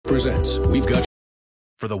presents We've Got...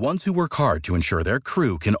 For the ones who work hard to ensure their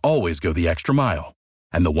crew can always go the extra mile,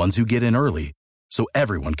 and the ones who get in early so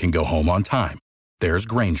everyone can go home on time, there's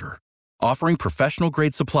Grainger, offering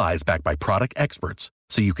professional-grade supplies backed by product experts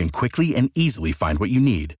so you can quickly and easily find what you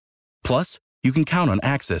need. Plus, you can count on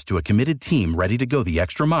access to a committed team ready to go the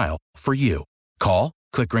extra mile for you. Call,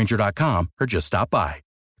 click Grainger.com, or just stop by.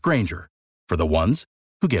 Grainger, for the ones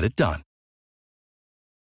who get it done.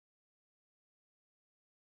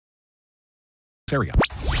 Area.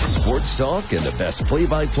 Sports talk and the best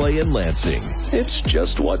play-by-play in Lansing. It's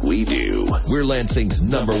just what we do. We're Lansing's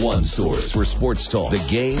number one source for sports talk. The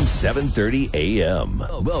Game, 7:30 a.m.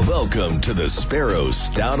 Well, welcome to the Sparrow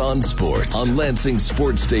Stout on Sports on Lansing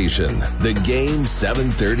Sports Station. The Game,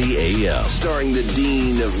 7:30 a.m. Starring the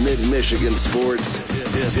Dean of Mid-Michigan Sports,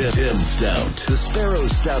 Tim Stout. The Sparrow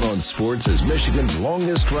Stout on Sports is Michigan's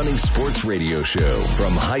longest-running sports radio show.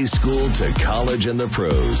 From high school to college and the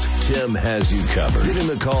pros, Tim has you covered. Give him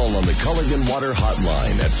a call on the Culligan Water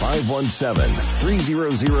Hotline at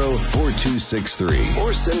 517-300-4263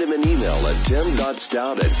 or send him an email at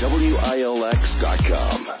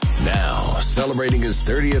tim.stout@wilx.com. Now, celebrating his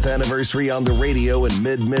 30th anniversary on the radio in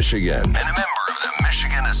mid-Michigan and a member of the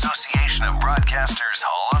Michigan Association of Broadcasters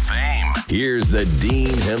Hall of Fame, here's the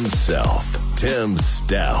Dean himself, Tim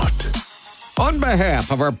Stout. On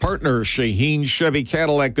behalf of our partner, Shaheen Chevy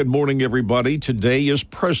Cadillac, good morning, everybody. Today is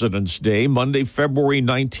President's Day, Monday, February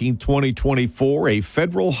 19th, 2024, a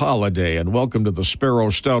federal holiday. And welcome to the Sparrow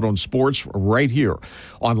Stout on Sports right here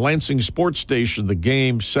on Lansing Sports Station. The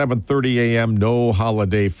Game, 7:30 a.m., no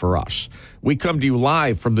holiday for us. We come to you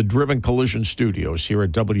live from the Driven Collision Studios here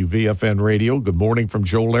at WVFN Radio. Good morning from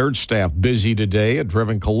Joe Laird's staff. Busy today at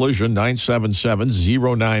Driven Collision,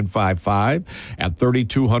 977-0955 at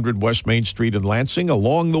 3200 West Main Street in Lansing.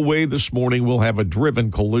 Along the way this morning, we'll have a Driven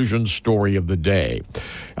Collision story of the day.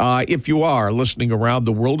 If you are listening around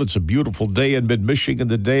the world, it's a beautiful day in mid-Michigan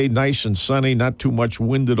today. Nice and sunny, not too much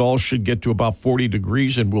wind at all. Should get to about 40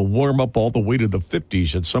 degrees and will warm up all the way to the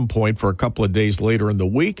 50s at some point for a couple of days later in the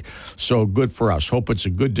week. So good for us. Hope it's a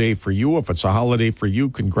good day for you. If it's a holiday for you,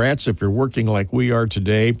 congrats. If you're working like we are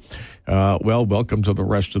today, well, welcome to the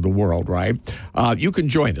rest of the world, right? You can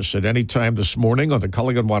join us at any time this morning on the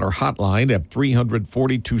Culligan Water Hotline at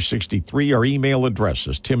 300-4263. Our email address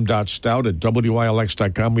is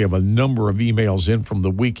tim.stout@wilx.com. We have a number of emails in from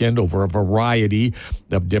the weekend over a variety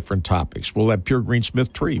of different topics. We'll have Pure Green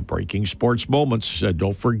Smith Tree, breaking sports moments.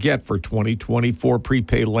 Don't forget, for 2024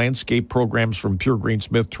 prepaid landscape programs from Pure Green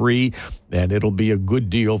Smith Tree, and it'll be a good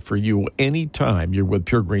deal for you anytime you're with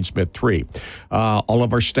Pure Green Smith Tree. All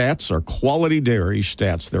of our stats are quality dairy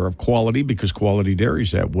stats. They're of quality because quality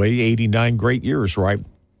dairy's that way. 89 great years, right?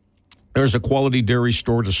 There's a quality dairy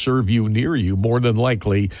store to serve you near you, more than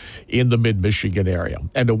likely in the mid-Michigan area.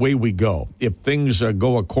 And away we go. If things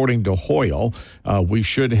go according to Hoyle, we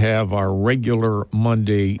should have our regular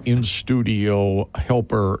Monday in-studio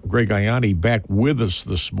helper, Greg Ianni, back with us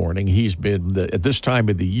this morning. He's been, at this time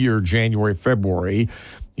of the year, January, February,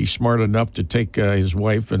 he's smart enough to take his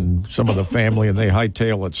wife and some of the family, and they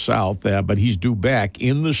hightail it south. But he's due back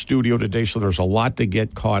in the studio today, so there's a lot to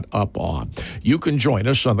get caught up on. You can join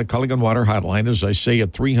us on the Culligan Water Hotline, as I say,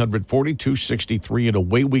 at 300-4263, and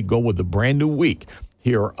away we go with a brand new week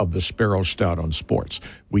here of the Sparrow Stout on Sports.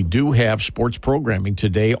 We do have sports programming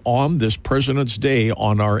today on this President's Day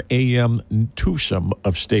on our AM twosome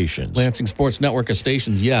of stations. Lansing Sports Network of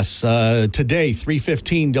stations, yes. Today,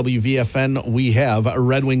 3:15 WVFN, we have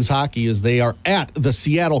Red Wings hockey as they are at the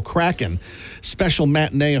Seattle Kraken. Special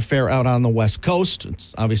matinee affair out on the West Coast.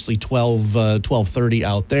 It's obviously 12:30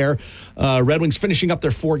 out there. Red Wings finishing up their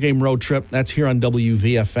 4-game road trip. That's here on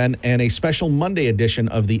WVFN. And a special Monday edition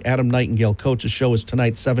of the Adam Nightingale Coaches Show is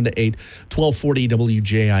tonight, 7 to 8, 1240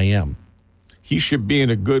 WJIM. He should be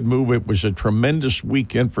in a good move. It was a tremendous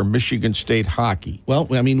weekend for Michigan State hockey. Well,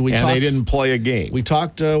 I mean, they didn't play a game. We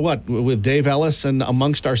talked, with Dave Ellis and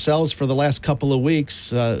amongst ourselves for the last couple of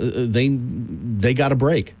weeks. They got a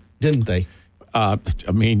break, didn't they?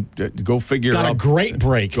 Go figure out. Got a great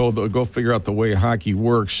break. Go figure out the way hockey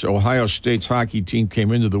works. Ohio State's hockey team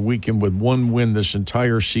came into the weekend with one win this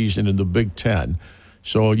entire season in the Big Ten.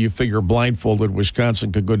 So you figure blindfolded,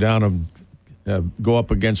 Wisconsin could go down and go up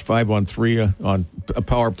against 5-on-3 on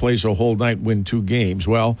power plays a whole night, win 2 games.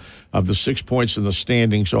 Well, of the 6 points in the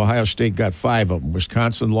standings, Ohio State got 5 of them.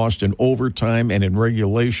 Wisconsin lost in overtime and in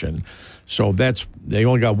regulation. So they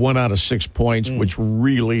only got 1 out of 6 points, which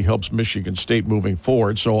really helps Michigan State moving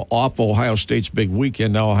forward. So off Ohio State's big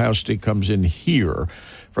weekend, now Ohio State comes in here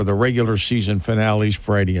for the regular season finales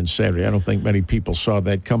Friday and Saturday. I don't think many people saw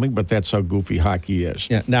that coming, but that's how goofy hockey is.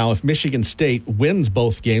 Yeah. Now, if Michigan State wins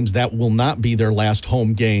both games, that will not be their last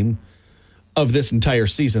home game of this entire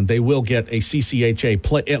season. They will get a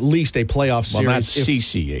CCHA at least a playoff series. Well, not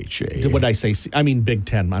CCHA. What did I say? I mean Big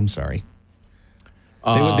Ten. I'm sorry.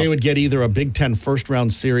 They would get either a Big Ten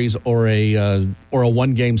first-round series or a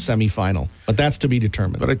one-game semifinal, but that's to be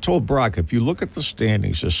determined. But I told Brock, if you look at the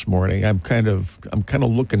standings this morning, I'm kind of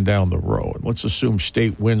looking down the road. Let's assume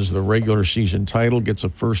State wins the regular season title, gets a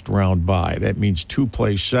first-round bye. That means 2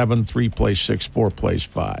 plays 7, 3 plays 6, 4 plays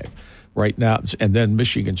 5. Right now, and then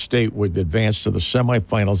Michigan State would advance to the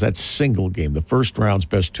semifinals. That's single game. The first round's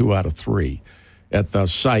best 2 out of 3 at the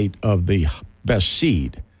site of the best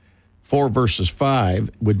seed. 4 versus 5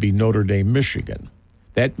 would be Notre Dame, Michigan.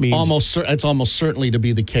 That means it's almost certainly to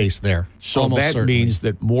be the case there. So that means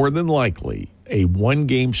that more than likely a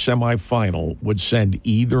one-game semifinal would send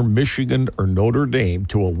either Michigan or Notre Dame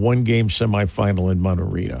to a one-game semifinal in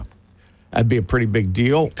Monterita. That'd be a pretty big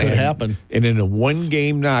deal. Could happen. And in a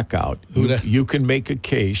one-game knockout, you can make a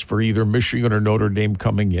case for either Michigan or Notre Dame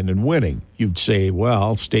coming in and winning. You'd say,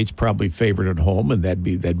 well, State's probably favored at home, and that'd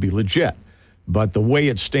be legit. But the way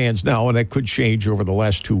it stands now, and that could change over the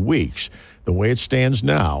last 2 weeks, the way it stands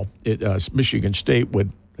now, Michigan State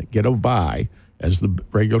would get a bye as the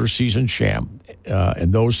regular season champ,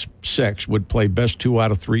 and those 6 would play best 2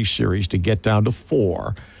 out of 3 series to get down to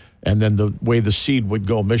 4. And then the way the seed would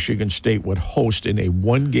go, Michigan State would host in a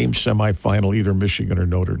one-game semifinal either Michigan or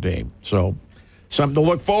Notre Dame. So something to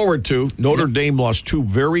look forward to. Notre Dame lost 2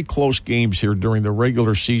 very close games here during the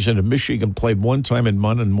regular season, and Michigan played one time and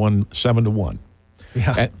won 7-1.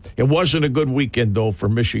 Yeah. And it wasn't a good weekend, though, for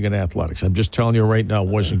Michigan athletics. I'm just telling you right now, it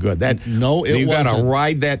wasn't good. You got to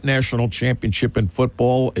ride that national championship in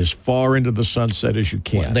football as far into the sunset as you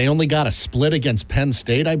can. Well, they only got a split against Penn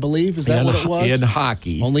State, I believe. Is that what it was? In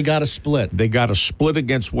hockey. Only got a split. They got a split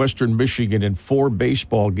against Western Michigan in 4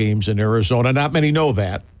 baseball games in Arizona. Not many know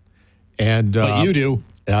that. But you do.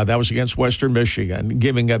 That was against Western Michigan,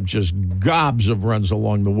 giving up just gobs of runs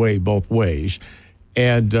along the way, both ways.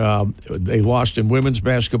 And they lost in women's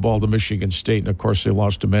basketball to Michigan State, and, of course, they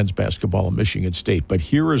lost to men's basketball to Michigan State. But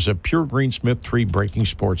here is a pure Green Smith Tree breaking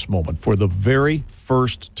sports moment. For the very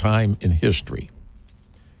first time in history,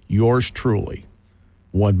 yours truly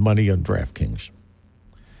won money on DraftKings.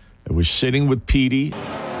 I was sitting with Petey,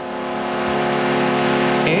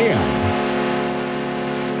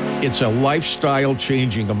 and it's a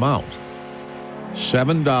lifestyle-changing amount,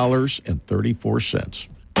 $7.34.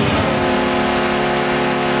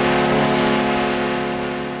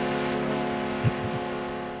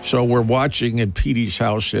 So we're watching at Petey's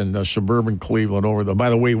house in suburban Cleveland by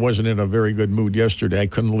the way, he wasn't in a very good mood yesterday. I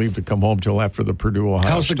couldn't leave to come home till after the Purdue-Ohio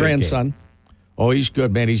How's the grandson? Game. Oh, he's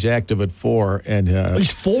good, man. He's active at 4, and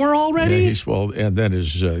he's 4 already. Yeah, and then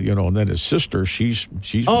his sister. She's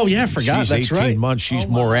oh yeah, I forgot. She's That's 18 right. months. She's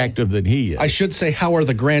more active than he is. I should say, how are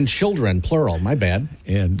the grandchildren? Plural. My bad.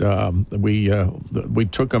 And we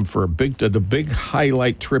took him for the big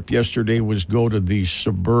highlight trip yesterday was go to the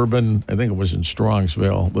suburban. I think it was in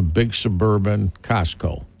Strongsville, the big suburban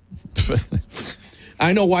Costco.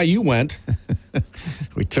 I know why you went.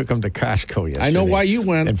 We took him to Costco yesterday. I know why you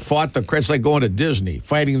went. And fought it's like going to Disney,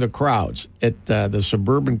 fighting the crowds at the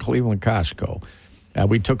suburban Cleveland Costco.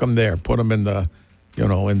 We took him there, put him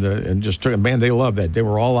and just took him. Man, they love that. They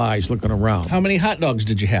were all eyes looking around. How many hot dogs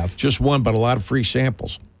did you have? Just one, but a lot of free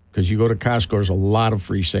samples. Because you go to Costco, there's a lot of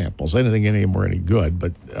free samples. I didn't think any of them were any good,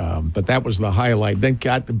 but that was the highlight. Then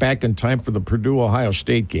got back in time for the Purdue-Ohio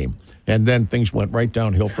State game. And then things went right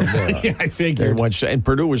downhill from there. Yeah, I figured. And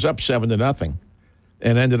Purdue was up 7-0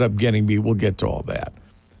 and ended up getting me. We'll get to all that.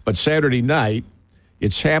 But Saturday night,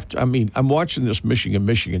 I'm watching this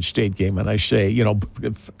Michigan State game, and I say,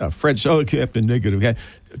 Fred said, oh, Captain Negative.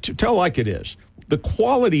 Tell like it is. The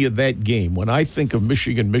quality of that game, when I think of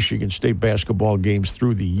Michigan State basketball games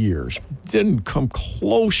through the years, didn't come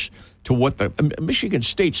close to what Michigan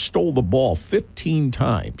State stole the ball 15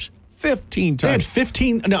 times. 15 times. They had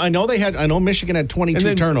 15. No, I know Michigan had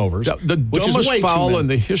 22 turnovers. The dumbest foul in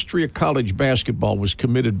the history of college basketball was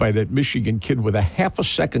committed by that Michigan kid with a half a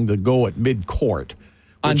second to go at midcourt.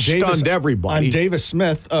 Stunned everybody. On Davis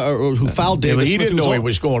Smith, who fouled Davis Smith. He didn't know he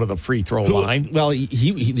was going to the free throw line. Well,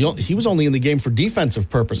 he was only in the game for defensive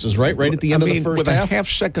purposes, right? Right at the end of the first half. With a half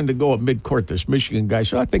second to go at midcourt, this Michigan guy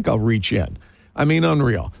said, I think I'll reach in.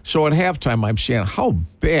 Unreal. So at halftime, I'm saying, how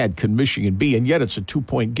bad can Michigan be? And yet it's a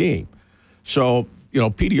 2-point game. So,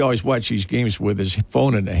 Petey always watches these games with his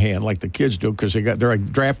phone in the hand like the kids do because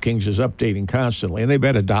DraftKings is updating constantly. And they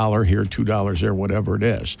bet $1 here, $2 there, whatever it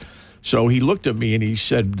is. So he looked at me and he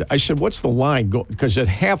said, I said, what's the line? Because at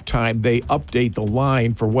halftime, they update the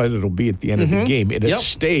line for what it'll be at the end of the game. And it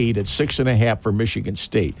stayed at 6.5 for Michigan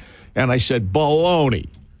State. And I said, baloney.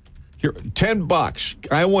 Here,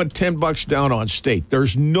 $10. I want $10 down on State.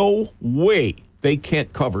 There's no way they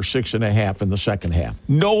can't cover 6.5 in the second half.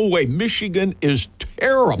 No way. Michigan is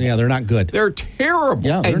terrible. Yeah, they're not good. They're terrible.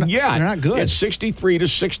 Yeah, they're not good. It's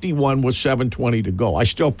 63-61 with 7:20 to go. I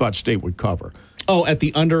still thought State would cover. Oh, at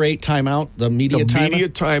the under 8 timeout, the media timeout? The media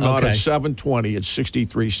timeout at 7:20, it's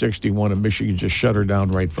 63-61, and Michigan just shut her down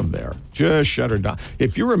right from there. Just shut her down.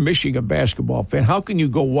 If you're a Michigan basketball fan, how can you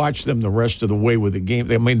go watch them the rest of the way with the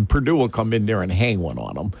game? I mean, Purdue will come in there and hang one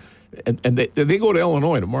on them. And they go to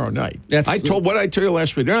Illinois tomorrow night. What did I tell you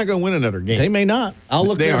last week? They're not going to win another game. They may not. I'll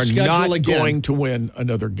look at their schedule again. They are not going to win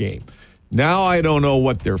another game. Now I don't know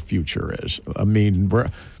what their future is. I mean,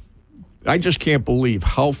 I just can't believe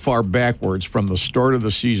how far backwards from the start of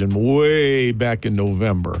the season, way back in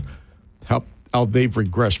November, how they've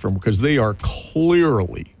regressed from, because they are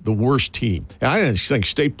clearly the worst team. And I didn't think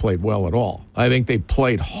State played well at all. I think they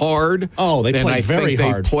played hard. Oh, they played very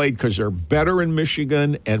hard. They played because they're better in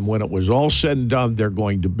Michigan, and when it was all said and done, they're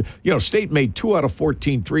going to be. State made 2 out of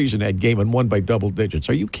 14 threes in that game and won by double digits.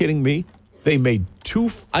 Are you kidding me? They made two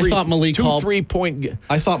 3-point.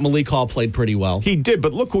 I thought Malik Hall played pretty well. He did,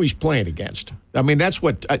 but look who he's playing against. I mean, that's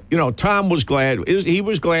what Tom was glad. He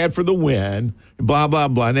was glad for the win. Blah blah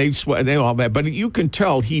blah. And they all that. But you can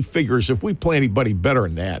tell he figures if we play anybody better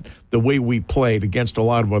than that, the way we played against a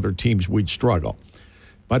lot of other teams, we'd struggle.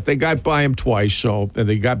 But they got by him twice, and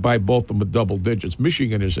they got by both of them with double digits.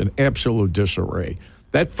 Michigan is in absolute disarray.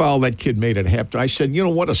 That foul that kid made at halftime, I said, you know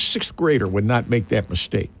what? A 6th grader would not make that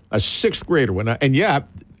mistake. A 6th grader would not. And yeah,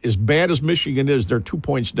 as bad as Michigan is, they're 2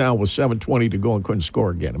 points down with 7:20 to go and couldn't score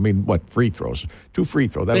again. I mean, what, free throws? 2 free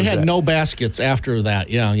throws. They had no baskets after that.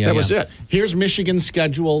 Yeah. That was it. Here's Michigan's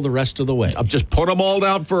schedule the rest of the way. I'll just put them all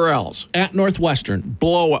down for L's. At Northwestern.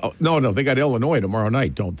 Blowout. No, they got Illinois tomorrow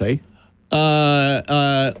night, don't they?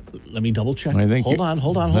 Let me double check. Hold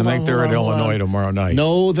on. I think they're at Illinois tomorrow night.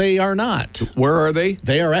 No, they are not. Where are they?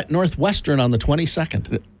 They are at Northwestern on the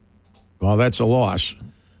 22nd. Well, that's a loss.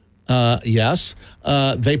 Yes.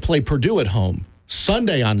 They play Purdue at home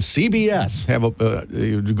Sunday on CBS. Have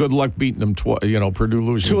good luck beating them. Purdue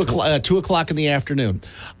losing 2 o'clock in the afternoon.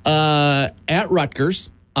 At Rutgers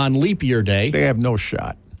on Leap Year Day. They have no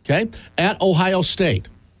shot. Okay. At Ohio State.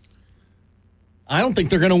 I don't think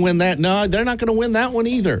they're going to win that. No, they're not going to win that one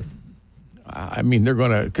either. I mean, they're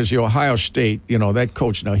going to, because the Ohio State, that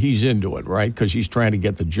coach now, he's into it, right? Because he's trying to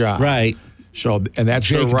get the job. Right. So, and that's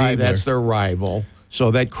their rival.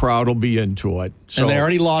 So that crowd will be into it. So, and they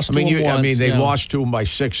already lost to them once. They lost to them by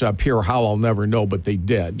 6 up here. How, I'll never know, but they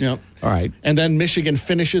did. Yep. All right. And then Michigan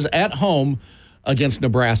finishes at home against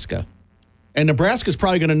Nebraska. And Nebraska's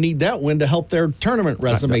probably going to need that win to help their tournament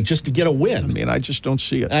resume, just to get a win. I mean, I just don't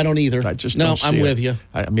see it. I don't either. Don't see it. I'm with you.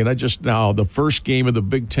 The first game of the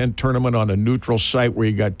Big Ten tournament on a neutral site where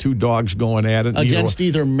you got 2 dogs going at it. Against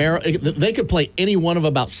either they could play any one of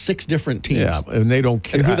about 6 different teams. Yeah, and they don't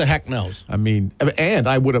care. And who the heck knows? I mean, and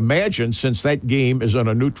I would imagine since that game is on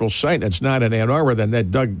a neutral site, it's not in Ann Arbor, then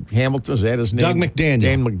that Doug Hamilton, is that his name? Doug McDaniel.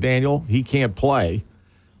 Dan McDaniel, he can't play.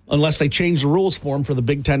 Unless they change the rules for him for the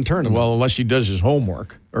Big Ten tournament. Well, unless he does his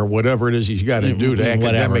homework or whatever it is he's got to do to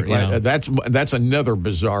academic. That's another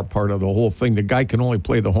bizarre part of the whole thing. The guy can only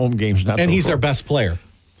play the home games, he's their best player.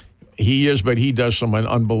 He is, but he does some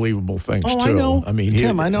unbelievable things too. I know. I mean,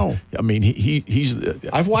 Tim, I know. I mean, he's.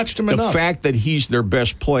 I've watched him enough. The fact that he's their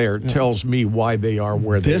best player tells me why they are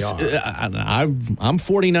where they are. I'm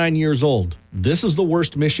 49 years old. This is the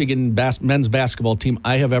worst Michigan men's basketball team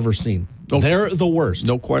I have ever seen. They're the worst.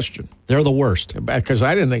 No question. They're the worst. Because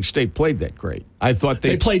I didn't think State played that great. I thought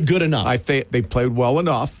they played good enough. I think they played well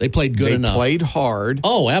enough. They played good enough. They played hard.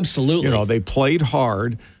 Oh, absolutely. They played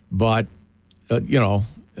hard, but but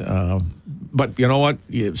you know what?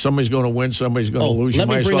 Somebody's going to win, somebody's going to lose. You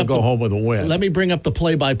might as well go home with a win. Let me bring up the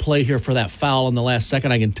play-by-play here for that foul in the last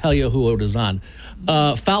second. I can tell you who it was on.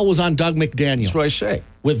 Foul was on Doug McDaniel. That's what I say.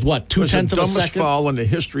 With what, 0.2 of a second? The dumbest foul in the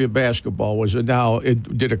history of basketball.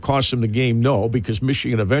 Did it cost them the game? No, because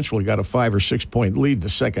Michigan eventually got a 5 or 6 point lead the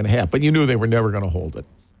second half. But you knew they were never going to hold it.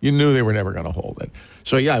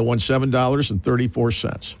 So, I won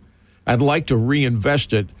 $7.34. I'd like to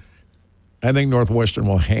reinvest it. I think Northwestern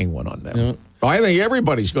will hang one on them. Yeah. I think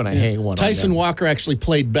everybody's going to hang one on them. Tyson Walker actually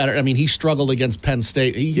played better. I mean, he struggled against Penn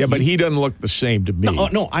State. But he doesn't look the same to me.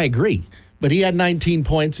 No, I agree. But he had 19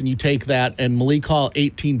 points, and you take that, and Malik Hall,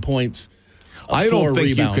 18 points. I don't 4 think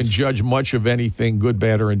rebounds. you can judge much of anything, good,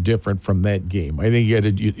 bad, or indifferent, from that game. I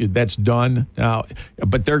think that's done now.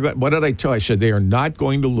 But what did I tell you? I said they are not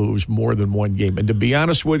going to lose more than one game. And to be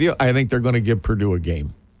honest with you, I think they're going to give Purdue a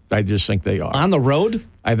game. I just think they are. On the road?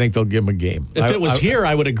 I think they'll give them a game. If it was here,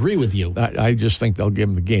 I would agree with you. I just think they'll give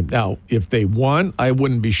them the game. Now, if they won, I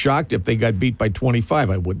wouldn't be shocked. If they got beat by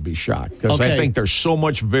 25, I wouldn't be shocked because I think there's so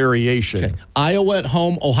much variation. Okay. Iowa at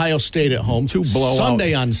home, Ohio State at home. 2 blowouts.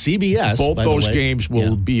 Sunday on CBS. Both those games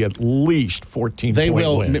will be at least 14-point They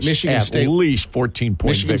will. wins. Michigan State. At least 14-point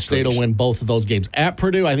Michigan victories. State will win both of those games. At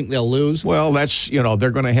Purdue, I think they'll lose. Well, that's,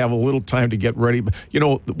 they're going to have a little time to get ready. But,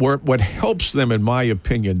 what helps them, in my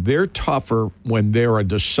opinion, they're tougher when they're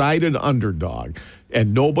a decided underdog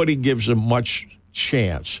and nobody gives them much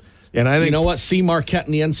chance. And I think, you know what? See Marquette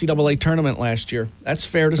in the NCAA tournament last year. That's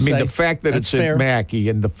fair to say. I mean, the fact that it's at Mackey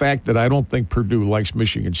and the fact that I don't think Purdue likes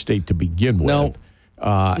Michigan State to begin with. No.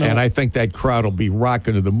 And I think that crowd will be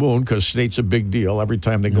rocking to the moon because State's a big deal every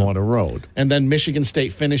time they go on the road. And then Michigan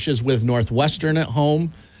State finishes with Northwestern at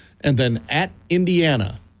home and then at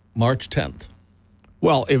Indiana, March 10th.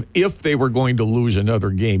 Well, if they were going to lose another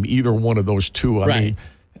game, either one of those two, I mean,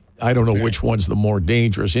 I don't know which one's the more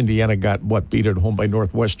dangerous. Indiana got, beat at home by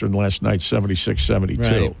Northwestern last night,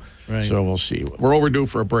 76-72. Right. So we'll see. We're overdue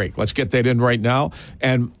for a break. Let's get that in right now.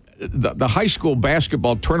 And the high school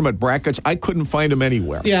basketball tournament brackets, I couldn't find them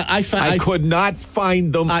anywhere. Yeah, I could not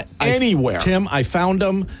find them anywhere. Tim, I found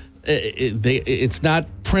them. It's not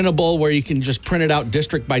printable where you can just print it out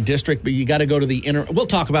district by district, but you got to go to the inner. We'll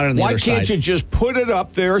talk about it on the other side. Why can't you just put it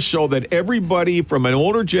up there so that everybody from an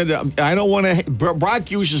older generation, I don't want to,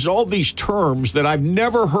 Brock uses all these terms that I've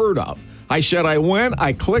never heard of. I said I went,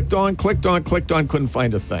 I clicked on, couldn't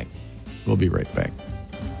find a thing. We'll be right back.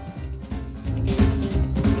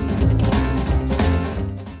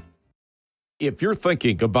 If you're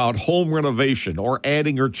thinking about home renovation or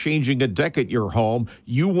adding or changing a deck at your home,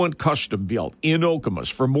 you want Custom Built in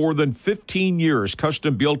Okemos. For more than 15 years,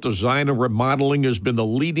 Custom Built Design and Remodeling has been the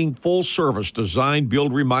leading full-service design,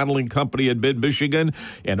 build, remodeling company in mid-Michigan,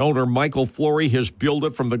 and owner Michael Flory has built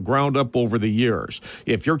it from the ground up over the years.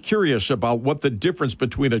 If you're curious about what the difference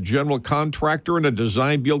between a general contractor and a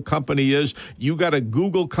design build company is, you got to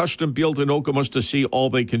Google Custom Built in Okemos to see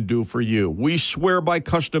all they can do for you. We swear by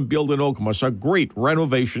Custom Built in Okemos, a great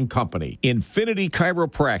renovation company. Infinity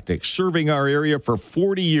Chiropractic, serving our area for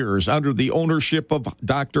 40 years under the ownership of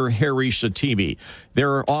Dr. Harry Satimi.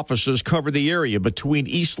 Their offices cover the area between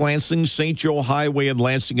East Lansing, St. Joe Highway, and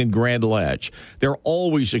Lansing and Grand Ledge. They're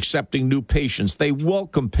always accepting new patients. They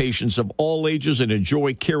welcome patients of all ages and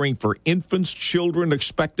enjoy caring for infants, children,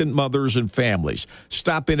 expectant mothers, and families.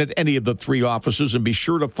 Stop in at any of the 3 offices and be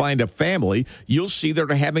sure to find a family. You'll see they're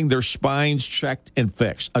having their spines checked and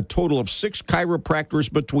fixed. A total of 6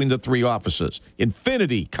 chiropractors between the 3 offices.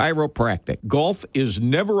 Infinity Chiropractic. Golf is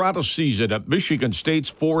never out of season at Michigan State's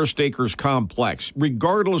Forest Acres Complex.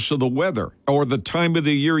 Regardless of the weather or the time of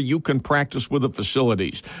the year, you can practice with the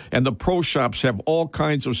facilities. And the pro shops have all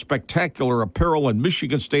kinds of spectacular apparel and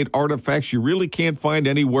Michigan State artifacts you really can't find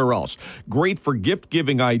anywhere else. Great for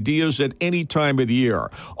gift-giving ideas at any time of the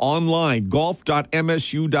year. Online,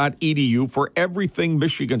 golf.msu.edu for everything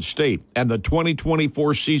Michigan State. And the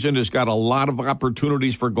 2024 season has got a lot of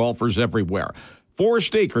opportunities for golfers everywhere.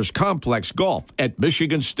 Forest Acres Complex Golf at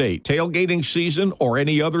Michigan State. Tailgating season or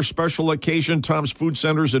any other special occasion, Tom's Food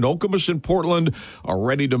Centers in Okemos and Portland are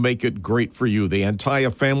ready to make it great for you. The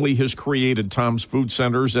Antaya family has created Tom's Food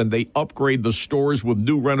Centers, and they upgrade the stores with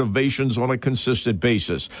new renovations on a consistent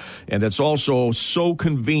basis. And it's also so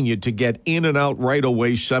convenient to get in and out right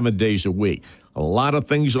away 7 days a week. A lot of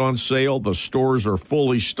things on sale. The stores are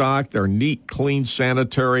fully stocked. They're neat, clean,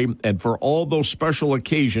 sanitary. And for all those special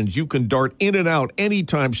occasions, you can dart in and out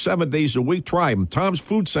anytime, 7 days a week. Try them. Tom's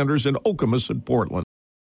Food Centers in Okemos and Portland.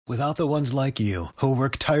 Without the ones like you, who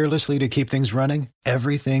work tirelessly to keep things running,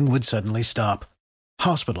 everything would suddenly stop.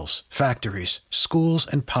 Hospitals, factories, schools,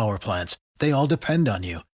 and power plants, they all depend on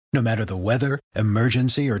you. No matter the weather,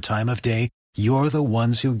 emergency, or time of day, you're the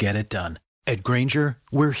ones who get it done. At Grainger,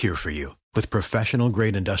 we're here for you. With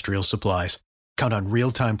professional-grade industrial supplies, count on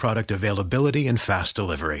real-time product availability and fast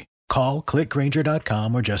delivery. Call,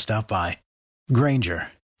 clickgrainger.com, or just stop by.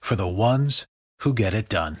 Grainger, for the ones who get it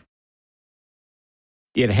done.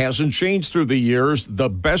 It hasn't changed through the years. The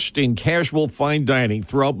best in casual fine dining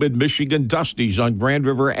throughout mid-Michigan, Dusty's on Grand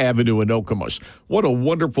River Avenue in Okemos. What a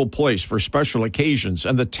wonderful place for special occasions.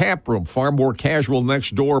 And the tap room, far more casual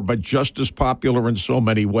next door, but just as popular in so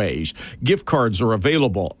many ways. Gift cards are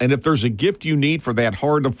available. And if there's a gift you need for that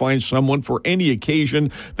hard-to-find someone for any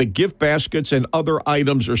occasion, the gift baskets and other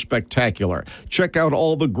items are spectacular. Check out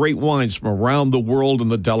all the great wines from around the world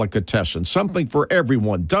and the delicatessen. Something for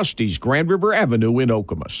everyone. Dusty's, Grand River Avenue in Okemos.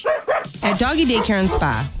 At Doggy Daycare and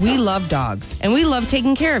Spa, we love dogs, and we love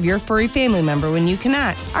taking care of your furry family member when you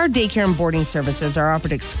cannot. Our daycare and boarding services are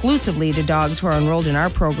offered exclusively to dogs who are enrolled in our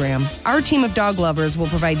program. Our team of dog lovers will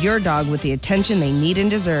provide your dog with the attention they need and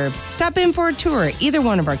deserve. Stop in for a tour at either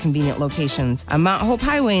one of our convenient locations on Mount Hope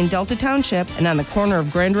Highway in Delta Township and on the corner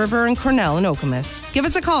of Grand River and Cornell in Okemos. Give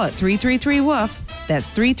us a call at 333-WOOF. That's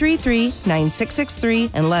 333-9663,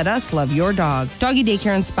 and let us love your dog. Doggy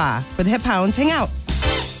Daycare and Spa, where the hip hounds hang out.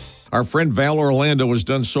 Our friend Val Orlando has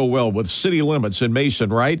done so well with City Limits in Mason,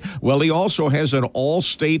 right? Well, he also has an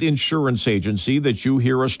all-state insurance agency that you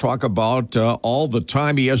hear us talk about all the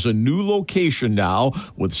time. He has a new location now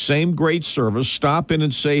with same great service. Stop in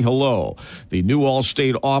and say hello. The new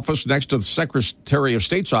all-state office next to the Secretary of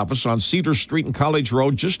State's office on Cedar Street and College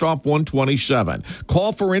Road, just off 127.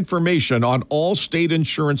 Call for information on all-state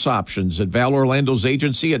insurance options at Val Orlando's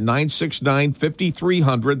agency at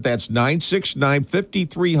 969-5300. That's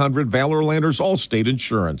 969-5300. Val Orlando's Allstate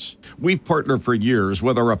Insurance. We've partnered for years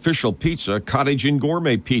with our official pizza, Cottage Inn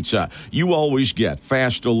Gourmet Pizza. You always get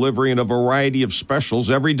fast delivery and a variety of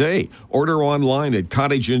specials every day. Order online at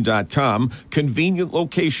cottageinn.com. Convenient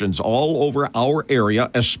locations all over our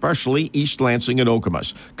area, especially East Lansing and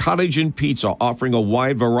Okemos. Cottage Inn Pizza offering a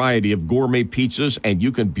wide variety of gourmet pizzas, and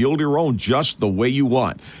you can build your own just the way you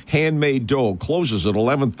want. Handmade dough closes at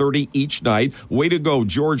 11:30 each night. Way to go,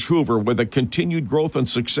 George Hoover, with the continued growth and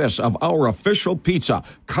success of our official pizza,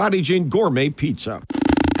 Cottage Inn Gourmet Pizza.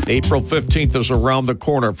 April 15th is around the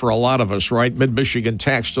corner for a lot of us, right? Mid-Michigan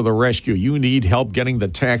Tax to the rescue. You need help getting the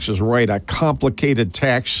taxes right. A complicated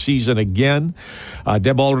tax season again.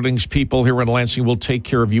 Deb Alderding's people here in Lansing will take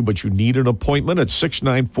care of you, but you need an appointment at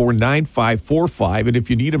 694-9545. And if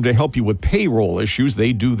you need them to help you with payroll issues,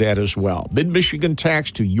 they do that as well. Mid-Michigan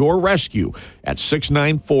Tax to your rescue at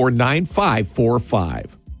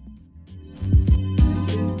 694-9545.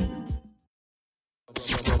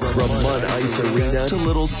 From Mud Ice Arena to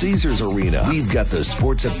Little Caesars Arena, we've got the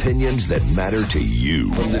sports opinions that matter to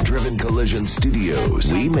you. From the Driven Collision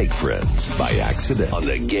Studios, we make friends by accident on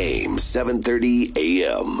the game, 7:30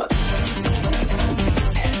 a.m.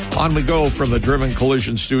 On the go from the Driven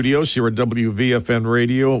Collision Studios here at WVFN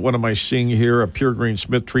Radio. What am I seeing here? A Pure Green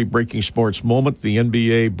Smith Tree breaking sports moment. The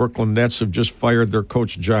NBA Brooklyn Nets have just fired their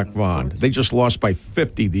coach, Jack Vaughn. They just lost by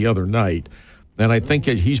 50 the other night. And I think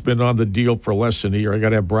he's been on the deal for less than a year. I got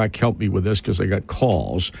to have Brock help me with this because I got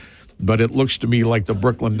calls. But it looks to me like the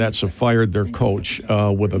Brooklyn Nets have fired their coach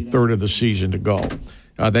with a third of the season to go.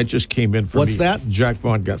 That just came in for me. What's that? Jack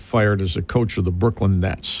Vaughn got fired as the coach of the Brooklyn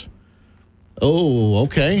Nets. Oh,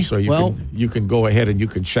 okay. So you can go ahead and you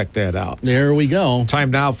can check that out. There we go.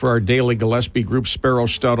 Time now for our daily Gillespie Group Sparrow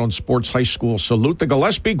Stout on Sports High School Salute. The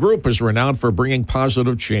Gillespie Group is renowned for bringing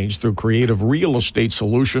positive change through creative real estate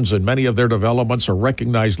solutions, and many of their developments are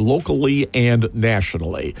recognized locally and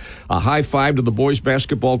nationally. A high five to the boys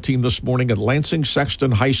basketball team this morning at Lansing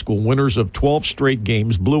Sexton High School. Winners of 12 straight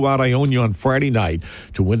games blew out Ionia on Friday night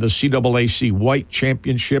to win the CAAC White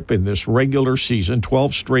Championship in this regular season.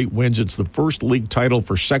 12 straight wins. It's the first league title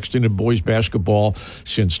for Sexton and boys basketball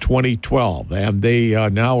since 2012, and they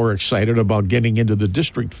now are excited about getting into the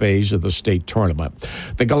district phase of the state tournament.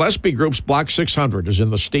 The Gillespie Group's Block 600 is in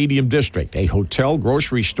the Stadium District, a hotel,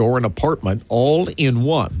 grocery store, and apartment all in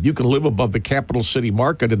one. You can live above the Capital City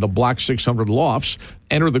Market in the Block 600 lofts,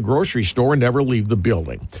 enter the grocery store, and never leave the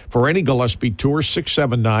building. For any Gillespie tour,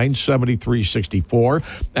 679-7364.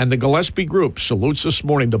 And the Gillespie Group salutes this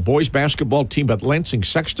morning the boys basketball team at Lansing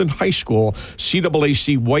Sexton High School,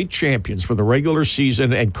 CAAC White Champions for the regular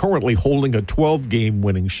season and currently holding a 12-game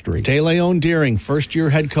winning streak. DeLeon Deering, first-year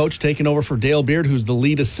head coach, taking over for Dale Beard, who's the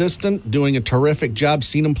lead assistant, doing a terrific job.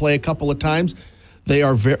 Seen him play a couple of times. They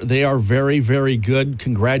are very, very good.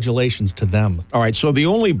 Congratulations to them. All right, so the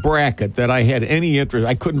only bracket that I had any interest,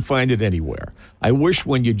 I couldn't find it anywhere. I wish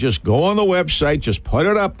when you just go on the website, just put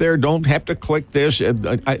it up there. Don't have to click this.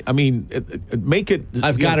 I mean, make it.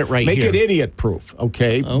 I've got it right here. Make it idiot-proof,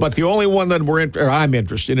 okay? But the only one that I'm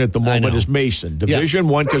interested in at the moment is Mason. Division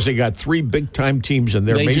One, because they got three big-time teams in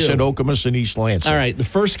there, Mason, Okemos, and East Lansing. All right, the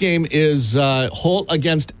first game is Holt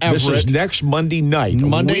against Everett. This is next Monday night.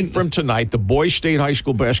 A week from tonight, the boys stay State high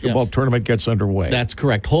school basketball tournament gets underway. That's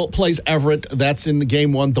correct. Holt plays Everett. That's in the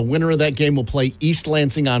game one. The winner of that game will play East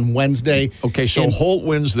Lansing on Wednesday. Okay, so Holt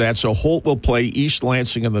wins that. So Holt will play East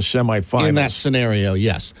Lansing in the semifinals. In that scenario,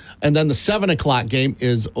 yes. And then the 7 o'clock game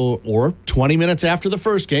is, or 20 minutes after the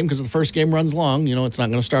first game, because the first game runs long. It's not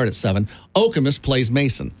going to start at 7. Okemos plays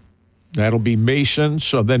Mason. That'll be Mason.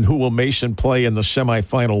 So then who will Mason play in the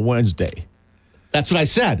semifinal Wednesday? That's what I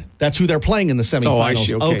said. That's who they're playing in the semifinals. Oh, I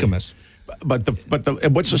see. Okay. Okemos. But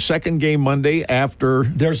what's the second game Monday after?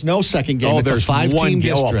 There's no second game. It's there's a 5-team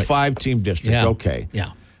district. Oh, a 5-team district. Yeah. Okay.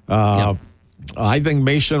 Yeah. I think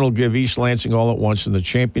Mason will give East Lansing all at once in the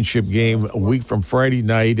championship game a week from Friday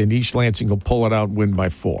night, and East Lansing will pull it out and win by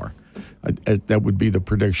 4. That would be the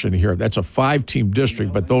prediction here. That's a 5-team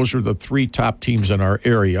district, but those are the 3 top teams in our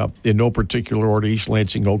area in no particular order: East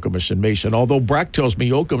Lansing, Okemos, and Mason. Although Brock tells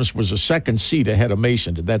me Okemos was a 2nd seed ahead of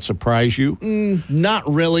Mason. Did that surprise you? Not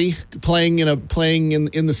really. Playing in the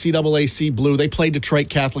CAAC Blue, they played Detroit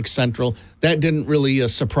Catholic Central. That didn't really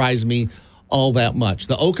surprise me all that much.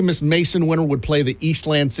 The Okemos Mason winner would play the East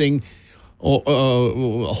Lansing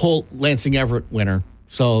Holt Lansing Everett winner.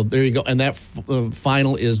 So there you go. And that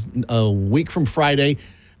final is a week from Friday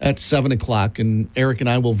at 7 o'clock. And Eric and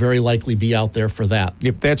I will very likely be out there for that.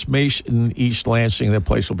 If that's Mason, East Lansing, that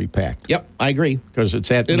place will be packed. Yep, I agree. Because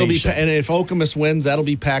it's at Mason. And if Okemos wins, that'll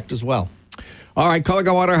be packed as well. All right,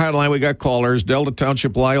 Culligan Water Hotline. We got callers. Delta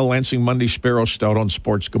Township, Lyle, Lansing, Monday, Sparrow, Stout on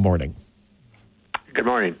Sports. Good morning. Good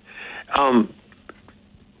morning.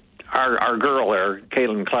 Our girl there,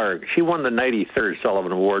 Caitlin Clark, she won the 93rd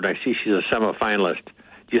Sullivan Award. I see she's a semifinalist.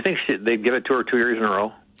 Do you think they'd give it to her 2 years in a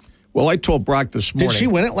row? Well, I told Brock this morning. Did she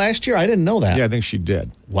win it last year? I didn't know that. Yeah, I think she did.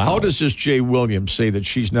 Wow. How does this Jay Williams say that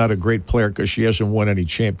she's not a great player because she hasn't won any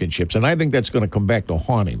championships? And I think that's going to come back to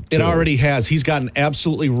haunt him, too. It already has. He's gotten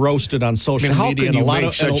absolutely roasted on social media.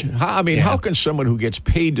 How can someone who gets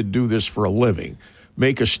paid to do this for a living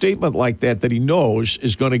make a statement like that he knows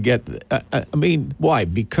is going to get why?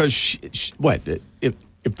 Because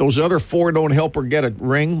if those other 4 don't help her get a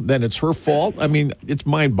ring, then it's her fault? It's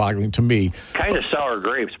mind-boggling to me. Kind of sour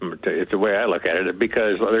grapes, it's the way I look at it,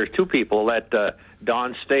 because there's 2 people, that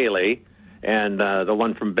Dawn Staley and the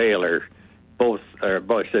one from Baylor, both said,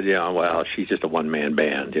 well, she's just a one-man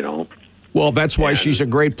band, Well, that's why she's a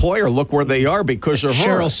great player. Look where they are because of her.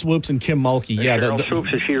 Cheryl Swoops and Kim Mulkey. Yeah, Cheryl Swoops,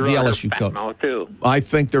 she the LSU coach. Too. I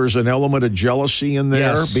think there's an element of jealousy in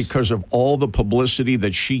there because of all the publicity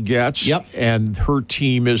that she gets. Yep. And her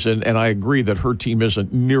team isn't, and I agree that her team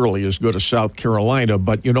isn't nearly as good as South Carolina.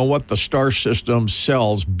 But you know what? The star system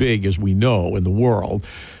sells big, as we know, in the world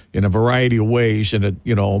in a variety of ways. And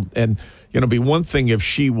it'd be one thing if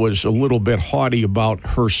she was a little bit haughty about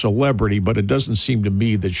her celebrity, but it doesn't seem to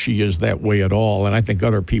me that she is that way at all. And I think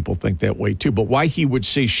other people think that way too. But why he would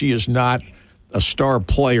say she is not a star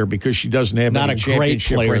player because she doesn't have any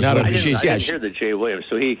championship ring. I didn't hear the Jay Williams.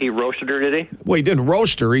 So he roasted her, did he? Well, he didn't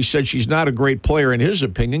roast her. He said she's not a great player in his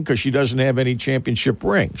opinion because she doesn't have any championship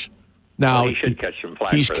rings. Now, he should catch some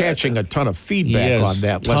flack. He's for catching that. A ton of feedback on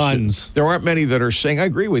that. Tons. There aren't many that are saying, I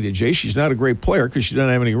agree with you, Jay. She's not a great player because she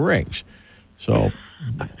doesn't have any rings. So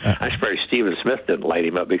I'm surprised Stephen Smith didn't light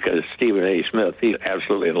him up because Stephen A. Smith, he's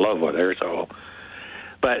absolutely in love with her. So,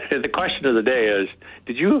 but the question of the day is,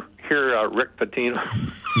 did you hear Rick Pitino?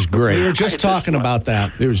 It was great. We were just talking about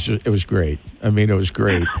that. It was great. It was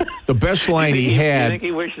great. The best line he had. Do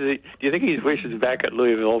you think he wishes back at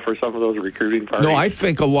Louisville for some of those recruiting parties? No, I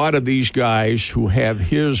think a lot of these guys who have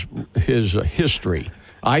his history,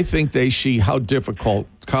 I think they see how difficult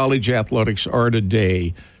college athletics are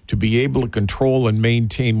today to be able to control and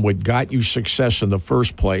maintain what got you success in the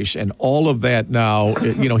first place. And all of that now,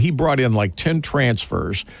 he brought in like 10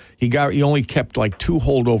 transfers. He only kept like 2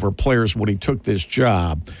 holdover players when he took this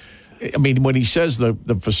job. When he says the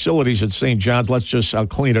facilities at St. John's, I'll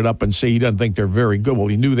clean it up and say he doesn't think they're very good. Well,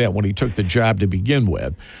 he knew that when he took the job to begin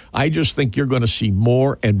with. I just think you're going to see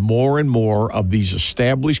more and more and more of these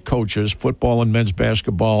established coaches, football and men's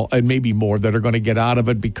basketball, and maybe more, that are going to get out of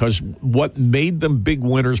it because what made them big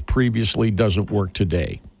winners previously doesn't work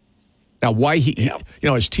today. Now, why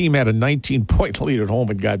his team had a 19-point lead at home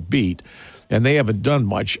and got beat. And they haven't done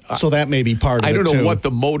much. So that may be part of it, I don't know too. what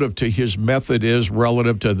the motive to his method is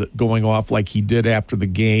relative to going off like he did after the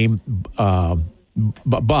game. But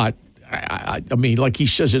like he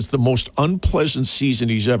says, it's the most unpleasant season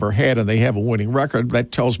he's ever had, and they have a winning record.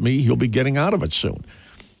 That tells me he'll be getting out of it soon.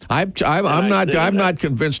 I'm not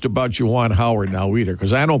convinced about Juwan Howard now either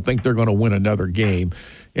because I don't think they're going to win another game.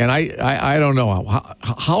 And I don't know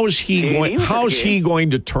how is he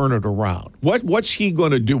going to turn it around? What's he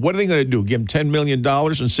going to do? What are they going to do? Give him $10 million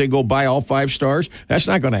and say go buy all 5 stars? That's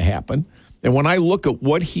not going to happen. And when I look at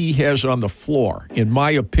what he has on the floor, in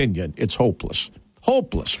my opinion, it's hopeless.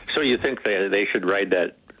 Hopeless. So you think they should ride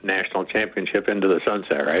that national championship into the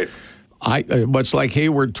sunset, right? It's like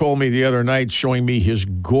Hayward told me the other night, showing me his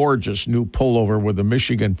gorgeous new pullover with the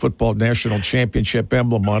Michigan football national championship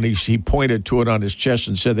emblem on it. He pointed to it on his chest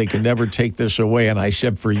and said they can never take this away. And I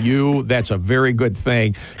said, for you, that's a very good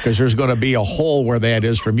thing, because there's going to be a hole where that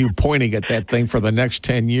is from you pointing at that thing for the next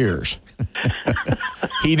 10 years.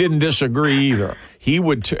 He didn't disagree either. He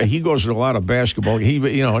goes to a lot of basketball.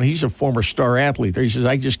 And he's a former star athlete. He says,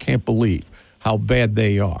 I just can't believe how bad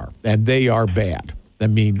they are, and they are bad. I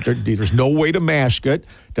mean, there's no way to mask it.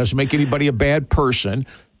 Doesn't make anybody a bad person.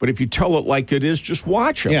 But if you tell it like it is, just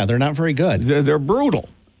watch them. Yeah, they're not very good. They're brutal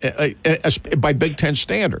by Big Ten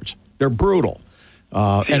standards. They're brutal.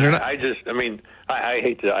 I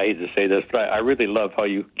hate to say this, but I really love how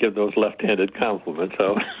you give those left-handed compliments.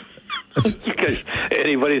 So. Because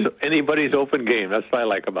anybody's open game. That's what I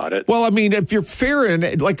like about it. Well, I mean, if you're fair and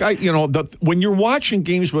when you're watching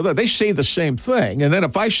games with they say the same thing, and then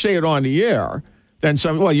if I say it on the air, then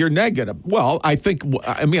you're negative. Well,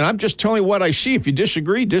 I'm just telling you what I see. If you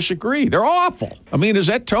disagree, disagree. They're awful. I mean, is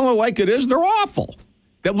that telling it like it is? They're awful.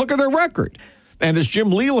 Look at their record. And as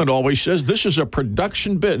Jim Leland always says, this is a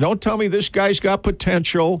production bit. Don't tell me this guy's got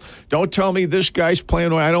potential. Don't tell me this guy's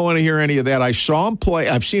playing. I don't want to hear any of that. I saw him play.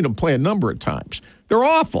 I've seen him play a number of times. They're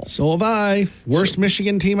awful. So have I. Worst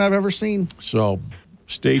Michigan team I've ever seen. So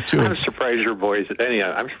stay tuned. I'm surprised your boys.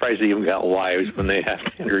 I'm surprised they even got wives when they have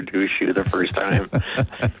to introduce you the first time.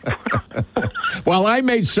 Well, I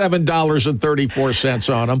made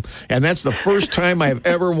 $7.34 on them, and that's the first time I've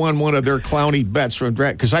ever won one of their clowny bets from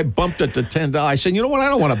draft, because I bumped it to $10. I said, you know what? I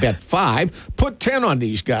don't want to bet 5. Put 10 on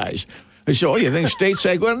these guys. They said, you think State's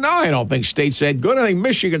that good? No, I don't think State's that good. I think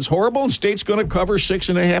Michigan's horrible, and State's going to cover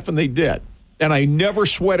 6.5, and they did. And I never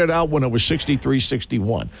sweated out when it was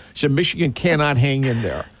 63-61. I said, Michigan cannot hang in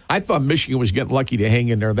there. I thought Michigan was getting lucky to hang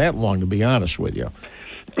in there that long, to be honest with you.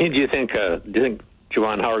 Hey, do you think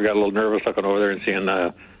Juwan Howard got a little nervous looking over there and seeing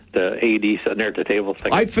the AD sitting there at the table?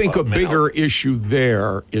 I think a bigger issue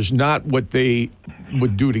there is not what they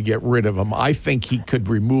would do to get rid of him. I think he could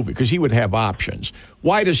remove it because he would have options.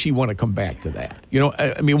 Why does he want to come back to that?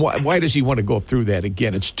 Why does he want to go through that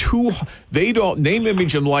again? It's too. They don't. Name,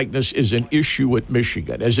 image, and likeness is an issue at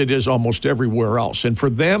Michigan, as it is almost everywhere else. And for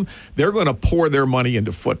them, they're going to pour their money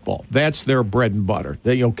into football. That's their bread and butter.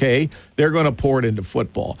 They're going to pour it into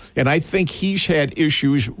football. And I think he's had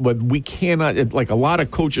issues, but we cannot, like a lot of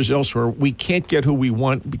coaches elsewhere, we can't get who we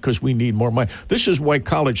want because we need more money. This is why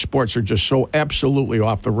college sports are just so absolutely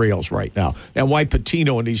off the rails right now, and why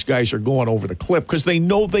Pitino and these guys are going over the cliff, because they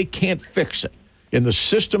know they can't fix it. In the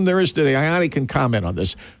system there is today, Ianni can comment on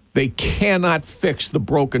this, they cannot fix the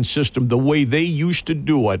broken system the way they used to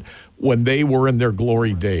do it when they were in their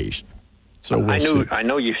glory days. So I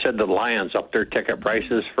know you said the Lions upped their ticket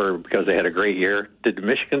prices because they had a great year. Did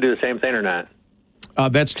Michigan do the same thing or not?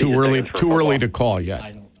 That's too early. Too early to call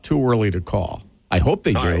yet. Too early to call. I hope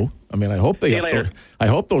they do. Right. I mean, I hope they. I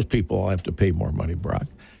hope those people have to pay more money, Brock.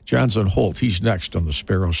 Johnson Holt. He's next on the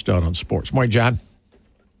Sparrow Stout on Sports. Morning, John.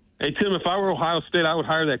 Hey, Tim. If I were Ohio State, I would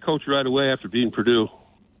hire that coach right away after beating Purdue.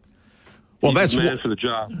 Well, that's the man for the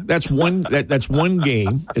job. That's one. That's one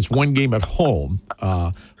game. It's one game at home.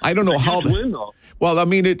 I don't know how. Win, though. Well, I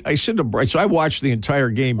mean, I said to Bryce, so I watched the entire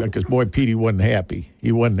game because, boy, Petey wasn't happy.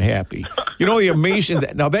 He wasn't happy. The amazing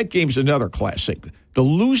now that game's another classic. The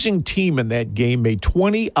losing team in that game made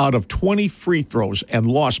 20 out of 20 free throws and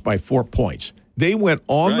lost by 4 points. They went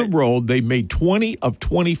on the road. They made 20 of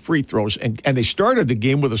 20 free throws, and they started the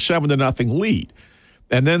game with a 7-0 lead.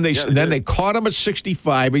 And then they caught them at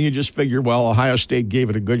 65, and you just figure, well, Ohio State gave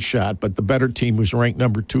it a good shot, but the better team, who's ranked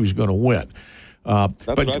number 2, is going to win.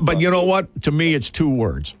 But you know what? To me, it's 2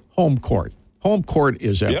 words: home court. Home court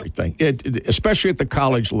is everything. Yep. Especially at the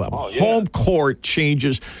college level. Oh, yeah. Home court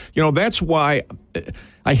changes. That's why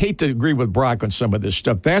I hate to agree with Brock on some of this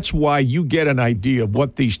stuff. That's why you get an idea of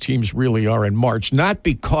what these teams really are in March. Not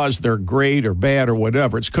because they're great or bad or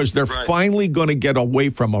whatever. It's because they're finally going to get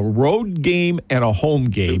away from a road game and a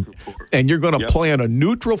home game. And you're going to play on a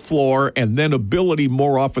neutral floor, and then ability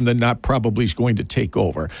more often than not probably is going to take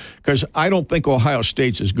over. Because I don't think Ohio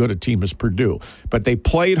State's as good a team as Purdue. But they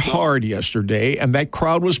played hard yesterday, and that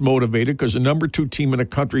crowd was motivated because the number 2 team in the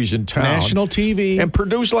country is in town. National TV. And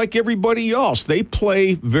Purdue's like everybody else. They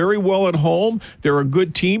play very well at home. They're a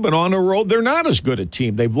good team, but on the road, they're not as good a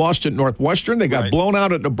team. They've lost at Northwestern. They got blown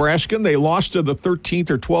out at Nebraska. And they lost to the 13th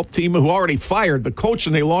or 12th team who already fired the coach,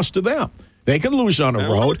 and they lost to them. They can lose on the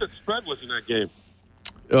road. What the spread was in that game?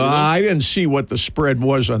 I didn't see what the spread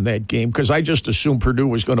was on that game because I just assumed Purdue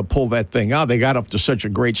was going to pull that thing out. They got up to such a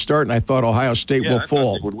great start, and I thought Ohio State will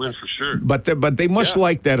fall. They would win for sure. But they must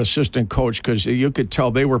like that assistant coach because you could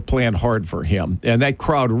tell they were playing hard for him, and that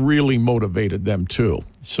crowd really motivated them too.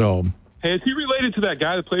 So. Hey, is he related to that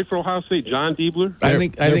guy that played for Ohio State, John Diebler? I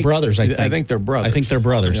think they're brothers. I think they're brothers. I think they're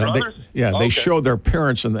brothers. They showed their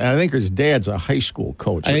parents, and I think his dad's a high school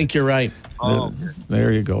coach. I think you're right.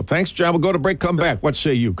 There you go. Thanks, John. We'll go to break, come back. What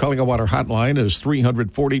say you? Cullingan Water Hotline is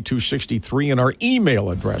 340-263, and our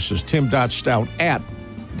email address is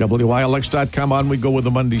tim.stout@wilx.com. On we go with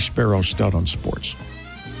the Monday Sparrow Stout on Sports.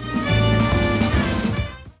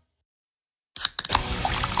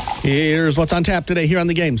 Here's what's on tap today here on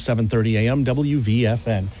the game, 7:30 a.m.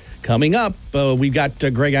 WVFN. Coming up, we've got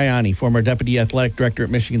Greg Ianni, former Deputy Athletic Director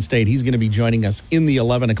at Michigan State. He's going to be joining us in the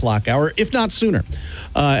 11 o'clock hour, if not sooner.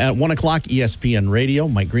 At 1 o'clock, ESPN Radio.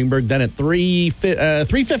 Mike Greenberg. Then at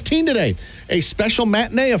 3:15 today, a special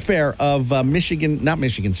matinee affair of not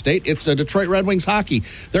Michigan State. It's Detroit Red Wings hockey.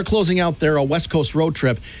 They're closing out their West Coast road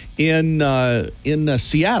trip in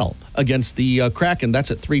Seattle against the Kraken.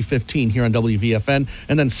 That's at 3:15 here on WVFN.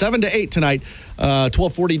 And then 7 to 8 tonight,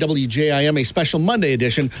 1240 WJIM, a special Monday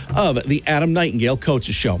edition of the Adam Nightingale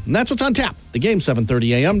Coaches Show. And that's what's on tap. The game,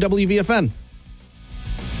 7:30 a.m. WVFN.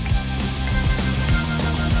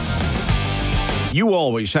 You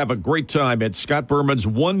always have a great time at Scott Berman's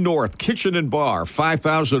One North Kitchen and Bar,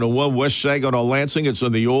 5001 West Saginaw, Lansing. It's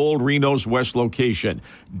in the old Reno's West location.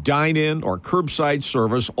 Dine-in or curbside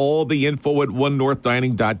service, all the info at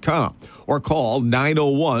onenorthdining.com. Or call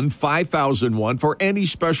 901-5001 for any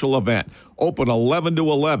special event. Open 11 to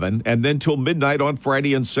 11 and then till midnight on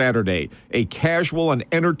Friday and Saturday. A casual and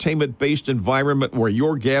entertainment-based environment where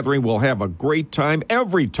your gathering will have a great time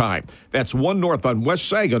every time. That's One North on West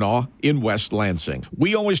Saginaw in West Lansing.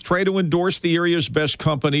 We always try to endorse the area's best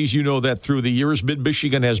companies. You know that through the years.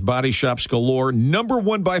 Mid-Michigan has body shops galore. Number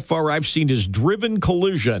one by far I've seen is Driven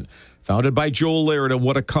Collision. Founded by Joel Laird, and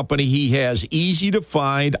what a company he has. Easy to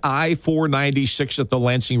find, I-496 at the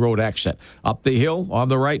Lansing Road exit. Up the hill, on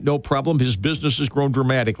the right, no problem. His business has grown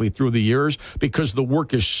dramatically through the years because the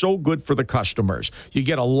work is so good for the customers. You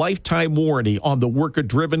get a lifetime warranty on the work of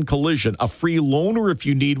Driven Collision, a free loaner if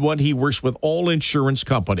you need one. He works with all insurance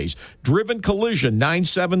companies. Driven Collision,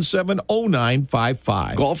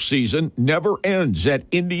 977-0955. Golf season never ends at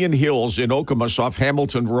Indian Hills in Okemos off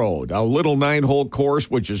Hamilton Road. A little 9-hole course,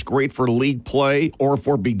 which is great for league play or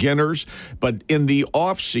for beginners, but in the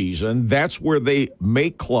off season, that's where they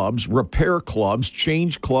make clubs, repair clubs,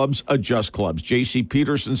 change clubs, adjust clubs. J.C.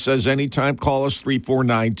 Peterson says anytime, call us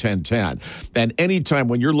 349-1010. And anytime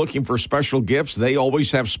when you're looking for special gifts, they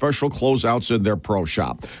always have special closeouts in their pro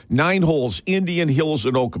shop. 9 holes, Indian Hills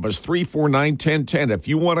and Okemos, 349-1010. If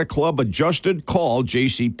you want a club adjusted, call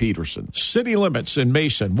J.C. Peterson. City Limits in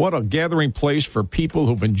Mason, what a gathering place for people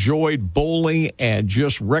who've enjoyed bowling and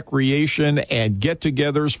just recreation and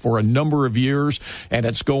get-togethers for a number of years, and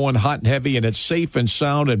it's going hot and heavy, and it's safe and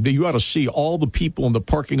sound, and you ought to see all the people in the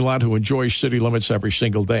parking lot who enjoy City Limits every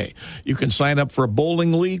single day. You can sign up for a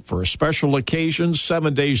bowling league for a special occasion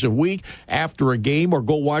 7 days a week after a game, or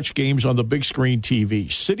go watch games on the big screen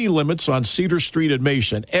TV. City Limits on Cedar Street in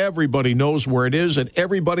Mason. Everybody knows where it is, and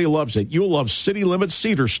everybody loves it. You'll love City Limits,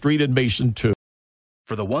 Cedar Street in Mason, too.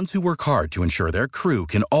 For the ones who work hard to ensure their crew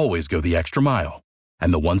can always go the extra mile,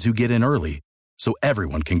 and the ones who get in early so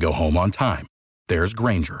everyone can go home on time, there's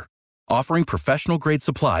Grainger, offering professional-grade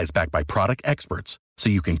supplies backed by product experts so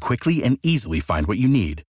you can quickly and easily find what you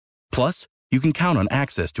need. Plus, you can count on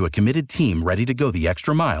access to a committed team ready to go the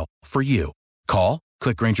extra mile for you. Call,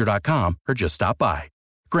 click Grainger.com, or just stop by.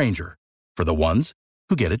 Grainger, for the ones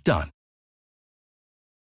who get it done.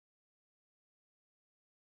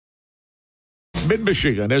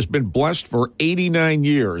 Mid-Michigan has been blessed for 89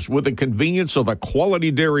 years with the convenience of a quality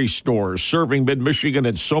dairy store serving Mid-Michigan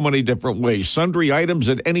in so many different ways. Sundry items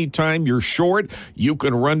at any time you're short, you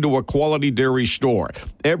can run to a quality dairy store.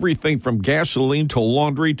 Everything from gasoline to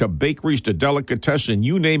laundry to bakeries to delicatessen,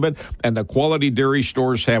 you name it, and the quality dairy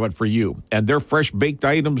stores have it for you. And their fresh baked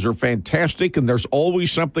items are fantastic, and there's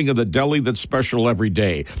always something in the deli that's special every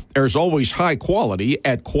day. There's always high quality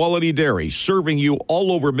at Quality Dairy, serving you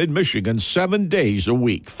all over Mid-Michigan 7 days days a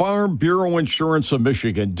week. Farm Bureau Insurance of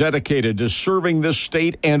Michigan, dedicated to serving this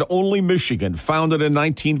state and only Michigan. Founded in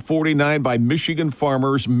 1949 by Michigan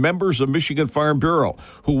farmers, members of Michigan Farm Bureau,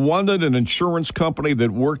 who wanted an insurance company that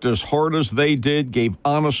worked as hard as they did, gave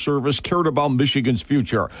honest service, cared about Michigan's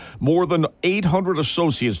future. More than 800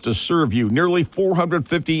 associates to serve you. Nearly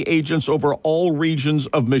 450 agents over all regions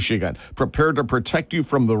of Michigan, prepared to protect you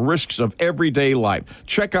from the risks of everyday life.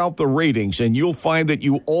 Check out the ratings, and you'll find that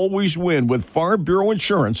you always win with Farm Bureau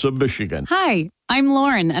Insurance of Michigan. Hi, I'm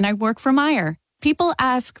Lauren, and I work for Meijer. People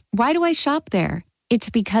ask, why do I shop there? It's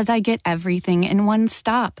because I get everything in one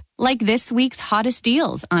stop. Like this week's hottest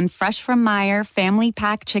deals on fresh from Meijer family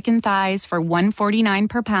pack chicken thighs for $1.49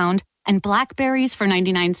 per pound and blackberries for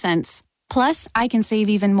 99 cents. Plus, I can save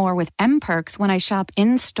even more with M-Perks when I shop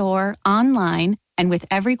in-store, online, and with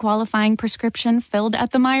every qualifying prescription filled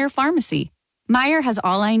at the Meijer pharmacy. Meijer has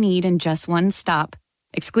all I need in just one stop.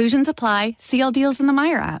 Exclusions apply. See all deals in the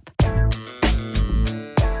Meijer app.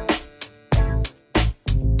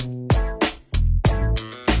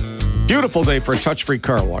 Beautiful day for a touch-free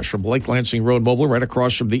car wash from Lake Lansing Road Mobile, right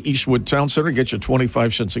across from the Eastwood Town Center. Get you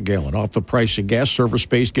 25 cents a gallon off the price of gas. Service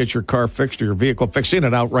space, get your car fixed or your vehicle fixed in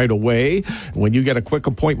and out right away. When you get a quick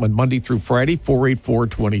appointment Monday through Friday,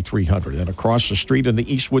 484-2300. And across the street in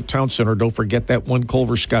the Eastwood Town Center, don't forget that one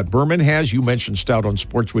Culver Scott Berman has. You mentioned Stout on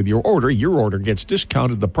Sports with your order. Your order gets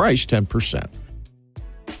discounted the price 10%.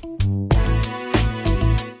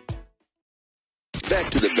 Back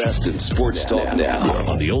to the best in sports talk now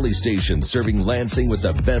on the only station serving Lansing with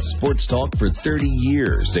the best sports talk for 30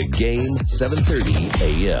 years. The Game, 7:30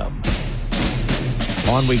 a.m.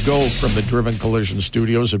 On we go from the Driven Collision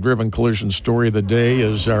Studios. The Driven Collision story of the day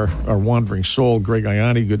is our wandering soul, Greg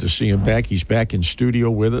Ianni. Good to see him back. He's back in studio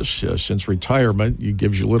with us since retirement. He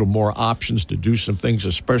gives you a little more options to do some things,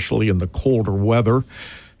 especially in the colder weather.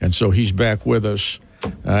 And so he's back with us.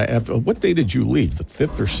 What day did you leave? The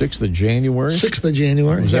 5th or 6th of January? 6th of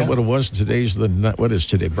January. Is that what it was? Today's what is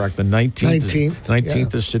today, Brock? The 19th?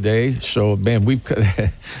 19th is today. So, man,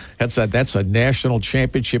 that's a national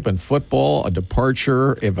championship in football, a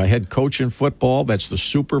departure. If I had coach in football, that's the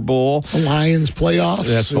Super Bowl. The Lions playoffs.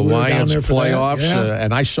 That's the Lions playoffs.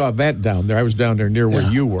 And I saw that down there. I was down there near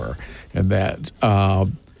where you were. And that.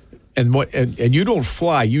 And you don't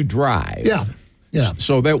fly, you drive. Yeah. Yeah.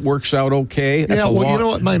 So that works out okay? That's you know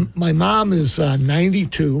what? My mom is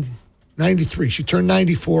 92, 93. She turned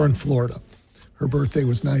 94 in Florida. Her birthday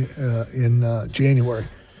was in January.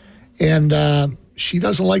 And she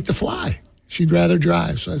doesn't like to fly. She'd rather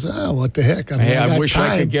drive. So I said, what the heck? I wish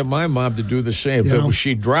I could get my mom to do the same. If it was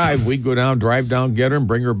she'd drive, we'd go down, drive down, get her, and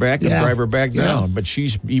bring her back and drive her back down. But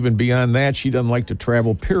she's even beyond that. She doesn't like to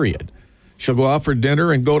travel, period. She'll go out for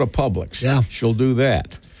dinner and go to Publix. Yeah. She'll do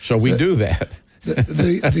that. So we do that.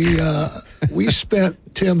 We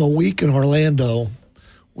spent, Tim, a week in Orlando.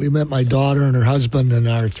 We met my daughter and her husband and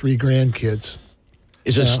our 3 grandkids.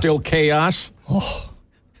 Is it still chaos? Oh,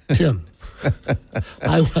 Tim.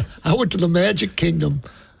 I went to the Magic Kingdom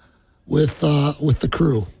with the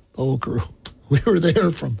crew, the whole crew. We were there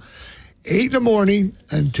from 8 in the morning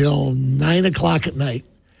until 9 o'clock at night.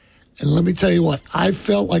 And let me tell you what, I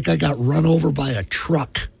felt like I got run over by a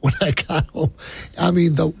truck when I got home. I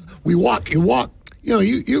mean, you walk. You know,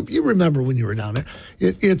 you remember when you were down there.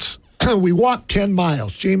 We walked 10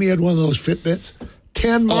 miles. Jamie had one of those Fitbits.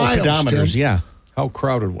 10 miles. Pedometers, Tim. yeah. How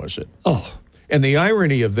crowded was it? Oh. And the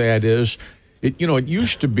irony of that is, it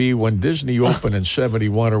used to be when Disney opened in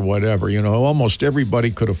 71 or whatever, almost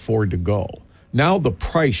everybody could afford to go. Now the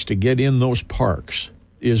price to get in those parks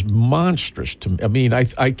is monstrous to me. I mean,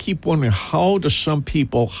 I keep wondering, how are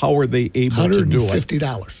they able to do it?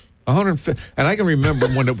 $150. $150, and I can remember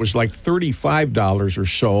when it was like $35 or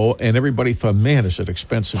so, and everybody thought, "Man, is it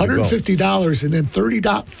expensive?" $150, and then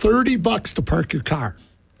 $30 to park your car.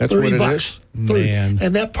 That's what it is? Man.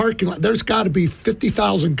 And that parking lot, there's got to be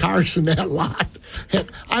 50,000 cars in that lot.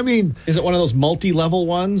 I mean, is it one of those multi-level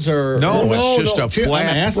ones or? No, it's just a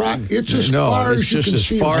flat. It's as far as you can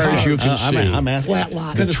see. I'm asking. Flat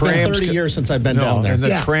lot. Because it's been 30 years since I've been down there. And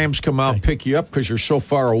the trams come out, pick you up because you're so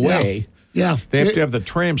far away. Yeah. They have to have the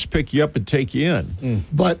trams pick you up and take you in.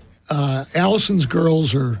 But Allison's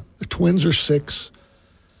girls the twins are 6.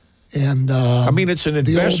 And it's an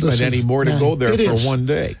investment anymore to go there for one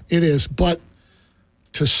day. It is, but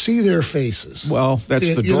to see their faces. Well,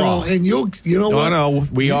 that's the draw. And you know what? No,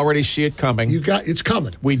 we already see it coming. It's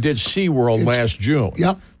coming. We did SeaWorld last June.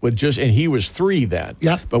 Yep. And he was 3 then.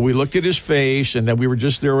 Yep. But we looked at his face, and then we were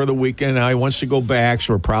just there over the weekend. Now he wants to go back,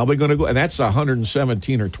 so we're probably going to go. And that's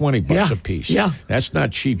 $117 or $20 a piece. Yeah. That's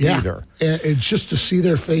not cheap either. It's just to see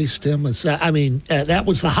their face, Tim. That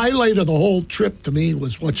was the highlight of the whole trip to me,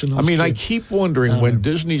 was watching those kids. I keep wondering when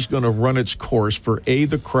Disney's going to run its course for A,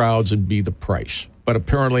 the crowds, and B, the price. But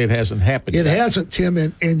apparently it hasn't happened yet. It hasn't, Tim.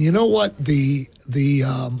 And you know what? The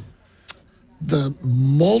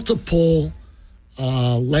multiple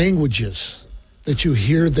languages that you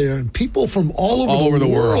hear there, and people from all over the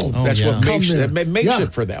world. That's what makes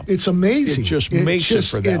it for them. It's amazing. It just makes it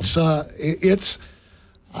for them. It's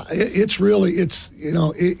really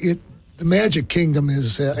the Magic Kingdom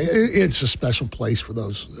is it's a special place for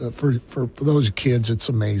those for those kids. It's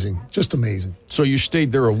amazing, just amazing. So you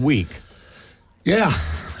stayed there a week. Yeah.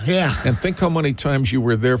 And think how many times you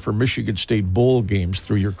were there for Michigan State bowl games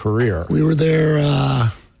through your career. We were there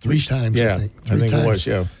 3 times, yeah, I think. I think it was,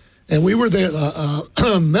 yeah. And we were there,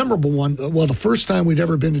 a memorable one. Well, the first time we'd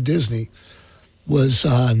ever been to Disney was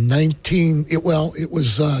it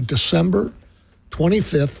was December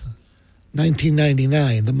 25th,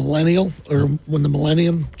 1999, the millennial, or when the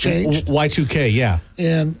millennium changed. Y2K, yeah.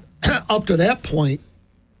 And up to that point,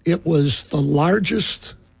 it was the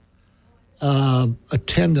largest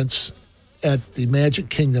attendance at the Magic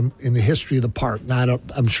Kingdom in the history of the park.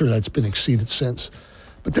 I'm sure that's been exceeded since.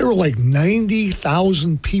 But there were like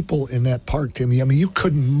 90,000 people in that park, Timmy. I mean, you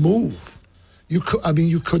couldn't move. You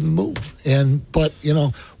couldn't move. But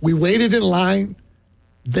we waited in line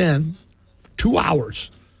then 2 hours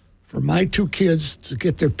for my 2 kids to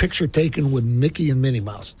get their picture taken with Mickey and Minnie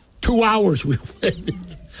Mouse. 2 hours we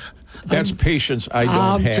waited. That's patience I don't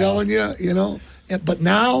have. I'm telling you, But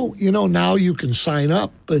now, now you can sign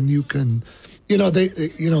up and you can,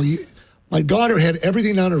 my daughter had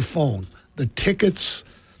everything on her phone. The tickets,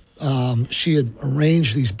 she had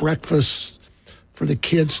arranged these breakfasts for the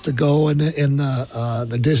kids to go, and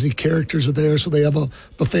the Disney characters are there, so they have a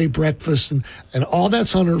buffet breakfast, and all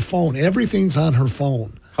that's on her phone. Everything's on her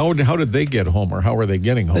phone. How did they get home, or how are they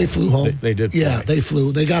getting home? They flew home. They did. Yeah, they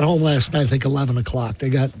flew. They got home last night, I think 11 o'clock. They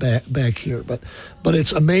got back here. But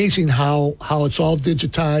it's amazing how it's all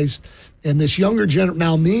digitized. And this younger generation,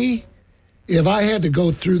 now me, if I had to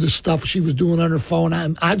go through the stuff she was doing on her phone,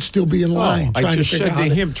 I'd still be in line. I just said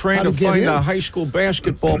to him, trying to find the high school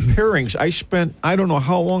basketball pairings. I don't know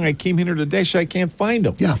how long I came here today, so I can't find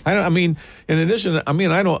them. Yeah. I'm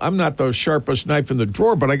not the sharpest knife in the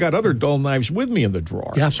drawer, but I got other dull knives with me in the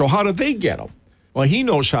drawer. Yeah. So how do they get them? Well, he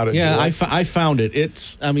knows how to do it. Yeah, I found it.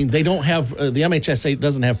 They don't have, the MHSA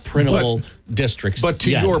doesn't have printable districts. But to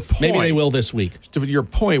yet. your point. Maybe they will this week. To your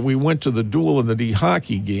point, we went to the Duel and the D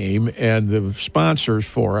hockey game, and the sponsors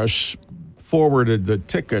for us forwarded the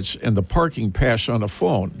tickets and the parking pass on the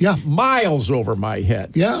phone. Yeah. Miles over my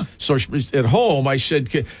head. Yeah. So at home, I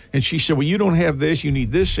said, and she said, well, you don't have this. You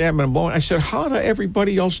need this, and I said, how do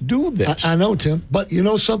everybody else do this? I know, Tim. But you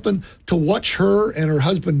know something? To watch her and her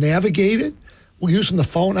husband navigate it, using the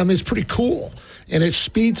phone, it's pretty cool, and it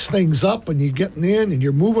speeds things up, and you're getting in, and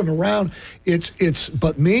you're moving around.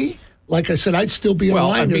 But me, like I said, I'd still be in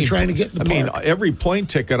line there trying to get in the park. Every plane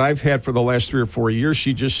ticket I've had for the last 3 or 4 years,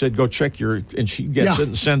 she just said, go check and she gets it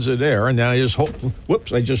and sends it there, and then I just hold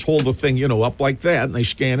the thing, up like that, and they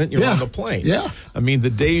scan it, and you're on the plane. Yeah. The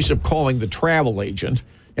days of calling the travel agent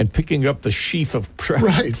and picking up the sheaf of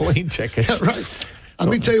plane tickets. Right. Let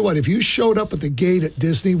me tell you what, if you showed up at the gate at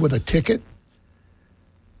Disney with a ticket,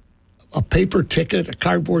 a paper ticket, a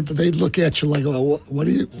cardboard, they'd look at you like, well, what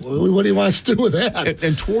do you want us to do with that?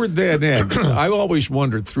 And toward that end, I always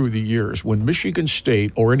wondered through the years when Michigan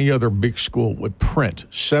State or any other big school would print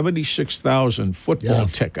 76,000 football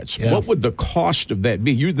tickets, what would the cost of that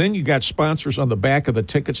be? Then you got sponsors on the back of the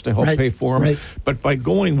tickets to help pay for them. Right. But by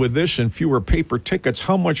going with this and fewer paper tickets,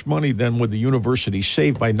 how much money then would the university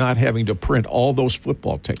save by not having to print all those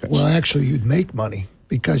football tickets? Well, actually, you'd make money,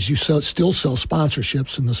 because you still sell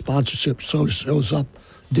sponsorships, and the sponsorship shows up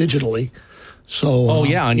digitally. So,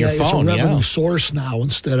 on your phone, it's a revenue source now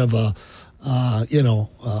instead of a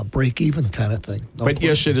break-even kind of thing.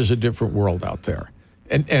 Yes, it is a different world out there,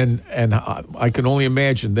 and I can only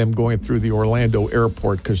imagine them going through the Orlando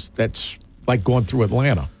airport, because that's like going through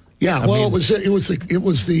Atlanta. Yeah, it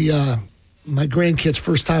was my grandkids'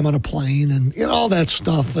 first time on a plane, and all that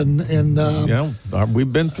stuff, and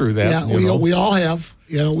we've been through that. Yeah, we all have.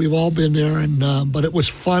 We've all been there, and but it was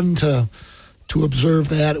fun to observe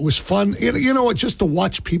that. It was fun, just to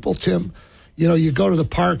watch people, Tim. You go to the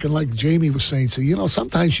park, and like Jamie was saying,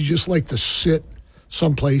 sometimes you just like to sit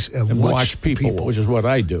someplace and watch people, which is what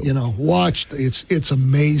I do. You know, it's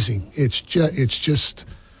amazing. It's just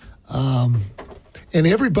and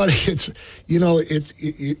everybody, you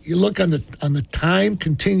look on the time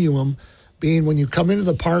continuum, being when you come into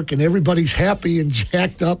the park and everybody's happy and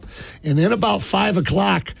jacked up, and then about 5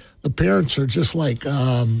 o'clock, the parents are just like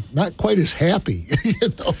not quite as happy.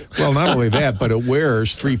 Well, not only that, but it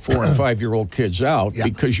wears 3, 4, and 5-year-old kids out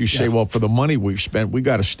because you say, well, for the money we've spent, we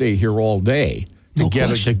got to stay here all day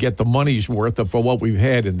to get the money's worth for what we've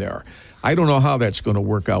had in there. I don't know how that's going to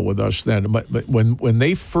work out with us then. But when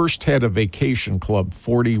they first had a vacation club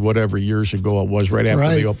 40 whatever years ago, it was right after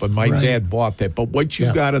they opened. My dad bought that. But what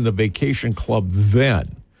you got in the vacation club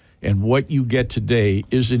then and what you get today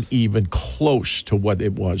isn't even close to what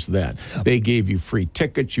it was then. Yep. They gave you free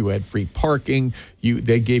tickets. You had free parking.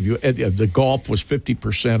 They gave you the golf was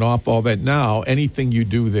 50% off. All that now, anything you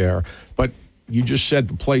do there, but. You just said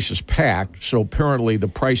the place is packed, so apparently the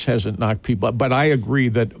price hasn't knocked people up. But I agree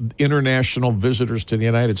that international visitors to the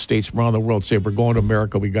United States from around the world say, if we're going to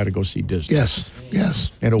America, we got to go see Disney. Yes.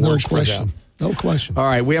 And it works for them. No question. All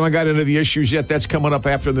right, we haven't got into the issues yet. That's coming up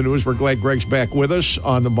after the news. We're glad Greg's back with us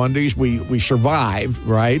on the Mondays. We survived,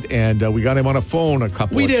 right? And we got him on a phone a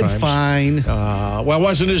couple of times. We did fine. Well, it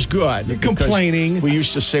wasn't as good. You're complaining. We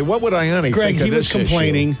used to say, what would Ianni Greg, think of he was this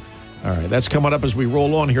complaining. Issue? All right, that's coming up as we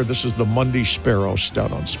roll on here. This is the Monday Sparrow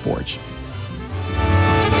Stout on Sports.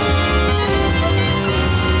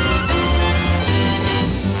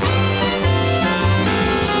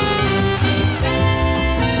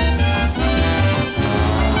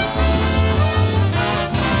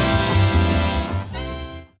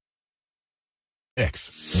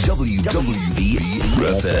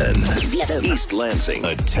 WWVFN East Lansing,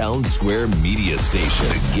 a town square media station.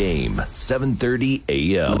 The Game, 7:30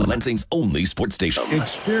 a.m. Lansing's only sports station.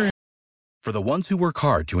 For the ones who work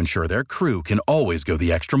hard to ensure their crew can always go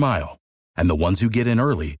the extra mile, and the ones who get in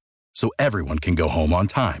early so everyone can go home on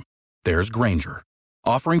time, there's Grainger,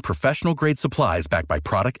 offering professional-grade supplies backed by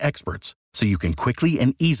product experts so you can quickly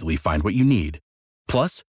and easily find what you need.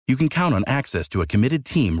 Plus, you can count on access to a committed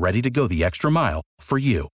team ready to go the extra mile for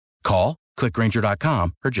you. Call, click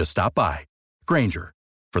Grainger.com, or just stop by. Grainger,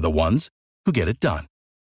 for the ones who get it done.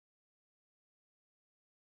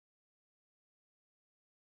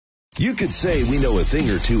 You could say we know a thing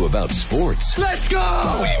or two about sports. Let's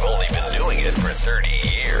go! We've only been doing it for 30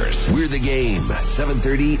 years. We're The Game,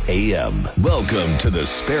 7:30 a.m. Welcome to the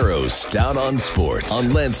Sparrow Stout on Sports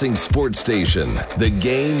on Lansing Sports Station. The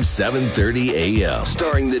Game, 7:30 a.m.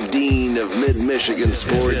 Starring the Dean of Mid-Michigan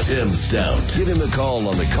Sports, Tim Stout. Give him a call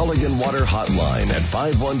on the Culligan Water Hotline at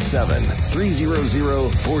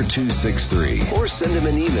 517-300-4263 or send him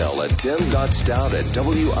an email at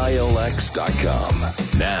tim.stout@wilx.com.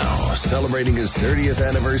 Now, celebrating his 30th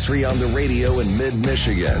anniversary on the radio in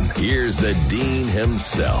mid-Michigan, here's the Dean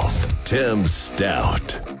himself, Tim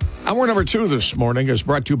Stout. Hour number 2 this morning is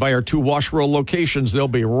brought to you by our 2 Wash Roll locations. They'll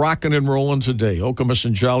be rocking and rolling today. Okemos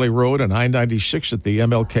and Jolly Road and I-96 at the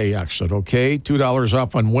MLK exit, okay? $2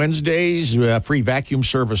 off on Wednesdays, free vacuum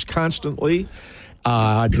service constantly,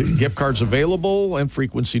 gift cards available, and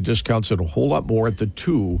frequency discounts and a whole lot more at the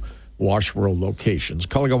 2 Wash World locations.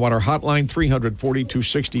 Culligan Water Hotline,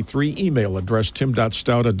 300-4263. Email address,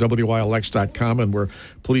 tim.stout@wilx.com. And we're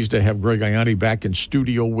pleased to have Greg Ianni back in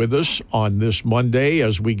studio with us on this Monday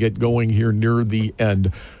as we get going here near the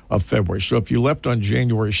end of February. So if you left on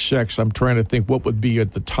January 6th, I'm trying to think what would be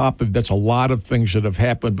at the top of that's a lot of things that have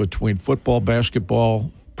happened between football,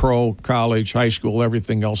 basketball, pro, college, high school,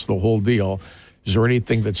 everything else, the whole deal. Is there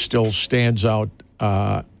anything that still stands out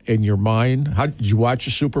in your mind? How did you watch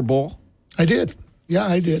the Super Bowl? I did. Yeah,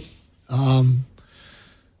 I did. It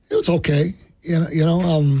was okay. By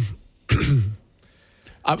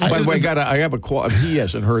the way, I have he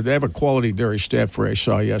hasn't heard. They have a quality dairy stat for I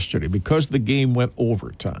saw yesterday. Because the game went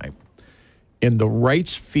overtime, in the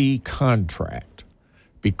rights fee contract,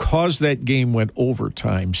 because that game went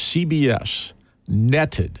overtime, CBS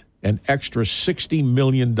netted an extra $60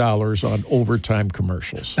 million on overtime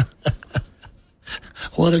commercials.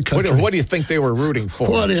 What a country. What do you think they were rooting for?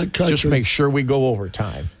 What a country. Just make sure we go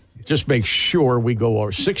overtime. Just make sure we go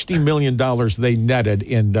over. $60 million they netted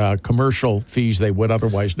in commercial fees they would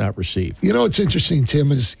otherwise not receive. You know what's interesting,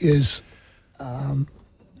 Tim, is and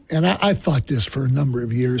I thought this for a number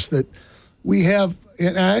of years, that we have,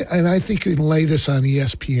 and I think you can lay this on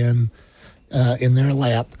ESPN in their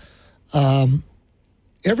lap,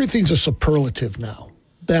 everything's a superlative now.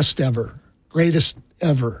 Best ever, greatest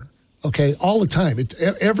ever. Okay, all the time.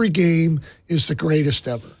 Every game is the greatest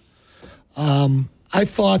ever. I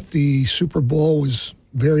thought the Super Bowl was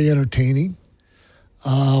very entertaining.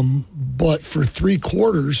 But for 3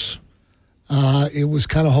 quarters, it was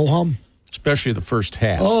kind of ho-hum. Especially the first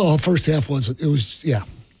half. Oh, first half was, yeah.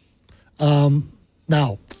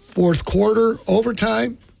 Now, fourth quarter,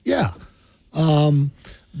 overtime, yeah.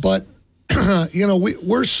 But,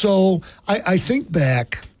 we're so, I think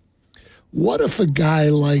back, what if a guy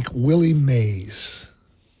like Willie Mays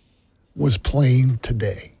was playing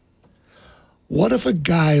today? What if a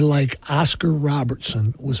guy like Oscar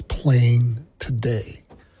Robertson was playing today?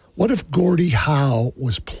 What if Gordie Howe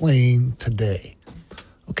was playing today?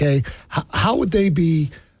 Okay, how would they be?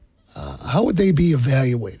 How would they be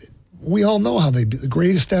evaluated? We all know how they'd be the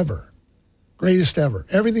greatest ever, greatest ever.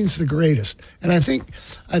 Everything's the greatest, and I think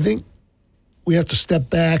we have to step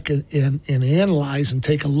back and analyze and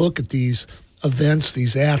take a look at these events,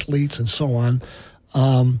 these athletes, and so on.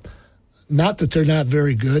 Not that they're not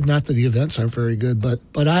very good, not that the events aren't very good, but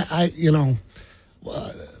the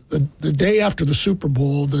day after the Super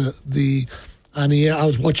Bowl, I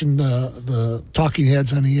was watching the Talking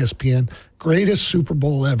Heads on ESPN. Greatest Super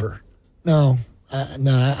Bowl ever. No,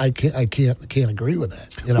 I can't agree with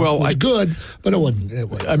that. It was good, but it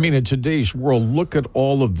wasn't. I mean, in today's world, look at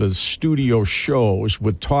all of the studio shows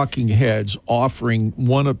with talking heads offering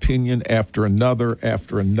one opinion after another,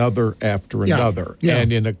 after another, after another,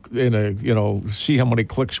 and in a see how many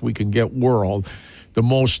clicks we can get world, the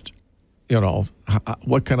most,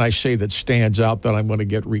 what can I say that stands out that I'm going to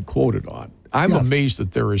get requoted on? I'm amazed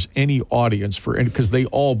that there is any audience for it because they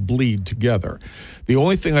all bleed together. The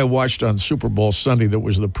only thing I watched on Super Bowl Sunday that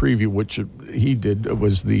was the preview, which he did,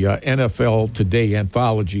 was the NFL Today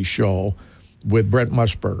anthology show with Brent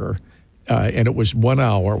Musburger. And it was 1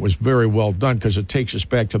 hour. It was very well done because it takes us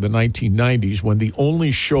back to the 1990s when the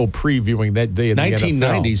only show previewing that day in the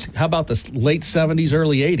 1990s. NFL. How about the late 70s,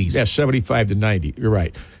 early 80s? Yeah, 75 to 90. You're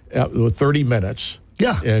right. 30 minutes.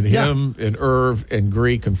 Yeah. And him and Irv and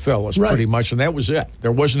Greek and Phyllis pretty much, and that was it.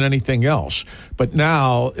 There wasn't anything else. But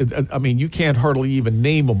now, I mean, you can't hardly even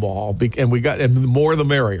name them all, and the more the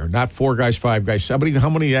merrier, not 4 guys, 5 guys. How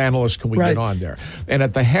many analysts can we get on there? And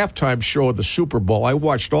at the halftime show of the Super Bowl, I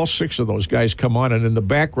watched all 6 of those guys come on, and in the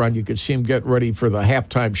background, you could see them get ready for the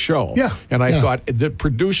halftime show. Yeah. And I thought, the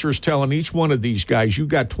producer's telling each one of these guys, you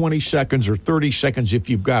got 20 seconds or 30 seconds if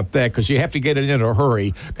you've got that, because you have to get it in a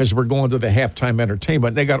hurry, because we're going to the halftime entertainment.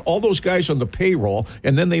 They got all those guys on the payroll,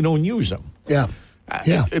 and then they don't use them. Yeah.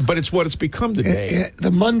 Yeah. But it's what it's become today.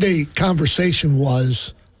 The Monday conversation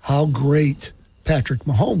was how great Patrick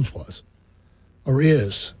Mahomes was or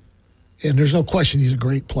is. And there's no question he's a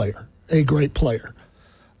great player. And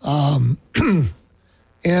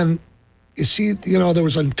is he, there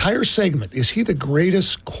was an entire segment. Is he the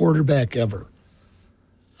greatest quarterback ever?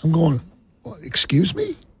 I'm going, well, excuse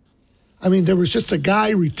me? I mean, there was just a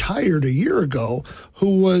guy retired a year ago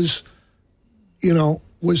who was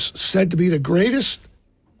said to be the greatest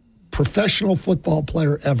professional football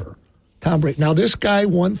player ever, Tom Brady. Now, this guy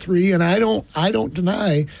won 3, and I don't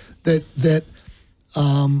deny that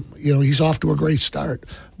he's off to a great start.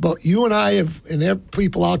 But you and I have, and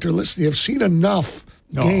people out there listening, have seen enough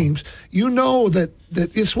games. You know that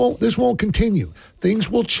this won't continue.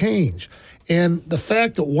 Things will change, and the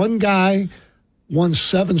fact that one guy won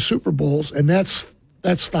 7 Super Bowls, and that's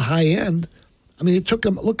the high end. I mean, it took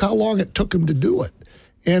him. Look how long it took him to do it,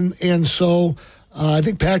 and so I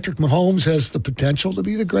think Patrick Mahomes has the potential to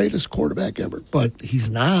be the greatest quarterback ever, but he's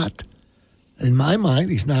not. In my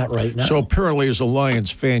mind, he's not right now. So apparently, as a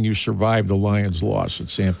Lions fan, you survived the Lions' loss at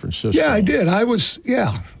San Francisco. Yeah, I did. I was,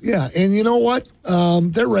 yeah. And you know what?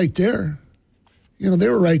 They're right there. They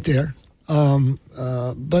were right there.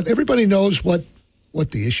 But everybody knows what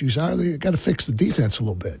the issues are. They got to fix the defense a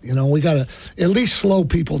little bit. We got to at least slow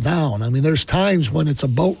people down. I mean, there's times when it's a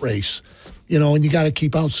boat race, and you got to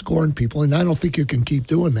keep outscoring people, and I don't think you can keep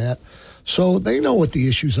doing that. So they know what the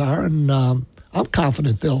issues are, and I'm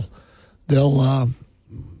confident they'll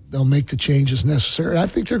make the changes necessary. I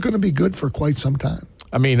think they're going to be good for quite some time.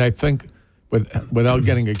 I mean, I think without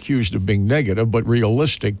getting accused of being negative, but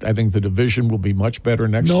realistic, I think the division will be much better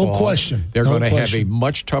next fall. No question. They're going to have a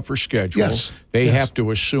much tougher schedule. Yes. They have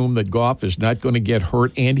to assume that Goff is not going to get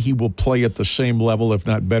hurt, and he will play at the same level, if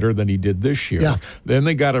not better, than he did this year. Yeah. Then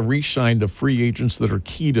they got to re-sign the free agents that are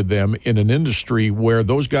key to them in an industry where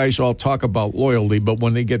those guys all talk about loyalty, but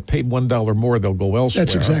when they get paid $1 more, they'll go elsewhere.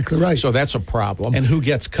 That's exactly right. So that's a problem. And who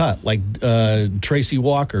gets cut? Like Tracy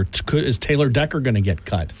Walker. Is Taylor Decker going to get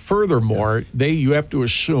cut? Furthermore, you have to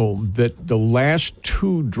assume that the last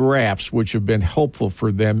 2 drafts, which have been helpful for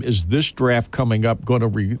them, is this draft coming up going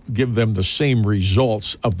to give them the same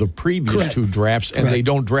results of the previous 2 drafts, and they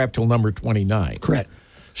don't draft till number 29. Correct.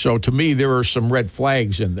 So to me, there are some red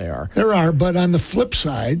flags in there. There are, but on the flip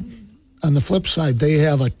side, they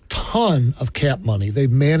have a ton of cap money.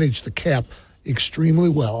 They've managed the cap extremely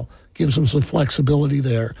well. Gives them some flexibility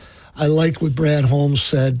there. I liked what Brad Holmes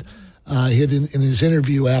said in his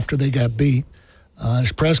interview after they got beat,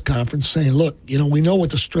 his press conference, saying, look, we know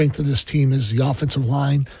what the strength of this team is, the offensive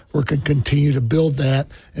line. We're going to continue to build that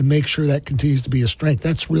and make sure that continues to be a strength.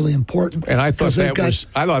 That's really important. And I thought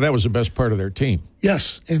that was the best part of their team.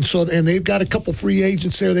 Yes, and they've got a couple free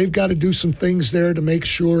agents there. They've got to do some things there to make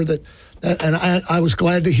sure that and I was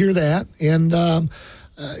glad to hear that. And,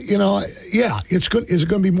 it's good. Is it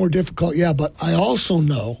going to be more difficult? Yeah, but I also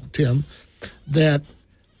know, Tim, that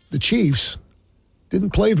the Chiefs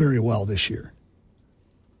didn't play very well this year.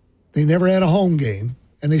 They never had a home game,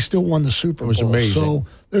 and they still won the Super Bowl. It was amazing. So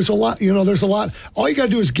there's a lot. There's a lot. All you got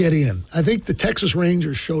to do is get in. I think the Texas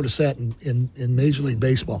Rangers showed us that in Major League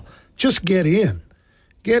Baseball. Just get in.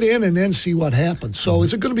 Get in and then see what happens. So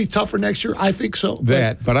is it going to be tougher next year? I think so.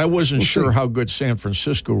 But I wasn't sure how good San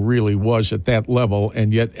Francisco really was at that level.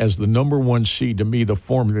 And yet, as the number one seed, to me, the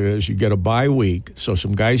formula is you get a bye week, so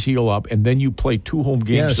some guys heal up, and then you play 2 home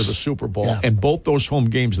games to the Super Bowl. Yeah. And both those home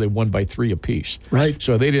games, they won by 3 apiece. Right.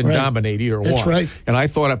 So they didn't dominate either one. That's right. And I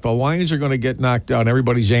thought if the Lions are going to get knocked out,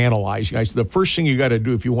 everybody's analyzing. I said the first thing you got to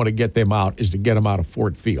do if you want to get them out is to get them out of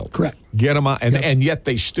Ford Field. Correct. Get them out. And yet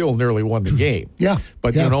they still nearly won the game. Yeah.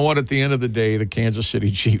 But you know what? At the end of the day, the Kansas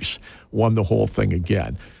City Chiefs won the whole thing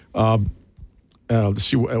again. Let's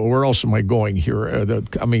see, where else am I going here?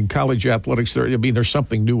 College athletics. There's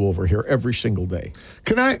something new over here every single day.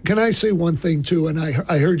 Can I say one thing too? And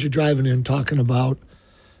I heard you driving in talking about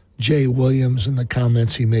Jay Williams and the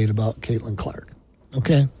comments he made about Caitlin Clark.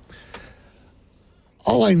 Okay.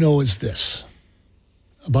 All I know is this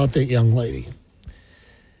about that young lady.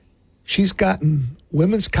 She's gotten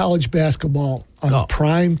women's college basketball on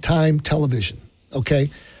prime time television,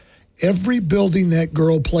 okay? Every building that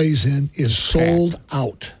girl plays in is sold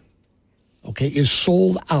out, okay, is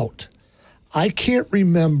sold out. I can't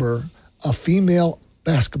remember a female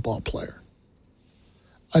basketball player,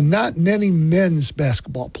 and not many men's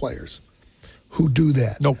basketball players who do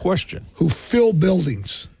that. No question. Who fill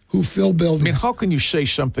buildings. How can you say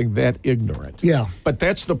something that ignorant? Yeah. But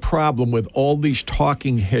that's the problem with all these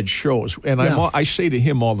talking head shows. And I say to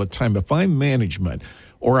him all the time, if I'm management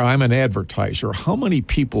or I'm an advertiser, how many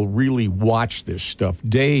people really watch this stuff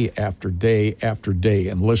day after day after day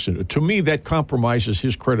and listen? To me, that compromises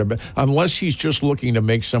his credibility, unless he's just looking to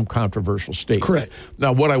make some controversial statement. Correct.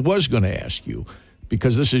 Now, what I was going to ask you,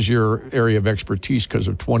 because this is your area of expertise because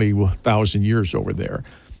of 20,000 years over there,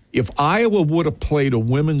 if Iowa would have played a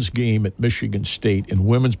women's game at Michigan State in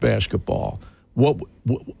women's basketball,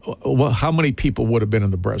 how many people would have been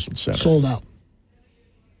in the Breslin Center? Sold out.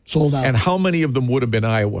 And how many of them would have been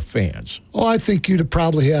Iowa fans? Oh, I think you'd have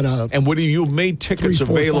probably had And would you have made tickets 3,000-4,000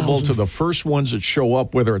 available to the first ones that show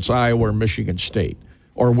up, whether it's Iowa or Michigan State?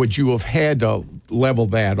 Or would you have had to level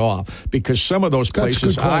that off? Because some of those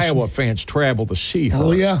places Iowa fans travel to see her.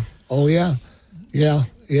 Oh, yeah.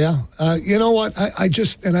 You know what? I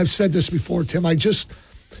just, and I've said this before, Tim, I just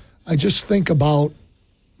think about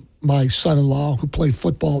my son-in-law who played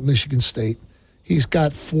football at Michigan State. He's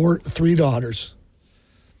got 3 daughters.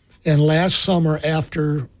 And last summer last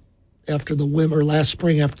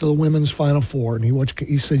spring after the women's Final Four, and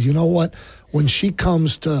he said, you know what? When she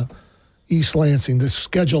comes to East Lansing, the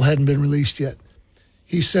schedule hadn't been released yet.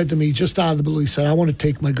 He said to me, just out of the blue, he said, I want to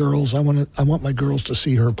take my girls. I want my girls to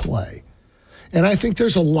see her play. And I think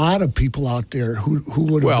there's a lot of people out there who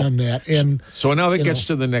would have done that. And so now that gets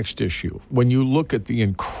to the next issue. When you look at the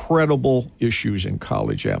incredible issues in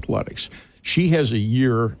college athletics, she has a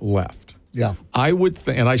year left. Yeah. I would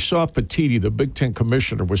think, and I saw Petiti, the Big Ten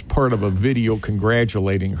commissioner, was part of a video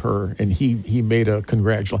congratulating her, and he made a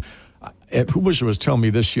congratulation. Who was telling me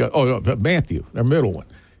this? Matthew, their middle one.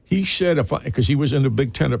 He said, because he was in the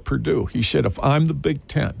Big Ten at Purdue, he said, if I'm the Big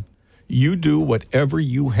Ten, you do whatever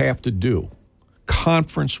you have to do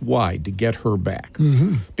conference-wide to get her back.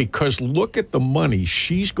 Mm-hmm. Because look at the money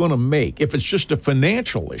she's going to make. If it's just a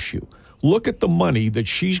financial issue, look at the money that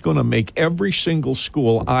she's going to make every single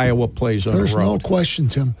school Iowa plays on the road. There's no question,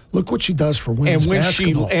 Tim. Look what she does for women's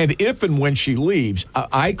basketball. If and when she leaves,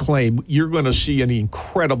 I claim you're going to see an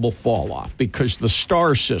incredible fall-off because the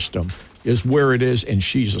star system is where it is, and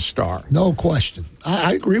she's a star. No question.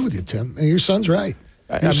 I agree with you, Tim. And your son's right.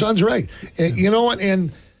 Son's right. And you know what?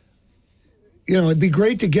 And it'd be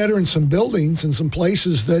great to get her in some buildings and some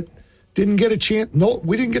places that didn't get a chance. No,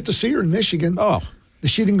 we didn't get to see her in Michigan. Oh.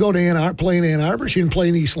 She didn't go to play in Ann Arbor. She didn't play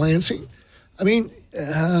in East Lansing. I mean,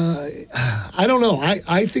 I don't know.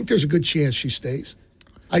 I think there's a good chance she stays.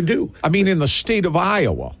 I do. I mean, in the state of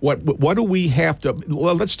Iowa, what do we have to?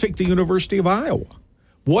 Well, let's take the University of Iowa.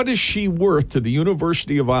 What is she worth to the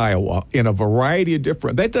University of Iowa in a variety of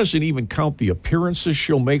different? That doesn't even count the appearances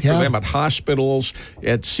she'll make for them at hospitals,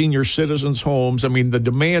 at senior citizens' homes. I mean, the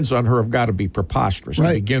demands on her have got to be preposterous to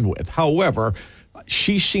begin with. However,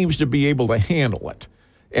 she seems to be able to handle it,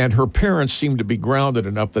 and her parents seem to be grounded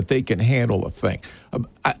enough that they can handle a thing.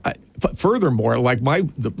 Furthermore, like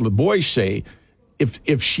the boys say,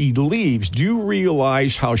 if she leaves, do you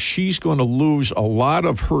realize how she's going to lose a lot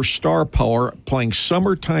of her star power playing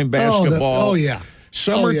summertime basketball?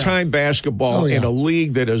 Summertime basketball in a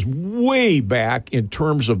league that is way back in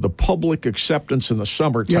terms of the public acceptance in the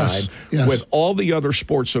summertime with all the other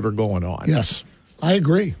sports that are going on. Yes, I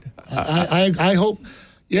agree. I hope,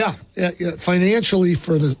 financially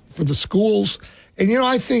for the schools. And,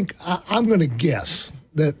 I think I'm going to guess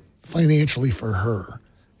that financially for her,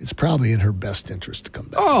 it's probably in her best interest to come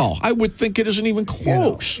back. Oh, I would think it isn't even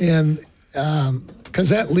close. And because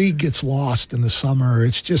that league gets lost in the summer,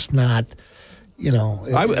 it's just not,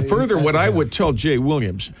 what I would tell Jay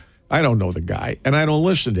Williams, I don't know the guy, and I don't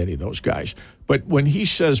listen to any of those guys, but when he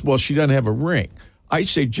says, well, she doesn't have a ring, I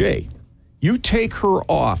say, Jay, you take her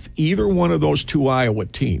off either one of those two Iowa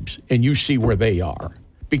teams, and you see where they are.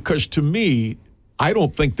 Because to me, I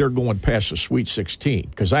don't think they're going past the Sweet 16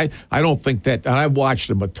 because I don't think that, and I've watched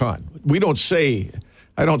them a ton. I don't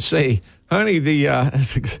say, honey, the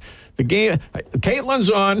game,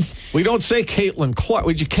 Caitlin's on. We don't say Caitlin Clark.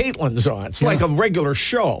 Caitlin's on. It's like a regular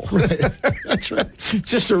show. Right. That's right. It's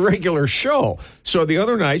just a regular show. So the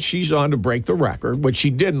other night she's on to break the record, which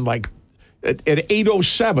she didn't at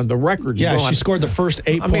 8:07, the record's gone. She scored the first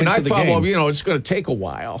 8 points of the game. I thought, well, it's going to take a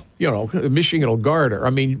while. Michigan will guard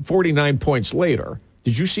her. 49 points later.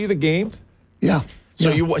 Did you see the game? Yeah. So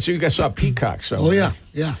you guys saw Peacock. So. Oh,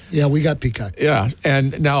 yeah, we got Peacock. Yeah,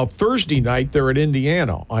 and now Thursday night, they're at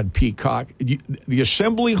Indiana on Peacock. The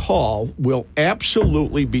Assembly Hall will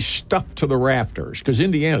absolutely be stuffed to the rafters because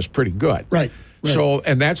Indiana's pretty good. Right. So,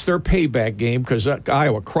 and that's their payback game because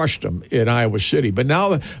Iowa crushed them in Iowa City. But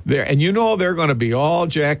now they're they're going to be all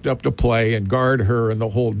jacked up to play and guard her and the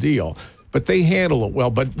whole deal. But they handle it well.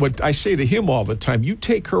 But what I say to him all the time, you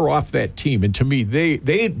take her off that team, and to me,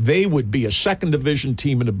 they would be a second division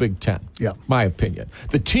team in the Big Ten. Yeah, my opinion.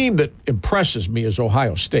 The team that impresses me is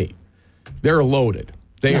Ohio State. They're loaded.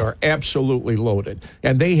 They are absolutely loaded.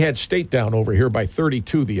 And they had State down over here by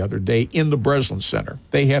 32 the other day in the Breslin Center.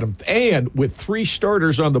 They had them. And with 3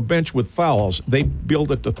 starters on the bench with fouls, they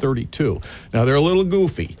build it to 32. Now, they're a little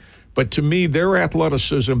goofy. But to me, their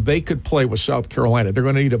athleticism, they could play with South Carolina. They're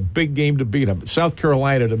going to need a big game to beat them. South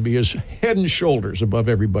Carolina, to me, is head and shoulders above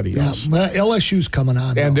everybody else. LSU's coming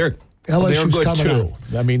on. And they're good, too.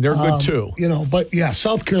 On. They're good, too. But,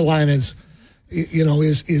 South Carolina's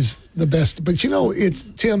is the best. But, it's,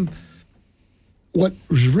 Tim, what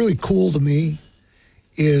was really cool to me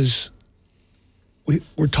is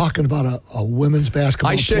we're talking about a women's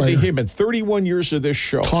basketball player. I said to him in 31 years of this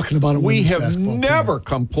show, talking about we have never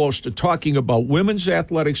come close to talking about women's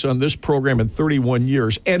athletics on this program in 31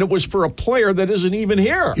 years, and it was for a player that isn't even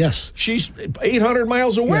here. Yes. She's 800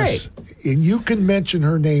 miles away. Yes. And you can mention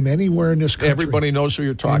her name anywhere in this country. Everybody knows who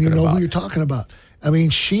you're talking about. And you know who you're talking about.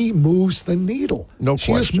 She moves the needle. No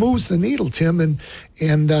question. She just moves the needle, Tim.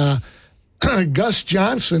 And Gus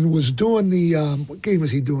Johnson was doing the what game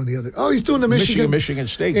was he doing the other? Oh, he's doing the Michigan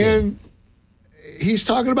State game. And he's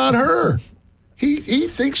talking about her. He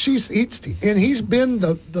thinks he's been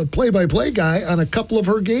the play-by-play guy on a couple of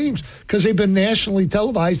her games because they've been nationally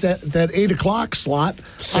televised that 8:00 slot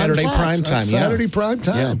Saturday on Fox, prime time. Saturday prime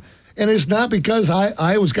time. And it's not because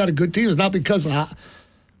Iowa's got a good team. It's not because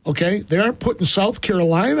they aren't putting South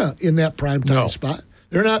Carolina in that prime time spot.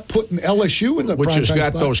 They're not putting LSU in the which prime has time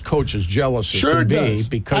got spot. those coaches jealous as Sure can be does.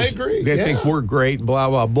 because I agree. they think we're great and blah,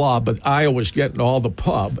 blah, blah, but Iowa's getting all the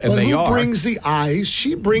pub, and they are. Who brings the eyes?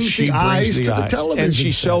 She brings the eyes to the television. And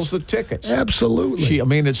she sells the tickets. Absolutely.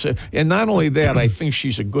 And not only that, I think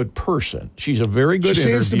she's a good person. She's a very good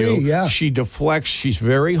interview. Seems to be, yeah. She deflects. She's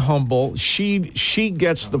very humble. She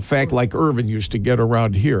gets the fact, like Irvin used to get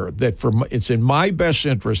around here, that it's in my best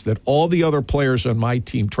interest that all the other players on my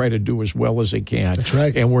team try to do as well as they can. That's right.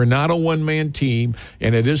 And we're not a one-man team,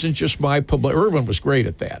 and it isn't just my public. Irvin was great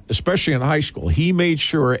at that, especially in high school. He made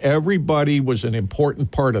sure everybody was an important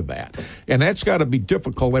part of that. And that's got to be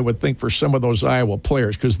difficult, I would think, for some of those Iowa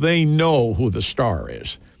players because they know who the star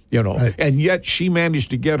is. Right. And yet she managed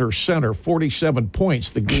to get her center 47 points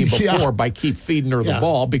the game before by keep feeding her the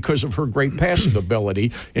ball because of her great passing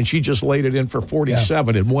ability, and she just laid it in for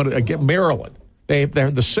 47 and won against Maryland.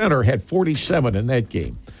 The center had 47 in that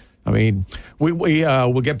game. I mean,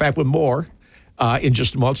 we'll get back with more in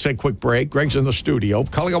just a moment. Let's take a quick break. Greg's in the studio.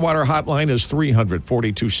 Culligan Water Hotline is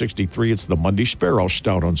 300-4263. It's the Monday Sparrow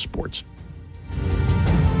Stout on Sports.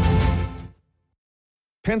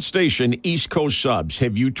 Penn Station East Coast Subs.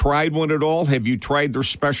 Have you tried one at all? Have you tried their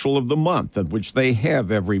special of the month, which they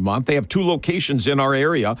have every month? They have 2 locations in our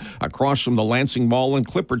area, across from the Lansing Mall and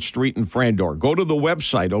Clifford Street in Frandor. Go to the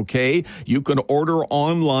website, okay? You can order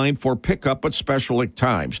online for pickup at special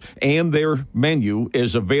times, and their menu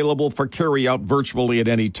is available for carryout virtually at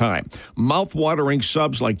any time. Mouth-watering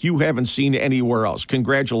subs like you haven't seen anywhere else.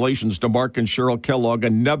 Congratulations to Mark and Cheryl Kellogg.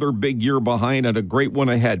 Another big year behind and a great one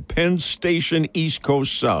ahead. Penn Station East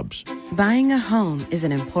Coast Subs. Buying a home is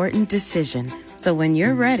an important decision. So when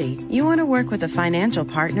you're ready, you want to work with a financial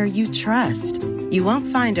partner you trust. You won't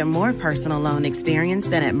find a more personal loan experience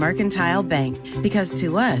than at Mercantile Bank, because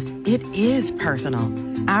to us, it is personal.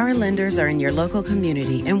 Our lenders are in your local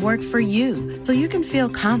community and work for you, so you can feel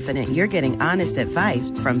confident you're getting honest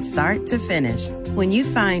advice from start to finish. When you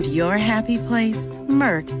find your happy place,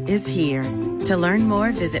 Merc is here. To learn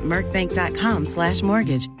more, visit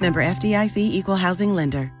mercbank.com/mortgage. Member FDIC, Equal Housing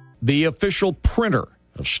Lender. The official printer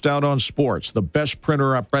of Stout on Sports, the best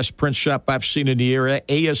print shop I've seen in the area,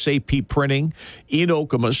 ASAP Printing in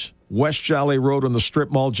Okemos, West Jolly Road on the strip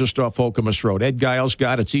mall just off Okemos Road. Ed Giles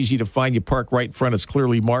got it. It's easy to find. You park right in front. It's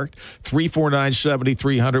clearly marked.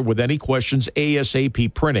 349-7300 with any questions.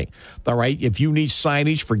 ASAP Printing. All right, if you need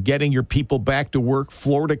signage for getting your people back to work,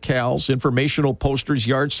 floor decals, informational posters,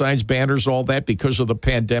 yard signs, banners, all that because of the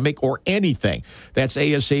pandemic or anything, that's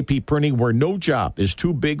ASAP Printing, where no job is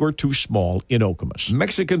too big or too small in Okemos.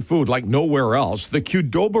 Mexican food like nowhere else. The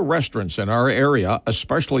Qdoba restaurants in our area,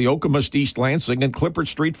 especially Okemos, East Lansing, and Clifford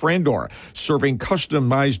Street, Frandor, serving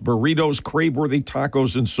customized burritos, crave-worthy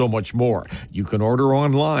tacos, and so much more. You can order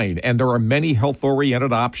online, and there are many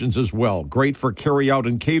health-oriented options as well. Great for carry-out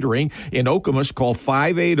and catering. In Okemos, call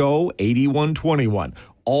 580-8121.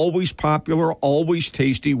 Always popular, always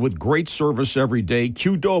tasty, with great service every day.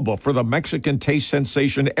 Qdoba, for the Mexican taste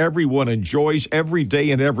sensation everyone enjoys every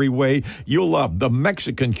day in every way. You'll love the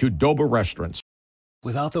Mexican Qdoba restaurants.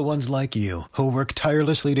 Without the ones like you, who work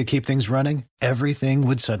tirelessly to keep things running, everything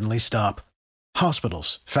would suddenly stop.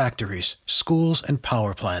 Hospitals, factories, schools, and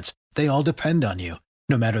power plants, they all depend on you.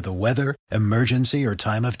 No matter the weather, emergency, or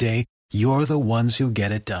time of day, you're the ones who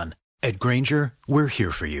get it done. At Grainger, we're here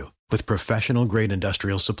for you with professional-grade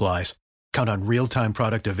industrial supplies. Count on real-time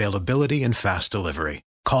product availability and fast delivery.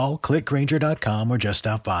 Call, clickgrainger.com, or just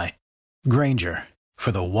stop by. Grainger, for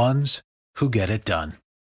the ones who get it done.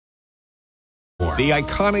 The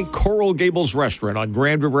iconic Coral Gables restaurant on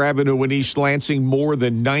Grand River Avenue in East Lansing, more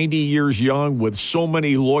than 90 years young, with so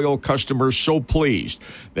many loyal customers, so pleased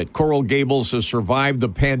that Coral Gables has survived the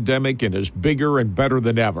pandemic and is bigger and better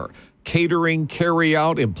than ever. Catering,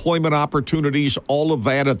 carry-out, employment opportunities, all of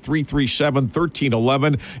that at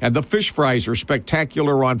 337-1311. And the fish fries are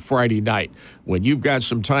spectacular on Friday night. When you've got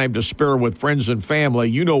some time to spare with friends and family,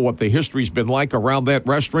 you know what the history's been like around that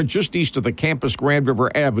restaurant just east of the campus, Grand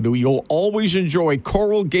River Avenue. You'll always enjoy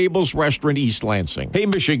Coral Gables Restaurant, East Lansing. Hey,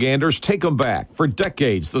 Michiganders, take them back. For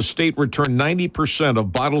decades, the state returned 90%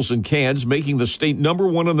 of bottles and cans, making the state number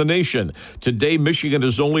one in the nation. Today, Michigan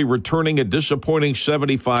is only returning a disappointing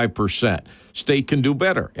 75%. State can do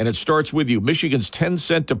better, and it starts with you. Michigan's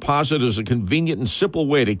 10-cent deposit is a convenient and simple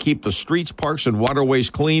way to keep the streets, parks, and waterways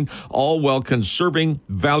clean, all while conserving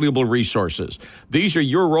valuable resources. These are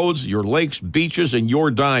your roads, your lakes, beaches, and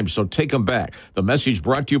your dimes, so take them back. The message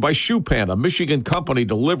brought to you by Schupan, a Michigan company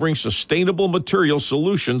delivering sustainable material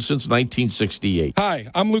solutions since 1968. Hi,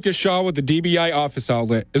 I'm Lucas Shaw with the DBI Office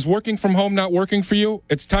Outlet. Is working from home not working for you?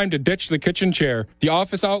 It's time to ditch the kitchen chair. The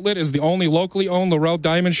Office Outlet is the only locally owned Laurel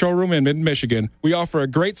Diamond showroom in mid-Michigan. We offer a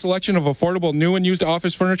great selection of affordable new and used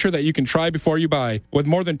office furniture that you can try before you buy. With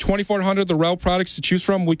more than 2,400 Laurel products to choose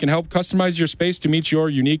from, we can help customize your space to meet your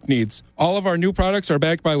unique needs. All of our new products are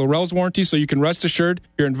backed by Laurel's warranty, so you can rest assured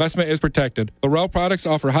your investment is protected. Laurel products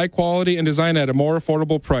offer high quality and design at a more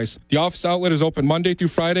affordable price. The Office Outlet is open Monday through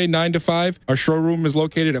Friday, 9 to 5. Our showroom is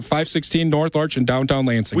located at 516 North Arch in downtown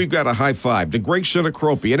Lansing. We've got a high five to Greg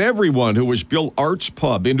Sinacropi and everyone who has built Arts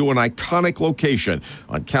Pub into an iconic location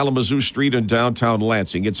on Kalamazoo Street in downtown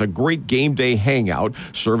Lansing. It's a great game day hangout,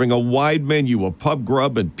 serving a wide menu of pub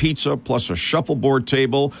grub and pizza, plus a shuffleboard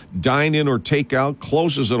table, dine-in or takeout.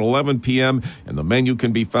 Closes at 11 p.m., and the menu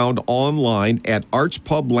can be found online at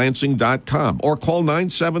artspublansing.com or call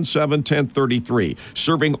 977-1033.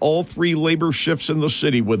 Serving all 3 labor shifts in the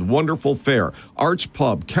city with wonderful fare. Arts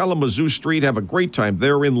Pub, Kalamazoo Street. Have a great time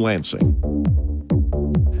there in Lansing.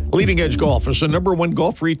 Leading Edge Golf is the number one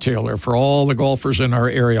golf retailer for all the golfers in our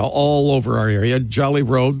area, all over our area. Jolly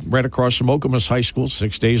Road, right across from Okemos High School,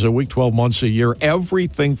 6 days a week, 12 months a year.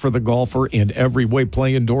 Everything for the golfer in every way.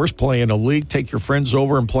 Play indoors, play in a league, take your friends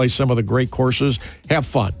over and play some of the great courses. Have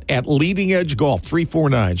fun at Leading Edge Golf,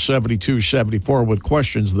 349-7274 with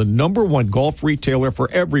questions. The number one golf retailer for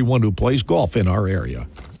everyone who plays golf in our area.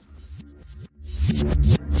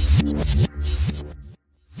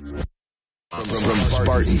 From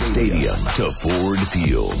Spartan Stadium to Ford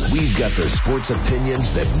Field, we've got the sports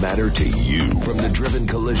opinions that matter to you. From the Driven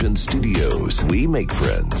Collision Studios, we make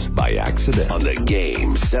friends by accident on the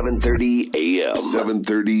game, 7:30 a.m.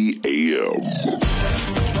 7:30 a.m.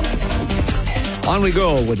 On we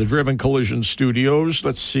go with the Driven Collision Studios.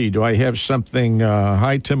 Let's see. Do I have something?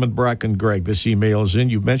 Hi, Tim and Brock and Greg. This email is in.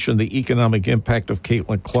 You mentioned the economic impact of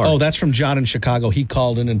Caitlin Clark. Oh, that's from John in Chicago. He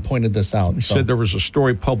called in and pointed this out. He said there was a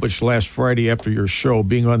story published last Friday after your show.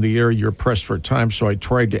 Being on the air, you're pressed for time, so I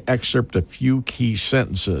tried to excerpt a few key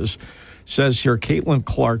sentences. Says here, Caitlin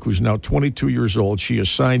Clark, who's now 22 years old, she has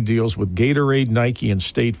signed deals with Gatorade, Nike, and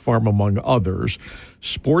State Farm, among others.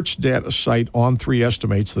 Sports data site On3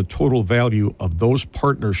 estimates the total value of those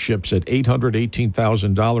partnerships at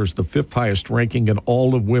 $818,000, the fifth highest ranking in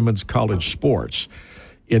all of women's college sports.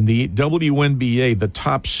 In the WNBA, the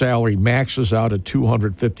top salary maxes out at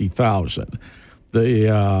 $250,000.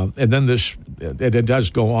 And then it does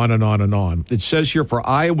go on and on and on. It says here for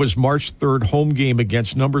Iowa's March 3rd home game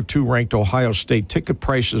against number 2 ranked Ohio State, ticket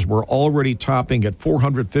prices were already topping at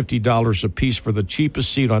 $450 a piece for the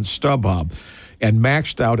cheapest seat on StubHub and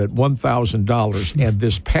maxed out at $1,000. And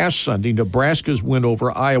this past Sunday, Nebraska's win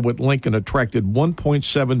over Iowa at Lincoln attracted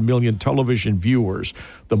 1.7 million television viewers,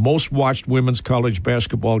 the most watched women's college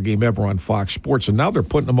basketball game ever on Fox Sports. And now they're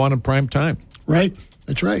putting them on in prime time. Right.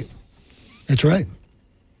 That's right. That's right.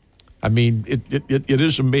 I mean, it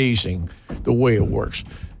is amazing the way it works.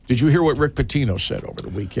 Did you hear what Rick Pitino said over the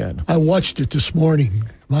weekend? I watched it this morning.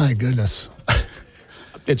 My goodness.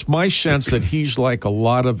 It's my sense that he's like a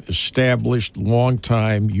lot of established,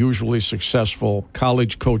 long-time, usually successful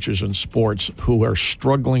college coaches in sports who are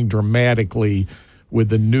struggling dramatically with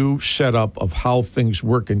the new setup of how things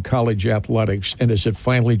work in college athletics, and is it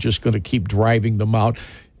finally just going to keep driving them out?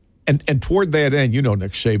 And toward that end, you know,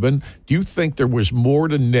 Nick Saban, do you think there was more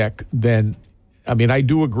to Nick than, I mean, I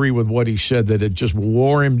do agree with what he said, that it just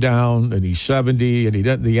wore him down, and he's 70, and he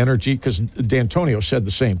doesn't, the energy, because D'Antonio said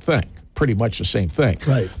the same thing, pretty much the same thing.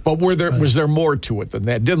 Right. But was there more to it than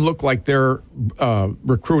that? It didn't look like their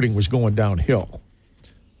recruiting was going downhill.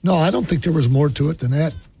 No, I don't think there was more to it than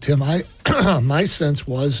that, Tim. My sense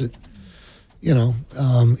was that, you know,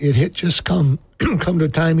 it had just come to a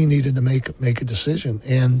time he needed to make a decision.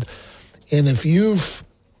 And if you've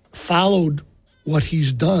followed what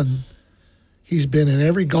he's done, he's been in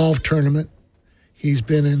every golf tournament. He's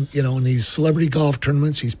been in these celebrity golf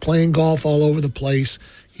tournaments. He's playing golf all over the place.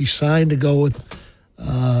 He signed to go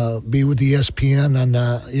be with the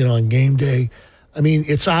ESPN on game day. I mean,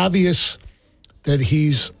 it's obvious that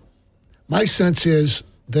my sense is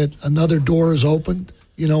that another door is opened.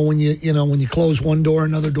 When you close one door,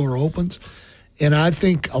 another door opens. And I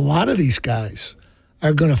think a lot of these guys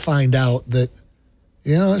are going to find out that,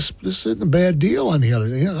 this isn't a bad deal on the other.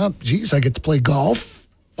 Geez, I get to play golf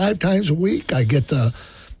 5 times a week. I get to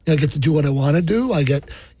do what I want to do. I can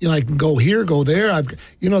go here, go there.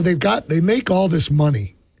 They make all this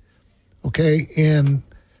money, okay, and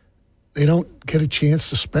they don't get a chance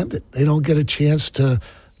to spend it. They don't get a chance to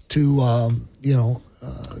test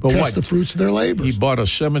the fruits of their labor. He bought a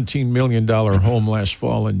 $17 million home last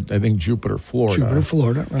fall in, I think, Jupiter,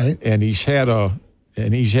 Florida. Right. And he's had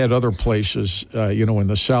other places, in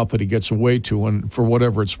the South that he gets away to, and for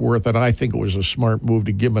whatever it's worth, and I think it was a smart move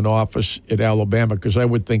to give him an office at Alabama, because I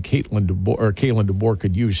would think Kalen DeBoer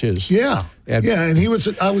could use his. Yeah, and he was.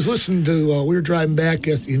 I was listening to. We were driving back,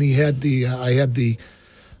 and he had I had the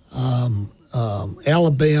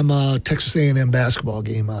Alabama Texas A&M basketball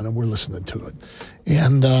game on, and we're listening to it.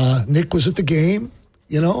 And Nick was at the game,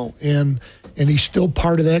 and he's still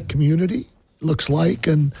part of that community. Looks like,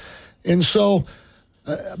 and so.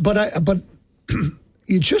 But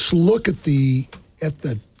you just look at the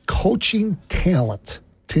coaching talent,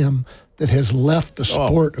 Tim, that has left the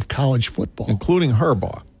sport of college football, including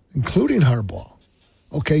Harbaugh.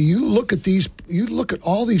 Okay, you look at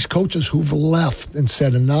all these coaches who've left and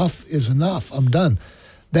said enough is enough. I'm done.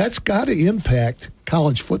 That's got to impact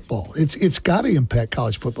college football. It's got to impact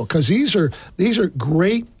college football, because these are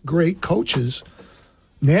great coaches,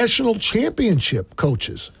 national championship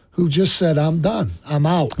coaches, who just said, I'm done. I'm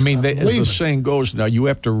out. I mean, as leaving. the saying goes now, you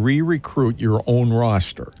have to re-recruit your own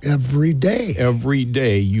roster. Every day. Every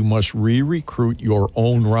day you must re-recruit your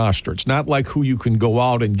own roster. It's not like who you can go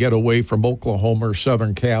out and get away from Oklahoma or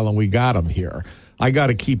Southern Cal and we got them here. I got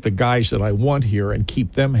to keep the guys that I want here and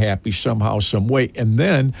keep them happy somehow, some way. And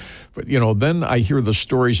then, then I hear the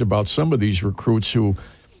stories about some of these recruits who,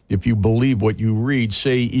 if you believe what you read,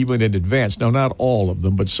 say even in advance. Now, not all of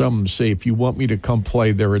them, but some say, if you want me to come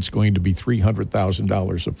play there, it's going to be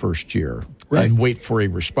 $300,000 the first year. Right. And wait for a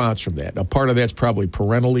response from that. Now, part of that's probably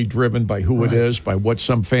parentally driven by who it is, by what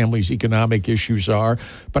some families' economic issues are.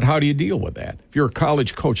 But how do you deal with that? If you're a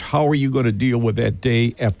college coach, how are you going to deal with that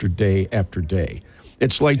day after day after day?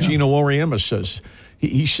 It's like Gino Auriemma says.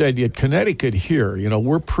 He said, at Connecticut here,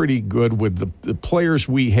 we're pretty good with the players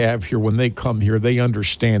we have here. When they come here, they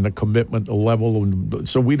understand the commitment, the level,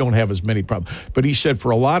 so we don't have as many problems. But he said for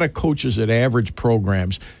a lot of coaches at average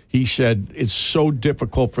programs, he said it's so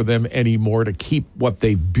difficult for them anymore to keep what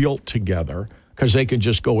they built together because they can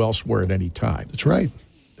just go elsewhere at any time. That's right.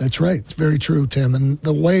 It's very true, Tim. And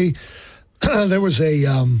the way there was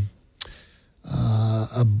a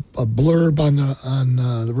blurb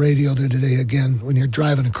on the radio there today. Again, when you're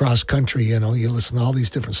driving across country, you listen to all these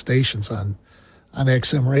different stations on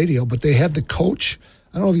XM radio. But they had the coach.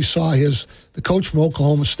 I don't know if you saw the coach from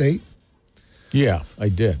Oklahoma State. Yeah, I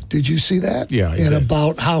did. Did you see that? Yeah, I did.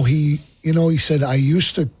 About how he said, I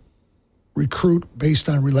used to recruit based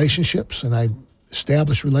on relationships, and I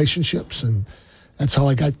established relationships, and that's how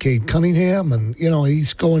I got Cade Cunningham. And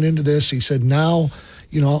he's going into this. He said now.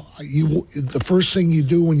 The first thing you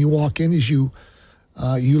do when you walk in is you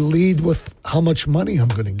lead with how much money I'm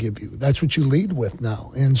going to give you. That's what you lead with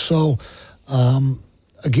now. And so,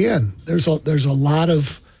 again, there's a lot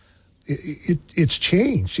of it's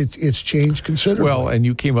changed. It's changed considerably. Well, and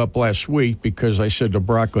you came up last week because I said to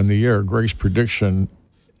Brock on the air, Greg's prediction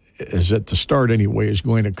is at the start anyway is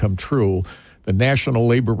going to come true. The National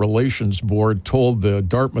Labor Relations Board told the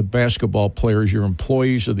Dartmouth basketball players, you're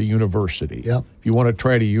employees of the university. Yep. If you want to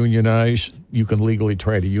try to unionize, you can legally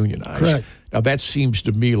try to unionize. Correct. Now, that seems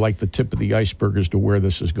to me like the tip of the iceberg as to where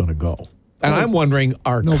this is going to go. And I'm wondering,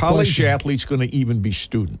 are college athletes going to even be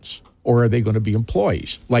students? Or are they going to be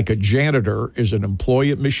employees? Like a janitor is an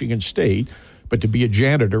employee at Michigan State, but to be a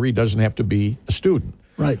janitor, he doesn't have to be a student.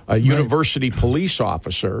 Right. A university police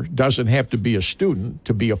officer doesn't have to be a student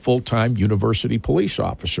to be a full-time university police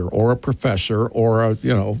officer or a professor or a,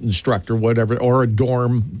 instructor, whatever, or a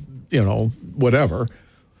dorm, whatever.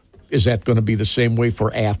 Is that going to be the same way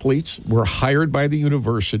for athletes? We're hired by the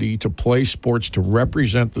university to play sports to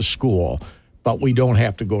represent the school, but we don't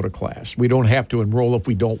have to go to class. We don't have to enroll if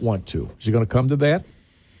we don't want to. Is it going to come to that?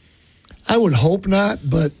 I would hope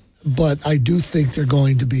not, but I do think they're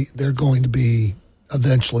going to be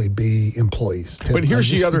eventually be employees. Tim, but here's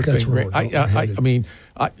the other thing, Ray.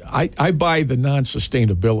 I buy the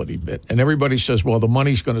non-sustainability bit, and everybody says, well, the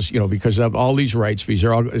money's going to, because of all these rights fees,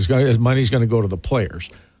 money's going to go to the players.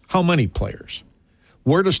 How many players?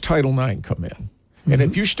 Where does Title IX come in? Mm-hmm. And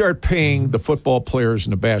if you start paying the football players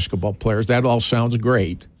and the basketball players, that all sounds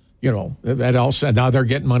great. Now they're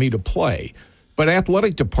getting money to play. But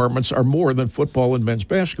athletic departments are more than football and men's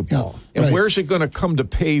basketball. Yeah, and where's it going to come to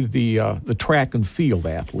pay the track and field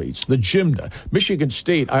athletes, the Michigan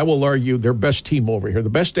State, I will argue, their best team over here. The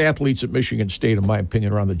best athletes at Michigan State, in my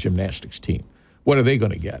opinion, are on the gymnastics team. What are they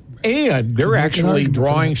going to get? And they're actually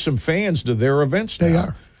drawing some fans to their events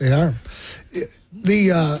now. They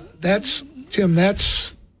are. That's Tim.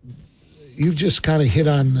 That's you've just kind of hit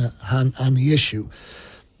on the issue.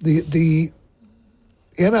 The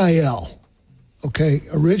NIL. Okay,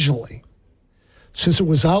 originally, since it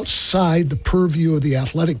was outside the purview of the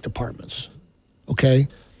athletic departments, okay,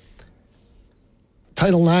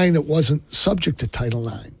 Title IX, it wasn't subject to Title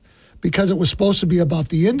IX because it was supposed to be about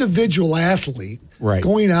the individual athlete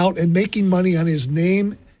going out and making money on his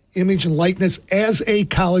name, image, and likeness as a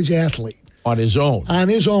college athlete. On his own. On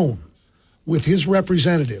his own, with his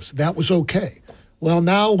representatives. That was okay. Well,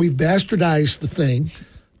 now we've bastardized the thing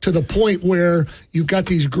to the point where you've got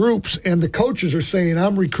these groups and the coaches are saying,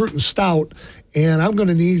 I'm recruiting Stout and I'm going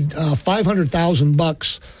to need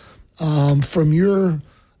 $500,000 from your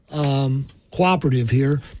cooperative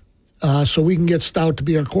here so we can get Stout to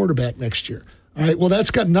be our quarterback next year. All right, well, that's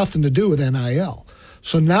got nothing to do with NIL.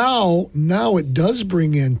 So now it does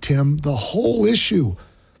bring in, Tim, the whole issue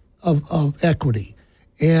of equity.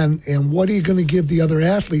 And what are you going to give the other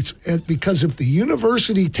athletes? Because if the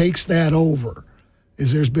university takes that over,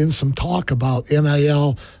 is there's been some talk about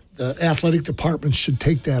NIL, the athletic departments should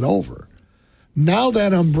take that over. Now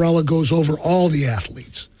that umbrella goes over all the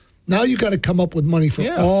athletes. Now you got to come up with money for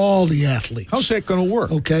all the athletes. How's that going to work?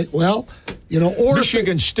 Okay, well, or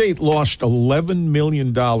Michigan State lost $11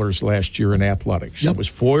 million last year in athletics. Yep. It was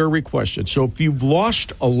FOIA requested. So if you've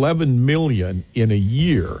lost $11 million in a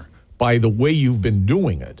year by the way you've been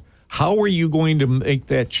doing it, how are you going to make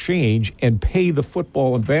that change and pay the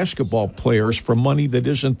football and basketball players for money that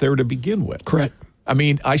isn't there to begin with? Correct. I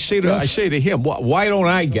mean, I say to him, why don't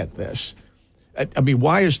I get this? I mean,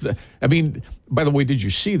 why is the? I mean, by the way, did you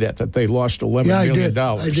see that they lost $11 million?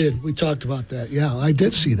 I did. We talked about that. Yeah, I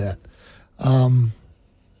did see that.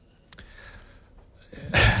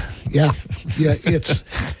 Yeah. It's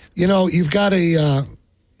you've got you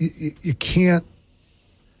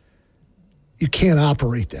can't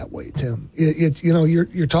operate that way, Tim.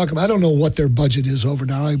 You're talking. I don't know what their budget is over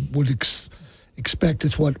now. I would expect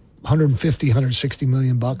it's 150, 160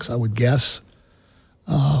 million bucks. I would guess.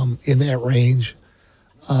 In that range,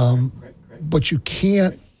 but you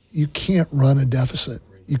can't run a deficit.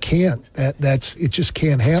 You can't. It just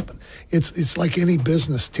can't happen. It's like any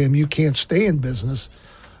business, Tim. You can't stay in business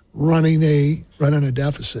running a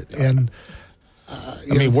deficit. And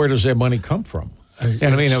where does that money come from?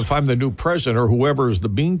 And if I'm the new president or whoever is the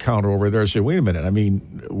bean counter over there, I say, wait a minute.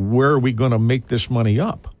 Where are we going to make this money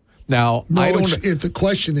up? Now, the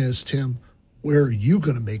question is, Tim, where are you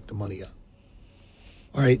going to make the money up?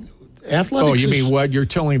 All right, athletics. Oh, you mean what you're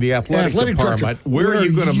telling the athletic department? Director, where are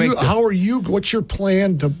you going to make? How are you? What's your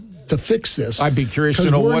plan to fix this? I'd be curious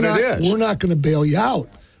to know what it is. We're not going to bail you out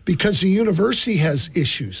because the university has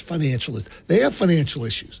issues, They have financial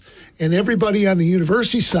issues, and everybody on the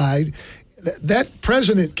university side, that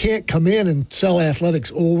president can't come in and sell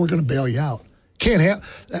athletics. Oh, we're going to bail you out. Can't have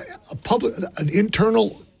an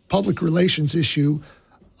internal public relations issue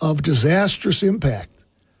of disastrous impact.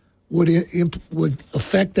 Would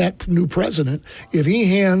affect that new president if he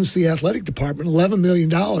hands the athletic department $11 million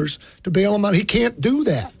to bail him out. He can't do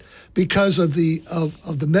that because of the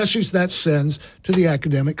message that sends to the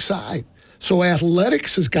academic side. So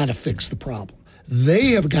athletics has got to fix the problem.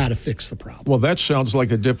 They have got to fix the problem. Well, that sounds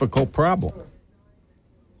like a difficult problem.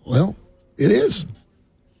 Well, it is.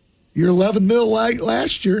 You're $11 million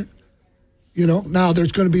last year. Now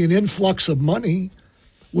there's going to be an influx of money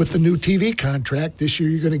with the new TV contract. This year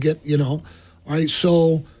you're going to get, all right,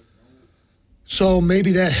 so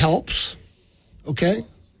maybe that helps, okay?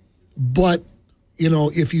 But,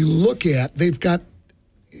 if you look at, they've got,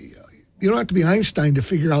 you don't have to be Einstein to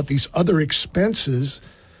figure out these other expenses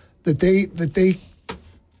that they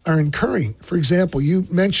are incurring. For example, you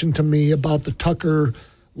mentioned to me about the Tucker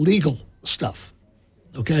legal stuff,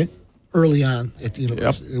 okay, early on at the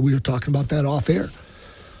university. Yep. We were talking about that off air.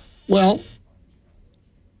 Well,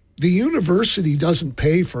 the university doesn't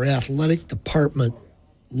pay for athletic department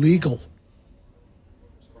legal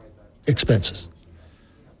expenses.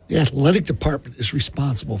 The athletic department is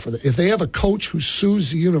responsible for that. If they have a coach who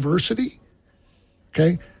sues the university,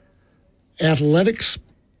 okay, athletics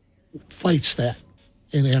fights that,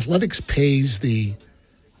 and athletics pays the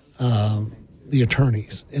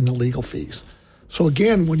attorneys and the legal fees. So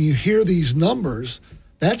again, when you hear these numbers,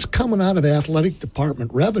 that's coming out of athletic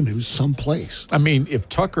department revenues someplace. If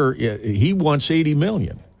Tucker, he wants $80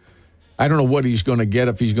 million. I don't know what he's going to get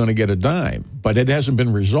if he's going to get a dime, but it hasn't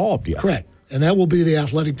been resolved yet. Correct. And that will be the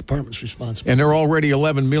athletic department's responsibility. And they're already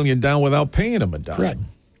 $11 million down without paying him a dime.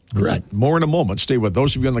 Correct. More in a moment. Stay with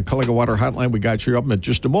those of you on the Cullingwood Water Hotline. We got you up in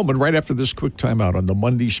just a moment, right after this quick timeout on the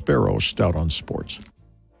Monday Sparrow Stout on Sports.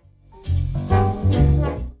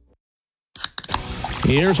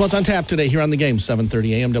 Here's what's on tap today here on the game,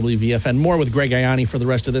 7:30 a.m. WVFN. More with Greg Ianni for the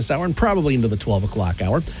rest of this hour and probably into the 12 o'clock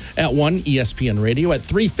hour. At 1, ESPN Radio. At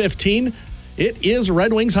 3:15, it is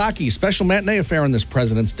Red Wings hockey. Special matinee affair on this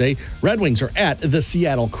President's Day. Red Wings are at the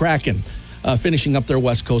Seattle Kraken, finishing up their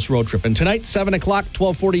West Coast road trip. And tonight, 7 o'clock,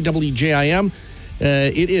 1240 WJIM,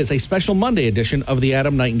 it is a special Monday edition of the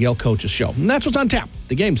Adam Nightingale Coaches Show. And that's what's on tap.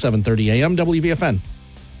 The game, 7:30 a.m. WVFN.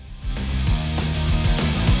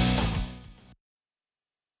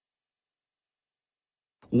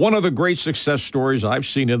 One of the great success stories I've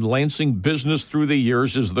seen in Lansing business through the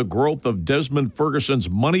years is the growth of Desmond Ferguson's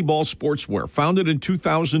Moneyball Sportswear, founded in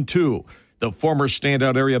 2002. The former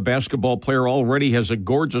standout area basketball player already has a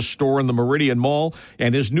gorgeous store in the Meridian Mall,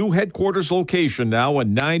 and his new headquarters location now at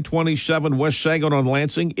 927 West Saginaw in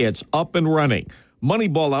Lansing, it's up and running.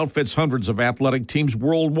 Moneyball outfits hundreds of athletic teams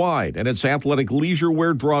worldwide, and its athletic leisure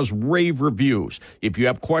wear draws rave reviews. If you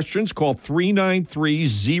have questions, call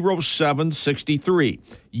 393-0763.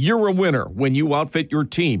 You're a winner when you outfit your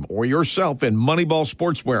team or yourself in Moneyball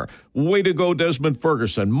Sportswear. Way to go, Desmond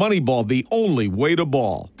Ferguson. Moneyball, the only way to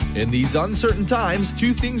ball. In these uncertain times,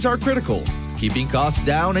 two things are critical: keeping costs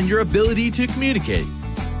down and your ability to communicate.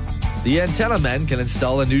 The Antenna Men can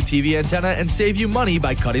install a new TV antenna and save you money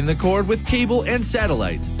by cutting the cord with cable and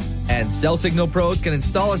satellite. And Cell Signal Pros can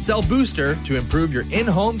install a cell booster to improve your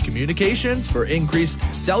in-home communications for increased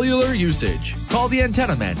cellular usage. Call the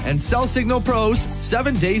Antenna Men and Cell Signal Pros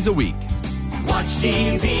 7 days a week. Watch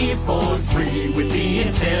TV for free with the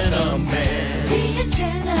Antenna Man. The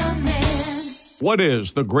Antenna Man. What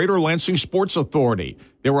is the Greater Lansing Sports Authority?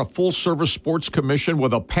 They're a full-service sports commission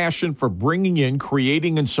with a passion for bringing in,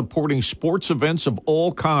 creating, and supporting sports events of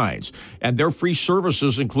all kinds. And their free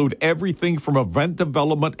services include everything from event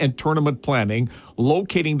development and tournament planning,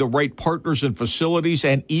 locating the right partners and facilities,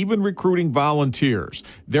 and even recruiting volunteers.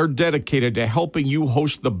 They're dedicated to helping you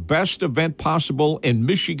host the best event possible in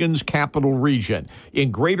Michigan's capital region.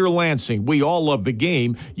 In Greater Lansing, we all love the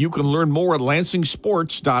game. You can learn more at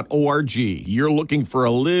lansingsports.org. You're looking for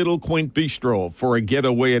a little quaint bistro for a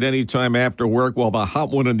getaway at any time after work? Well, the hot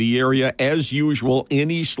one in the area, as usual,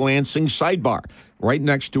 in East Lansing, Sidebar, right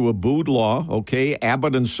next to Abood Law, okay,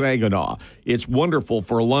 Abbott and Saginaw. It's wonderful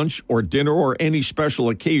for lunch or dinner or any special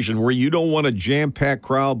occasion where you don't want a jam-packed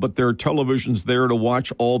crowd, but there are televisions there to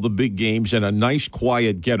watch all the big games and a nice,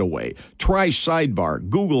 quiet getaway. Try Sidebar.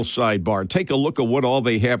 Google Sidebar. Take a look at what all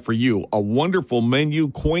they have for you. A wonderful menu,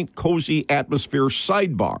 quaint, cozy atmosphere.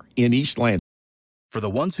 Sidebar in East Lansing. For the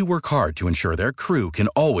ones who work hard to ensure their crew can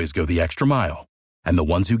always go the extra mile, and the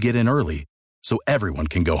ones who get in early so everyone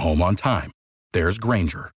can go home on time, there's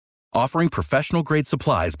Grainger, offering professional-grade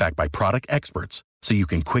supplies backed by product experts so you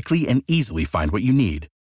can quickly and easily find what you need.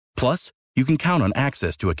 Plus, you can count on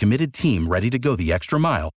access to a committed team ready to go the extra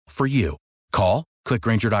mile for you. Call, click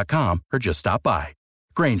Grainger.com, or just stop by.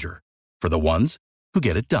 Grainger, for the ones who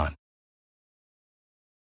get it done.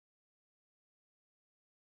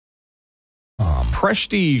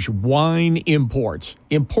 Prestige Wine Imports,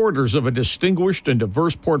 importers of a distinguished and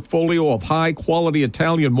diverse portfolio of high-quality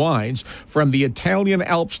Italian wines from the Italian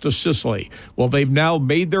Alps to Sicily. Well, they've now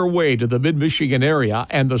made their way to the mid-Michigan area,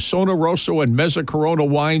 and the Sono Rosso and Mezza Corona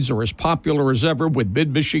wines are as popular as ever with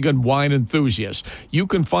mid-Michigan wine enthusiasts. You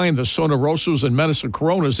can find the Sono Rossos and Mezza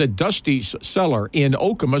Coronas at Dusty's Cellar in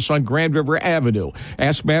Okemos on Grand River Avenue.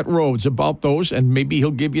 Ask Matt Rhodes about those, and maybe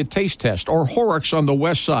he'll give you a taste test. Or Horrocks on the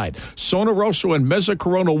west side. Sono Rosso and Mezza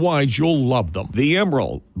Corona wines, you'll love them. The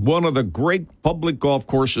Emerald, one of the great public golf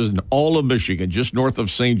courses in all of Michigan, just north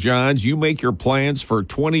of St. John's. You make your plans for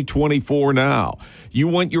 2024 now. You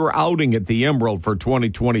want your outing at the Emerald for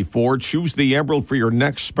 2024. Choose the Emerald for your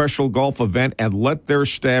next special golf event and let their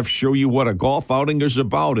staff show you what a golf outing is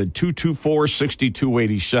about at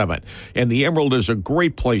 224-6287. And the Emerald is a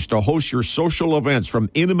great place to host your social events, from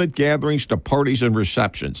intimate gatherings to parties and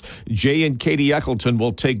receptions. Jay and Katie Eccleton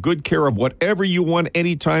will take good care of whatever you want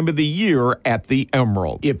any time of the year at the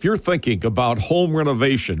Emerald. If you're thinking about home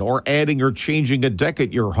renovation or adding or changing a deck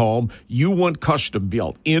at your home, you want Custom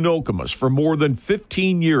Built in Okemos. For more than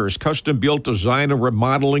 15 years, Custom Built Design and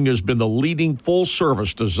Remodeling has been the leading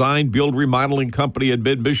full-service design, build, remodeling company in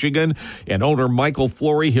mid-Michigan, and owner Michael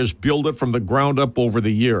Flory has built it from the ground up over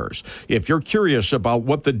the years. If you're curious about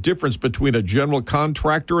what the difference between a general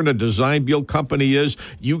contractor and a design build company is,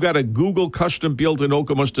 you got to Google Custom Built in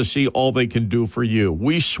Okemos to see all they can do for you.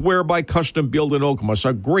 We swear by Custom Built in Okemos,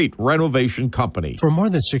 a great renovation company. For more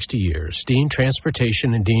than 60 years, Dean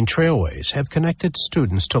Transportation and Dean Trailways have connected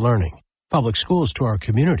students to learning, public schools to our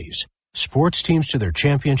communities, sports teams to their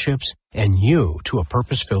championships, and you to a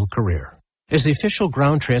purpose-filled career. As the official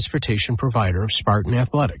ground transportation provider of Spartan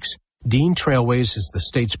Athletics, Dean Trailways is the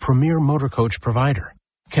state's premier motor coach provider,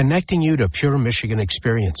 connecting you to pure Michigan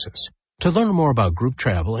experiences. To learn more about group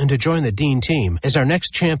travel and to join the Dean team as our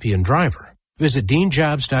next champion driver, visit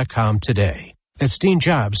DeanJobs.com today. That's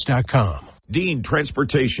DeanJobs.com. Dean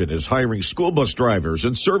Transportation is hiring school bus drivers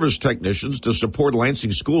and service technicians to support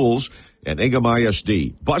Lansing schools and Ingham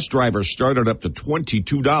ISD. Bus drivers start at up to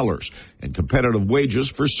 $22 and competitive wages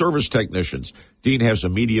for service technicians. Dean has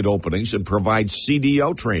immediate openings and provides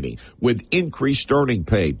CDL training with increased earning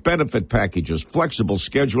pay, benefit packages, flexible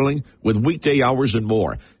scheduling with weekday hours and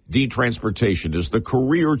more. Dean Transportation is the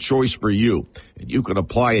career choice for you, and you can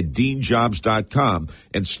apply at DeanJobs.com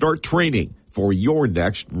and start training for your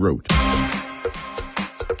next route.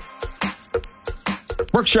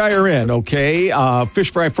 Berkshire Inn, okay.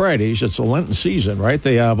 Fish Fry Fridays. It's a Lenten season, right?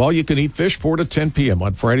 They have all-you-can-eat fish 4 to 10 p.m.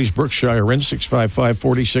 on Fridays. Berkshire Inn,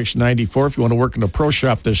 655-4694. If you want to work in a pro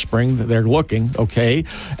shop this spring, they're looking, okay.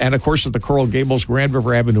 And, of course, at the Coral Gables, Grand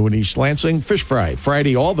River Avenue in East Lansing. Fish Fry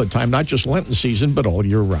Friday all the time, not just Lenten season, but all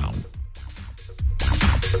year round.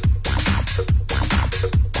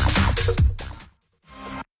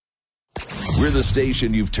 We're the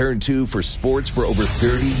station you've turned to for sports for over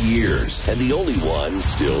 30 years, and the only one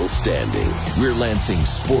still standing. We're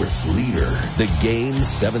Lansing's sports leader. The Game,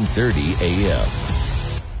 7:30 a.m.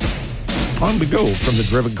 On the go from the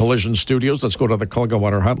Driven Collision Studios. Let's go to the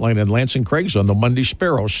Culga-Water Hotline in Lansing. Craig's on the Monday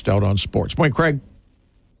Sparrow Stout on Sports. Morning, Craig.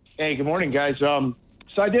 Hey, good morning, guys. So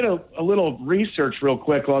I did a little research real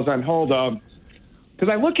quick while I was on hold.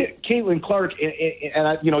 Because I look at Caitlin Clark,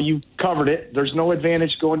 and you covered it. There's no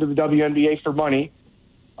advantage going to the WNBA for money.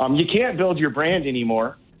 You can't build your brand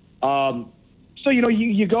anymore. So,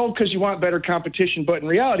 you go because you want better competition. But in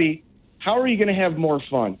reality, how are you going to have more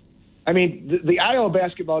fun? I mean, the Iowa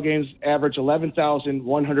basketball games average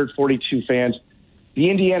 11,142 fans. The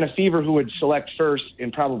Indiana Fever, who would select first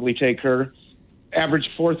and probably take her, averaged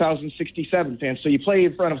 4,067 fans. So you play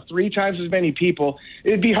in front of 3 times as many people.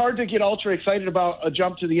 It'd be hard to get ultra excited about a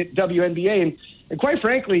jump to the WNBA. And quite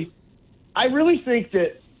frankly, I really think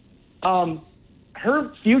that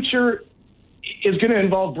her future is going to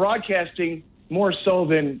involve broadcasting more so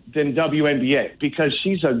than WNBA, because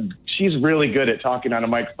she's really good at talking on a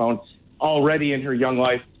microphone already in her young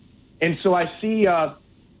life. And so I see I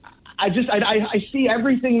see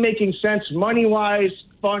everything making sense money-wise,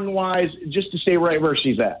 fun-wise, just to stay right where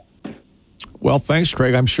she's at. Well, thanks,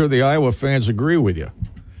 Craig. I'm sure the Iowa fans agree with you.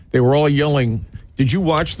 They were all yelling. Did you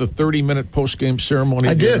watch the 30-minute post-game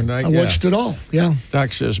ceremony the other night? I watched it all, yeah.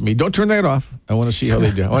 Doc says to me, don't turn that off. I want to see how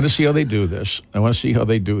they do. I want to see how they do this.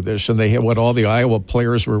 And they had all the Iowa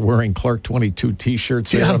players were wearing Clark 22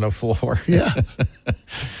 T-shirts there on the floor. Yeah.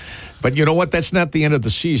 But you know what? That's not the end of the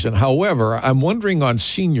season. However, I'm wondering on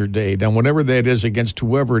senior day, now whenever that is against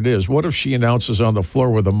whoever it is, what if she announces on the floor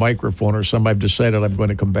with a microphone or something, I've decided I'm going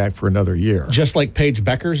to come back for another year? Just like Paige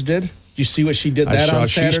Beckers did? Did you see what she did on Saturday?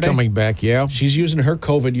 She's coming back, yeah. She's using her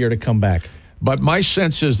COVID year to come back. But my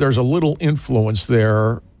sense is there's a little influence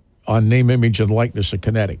there on name, image, and likeness of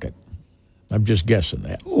Connecticut. I'm just guessing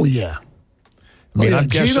that. Oh, yeah. I mean, I'm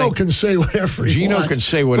Gino guessing can say whatever he wants. Gino can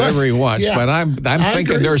say whatever he wants, yeah, but I'm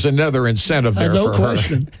thinking agree. there's another incentive there for her.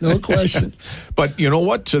 No question. But you know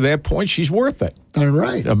what? To that point, she's worth it. All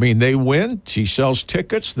right. I mean, they win. She sells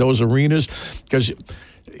tickets. Those arenas, because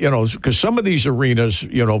some of these arenas,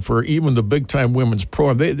 for even the big-time women's pro,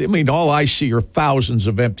 all I see are thousands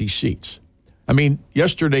of empty seats. I mean,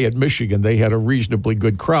 yesterday at Michigan, they had a reasonably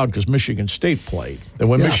good crowd because Michigan State played. And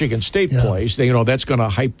when Michigan State plays, that's going to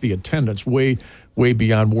hype the attendance way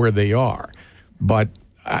beyond where they are. But,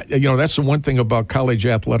 that's the one thing about college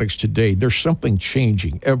athletics today. There's something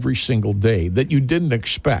changing every single day that you didn't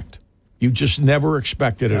expect. You just never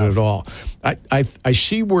expected it at all. I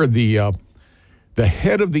see where the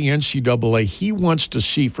head of the NCAA, he wants to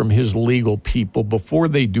see from his legal people before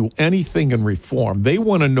they do anything in reform. They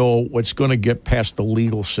want to know what's going to get past the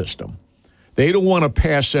legal system. They don't want to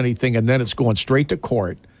pass anything and then it's going straight to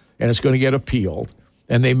court and it's going to get appealed.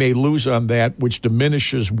 And they may lose on that, which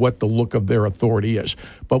diminishes what the look of their authority is.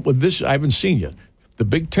 But with this, I haven't seen yet. The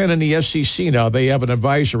Big Ten and the SEC now, they have an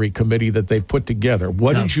advisory committee that they put together.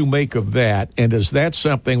 What did you make of that? And is that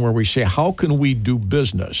something where we say, how can we do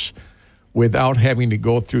business without having to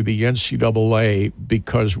go through the NCAA,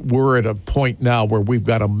 because we're at a point now where we've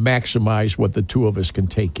got to maximize what the two of us can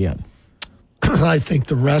take in? I think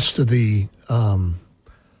the rest of the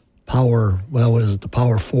Power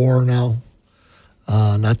 4 now?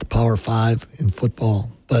 Not the Power 5 in football.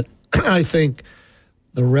 But I think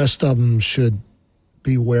the rest of them should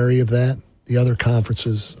be wary of that. The other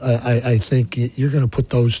conferences, I think you're going to put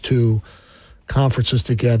those two conferences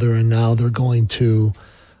together, and now they're going to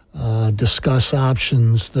discuss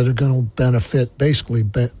options that are going to benefit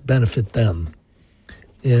them.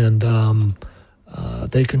 And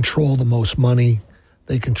they control the most money.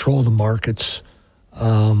 They control the markets.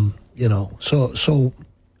 So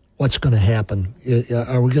what's going to happen?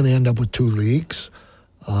 Are we going to end up with 2 leagues?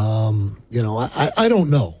 I don't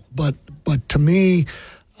know. But to me,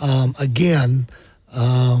 again,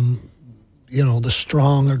 the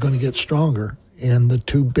strong are going to get stronger. And the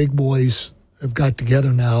 2 big boys have got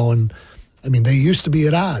together now, and they used to be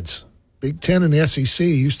at odds. Big Ten and the SEC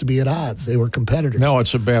used to be at odds. They were competitors. Now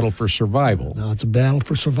it's a battle for survival.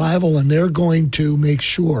 And they're going to make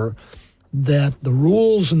sure that the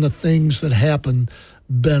rules and the things that happen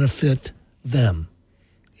benefit them.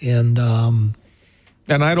 And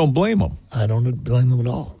I don't blame them. I don't blame them at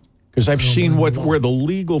all. Because I've seen where the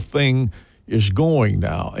legal thing is going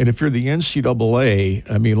now. And if you're the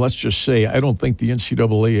NCAA, let's just say I don't think the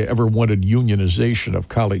NCAA ever wanted unionization of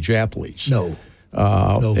college athletes. No.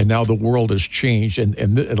 And now the world has changed.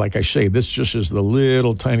 And like I say, this just is the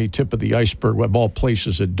little tiny tip of the iceberg of all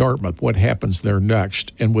places at Dartmouth. What happens there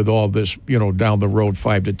next? And with all this, down the road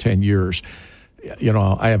 5 to 10 years.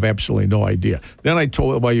 I have absolutely no idea. Then I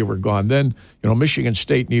told him while you were gone, then, Michigan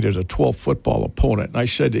State needed a 12 football opponent. And I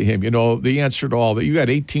said to him, the answer to all that, you got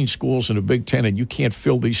 18 schools in the Big Ten, and you can't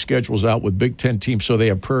fill these schedules out with Big Ten teams, so they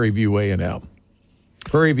have Prairie View A&M.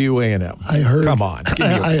 Prairie View A&M. I heard. Come on,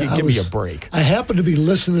 give me a break. I happened to be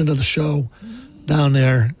listening to the show down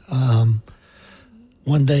there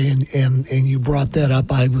one day, and you brought that up.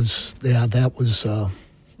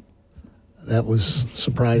 That was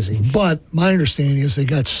surprising. But my understanding is they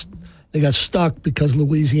got stuck because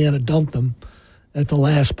Louisiana dumped them at the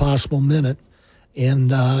last possible minute.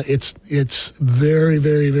 And it's very,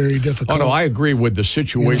 very, very difficult. Oh, no, I agree with the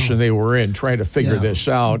situation they were in, trying to figure this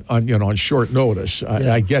out on short notice.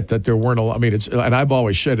 I get that there weren't a lot. I mean, and I've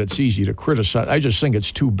always said it's easy to criticize. I just think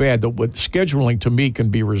it's too bad that what scheduling to me can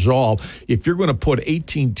be resolved if you're going to put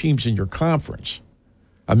 18 teams in your conference.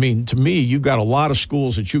 I mean, to me, you've got a lot of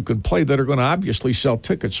schools that you can play that are going to obviously sell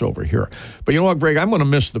tickets over here. But you know what, Greg? I'm going to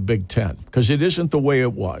miss the Big Ten because it isn't the way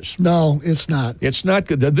it was. No, it's not. It's not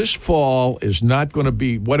good. This fall is not going to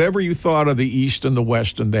be whatever you thought of the East and the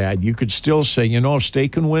West and that. You could still say, if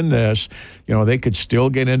State can win this, they could still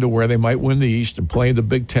get into where they might win the East and play the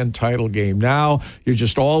Big Ten title game. Now, you're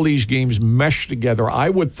just all these games meshed together. I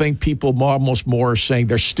would think people almost more are saying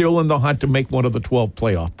they're still in the hunt to make one of the 12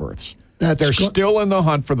 playoff berths. They're still in the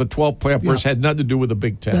hunt for the 12 playoff berths. Had nothing to do with the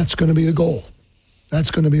Big Ten. That's going to be the goal.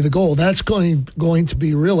 That's going to be the goal. That's going to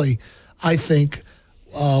be really, I think,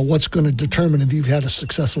 what's going to determine if you've had a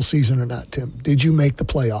successful season or not, Tim. Did you make the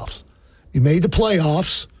playoffs? You made the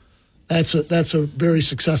playoffs. That's a very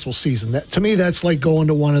successful season. To me, that's like going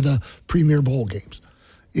to one of the premier bowl games.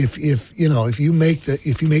 If you make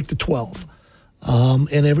the 12,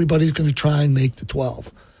 and everybody's going to try and make the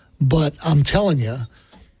 12, but I'm telling you.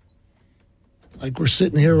 Like we're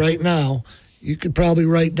sitting here right now, you could probably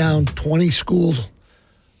write down 20 schools'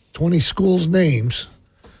 names,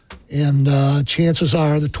 and chances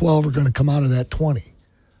are the 12 are going to come out of that 20.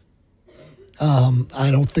 I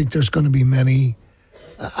don't think there's going to be many.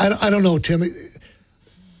 I don't know, Tim.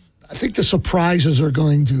 I think the surprises are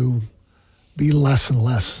going to be less and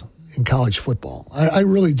less in college football. I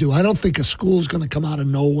really do. I don't think a school's going to come out of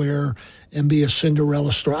nowhere and be a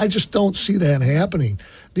Cinderella story. I just don't see that happening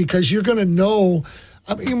because you're going to know.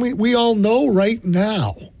 I mean, we all know right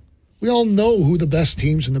now. We all know who the best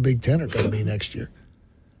teams in the Big Ten are going to be next year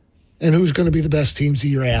and who's going to be the best teams the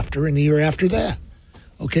year after and the year after that.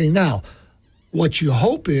 Okay, now, what you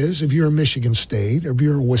hope is if you're a Michigan State or if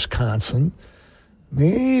you're a Wisconsin,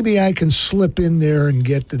 maybe I can slip in there and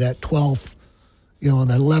get to that 12th, the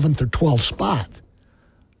 11th or 12th spot.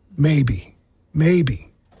 Maybe.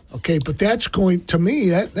 Okay, but that's going to me.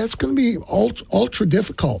 That's going to be ultra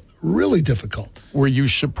difficult, really difficult. Were you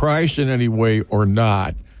surprised in any way or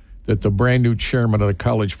not that the brand new chairman of the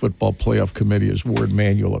College Football Playoff Committee is Ward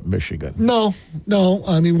Manuel at Michigan? No.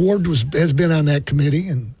 I mean, Ward has been on that committee,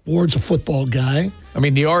 and Ward's a football guy. I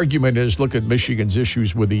mean, the argument is, look at Michigan's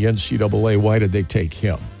issues with the NCAA. Why did they take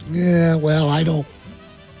him? Yeah, well, I don't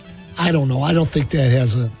know. I don't think that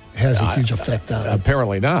has a huge effect on it.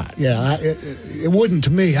 Apparently not. Yeah, it wouldn't to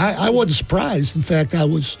me. I wasn't surprised. In fact, I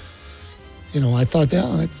was, I thought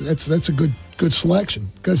that's a good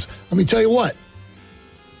selection. Because let me tell you what,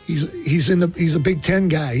 he's a Big Ten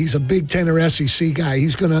guy. He's a Big Ten or SEC guy.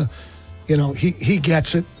 He's gonna, he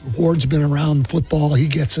gets it. Ward's been around football. He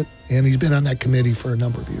gets it, and he's been on that committee for a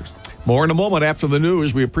number of years. More in a moment after the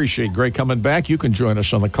news. We appreciate Greg coming back. You can join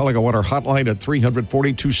us on the Cullingha Water Hotline at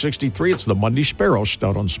 340-263. It's the Monday Sparrow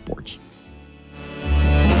Stout on Sports.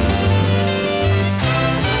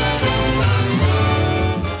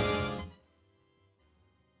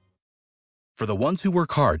 For the ones who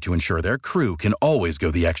work hard to ensure their crew can always go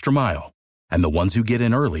the extra mile, and the ones who get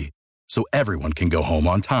in early so everyone can go home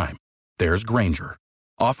on time, there's Grainger,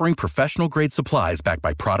 offering professional-grade supplies backed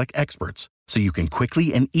by product experts, so you can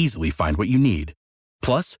quickly and easily find what you need.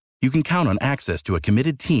 Plus, you can count on access to a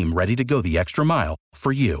committed team ready to go the extra mile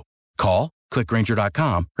for you. Call, click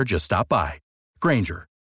Grainger.com, or just stop by. Grainger,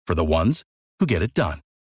 for the ones who get it done.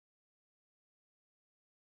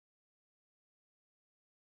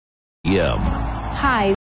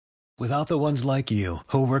 Hi. Without the ones like you,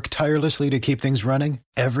 who work tirelessly to keep things running,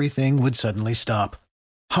 everything would suddenly stop.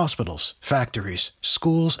 Hospitals, factories,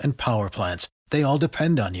 schools, and power plants, they all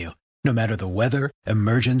depend on you. No matter the weather,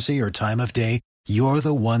 emergency, or time of day, you're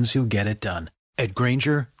the ones who get it done. At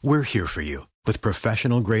Grainger, we're here for you with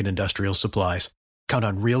professional-grade industrial supplies. Count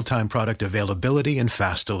on real-time product availability and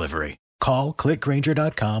fast delivery. Call, click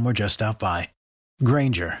Grainger.com, or just stop by.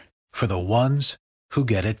 Grainger, for the ones who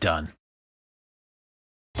get it done.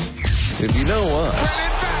 If you know us,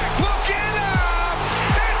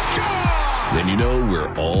 then you know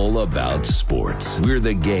we're all about sports. We're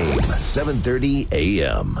The Game, 7:30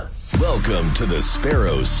 a.m. Welcome to the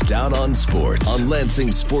Sparrow Stout on Sports on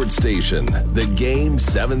Lansing Sports Station. The Game,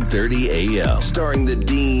 7:30 a.m. Starring the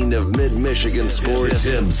Dean of Mid-Michigan Sports,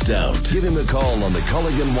 Tim Stout. Give him a call on the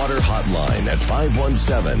Culligan Water Hotline at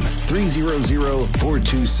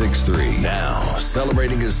 517-300-4263. Now,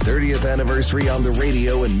 celebrating his 30th anniversary on the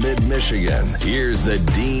radio in Mid-Michigan, here's the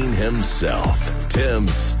Dean himself, Tim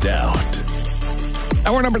Stout.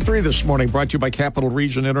 Hour number 3 this morning brought to you by Capital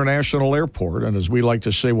Region International Airport. And as we like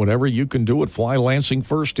to say, whatever you can do it, fly Lansing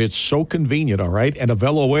first. It's so convenient, all right? And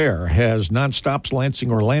Avelo Air has nonstops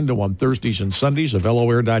Lansing Orlando on Thursdays and Sundays.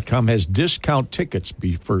 AveloAir.com has discount tickets,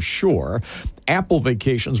 for sure. Apple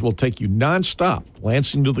Vacations will take you nonstop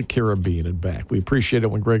Lansing to the Caribbean and back. We appreciate it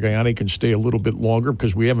when Greg Ianni can stay a little bit longer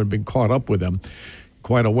because we haven't been caught up with him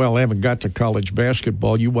quite a while. I haven't got to college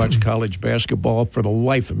basketball. You watch college basketball. For the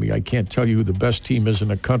life of me, I can't tell you who the best team is in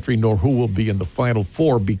the country nor who will be in the Final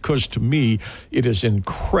Four because, to me, it is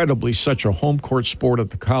incredibly such a home court sport at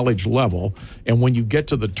the college level. And when you get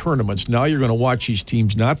to the tournaments, now you're going to watch these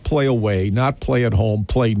teams not play away, not play at home,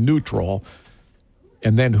 play neutral.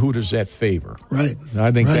 And then who does that favor? Right.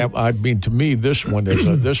 I think that, I mean, to me, this one's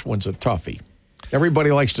a toughie. Everybody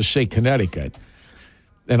likes to say Connecticut.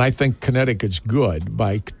 And I think Connecticut's good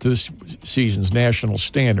by this season's national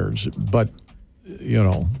standards. But, you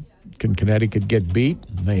know, can Connecticut get beat?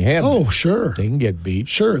 They have. Oh, sure. They can get beat.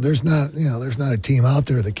 Sure. There's not a team out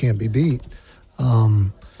there that can't be beat. I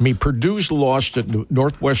mean, Purdue's lost at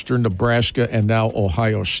Northwestern Nebraska and now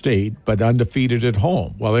Ohio State, but undefeated at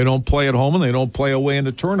home. Well, they don't play at home and they don't play away in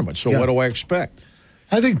the tournament. So what do I expect?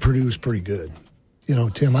 I think Purdue's pretty good. You know,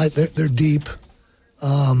 Tim, they're deep.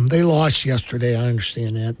 They lost yesterday. I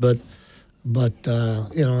understand that, but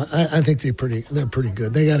you know, I think they're pretty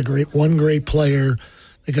good. They got one great player.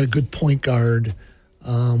 They got a good point guard,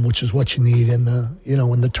 which is what you need in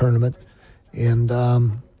the tournament. And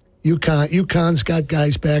UConn's got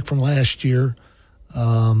guys back from last year.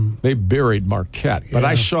 They buried Marquette, but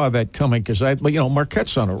I saw that coming because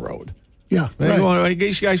Marquette's on a road. Yeah, right.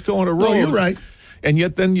 These guys go on a road. No, you're right. And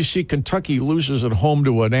yet then you see Kentucky loses at home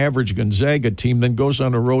to an average Gonzaga team, then goes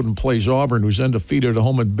on the road and plays Auburn, who's undefeated at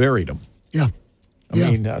home, and buried them. Yeah. I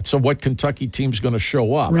mean, so what Kentucky team's going to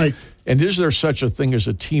show up? Right. And is there such a thing as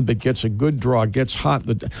a team that gets a good draw, gets hot?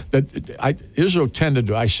 Izzo tended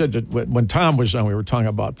to. I said that when Tom was on, we were talking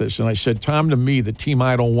about this, and I said, Tom, to me, the team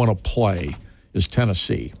I don't want to play is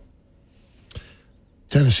Tennessee.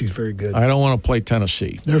 Tennessee's very good. I don't want to play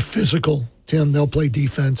Tennessee. They're physical, Tim. They'll play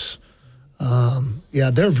defense.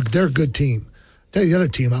 They're a good team. Tell you the other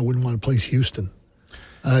team I wouldn't want to play is Houston.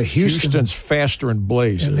 Houston's faster and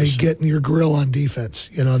blazes, and they get in your grill on defense.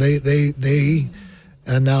 You know, they get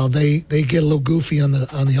a little goofy on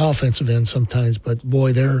the offensive end sometimes. But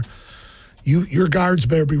boy, your guards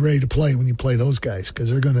better be ready to play when you play those guys because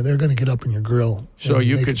they're gonna get up in your grill. So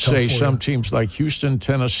you could say some teams like Houston,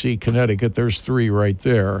 Tennessee, Connecticut. There's 3 right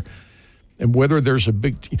there, and whether there's a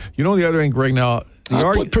big team. You know the other thing, Greg. Now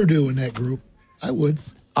I'd put Purdue in that group. I would.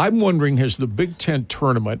 I'm wondering, has the Big Ten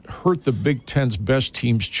tournament hurt the Big Ten's best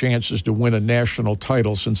team's chances to win a national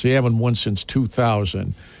title since they haven't won since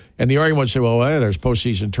 2000? And the argument would say, well, there's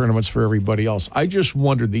postseason tournaments for everybody else. I just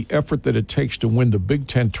wonder the effort that it takes to win the Big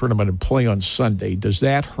Ten tournament and play on Sunday, does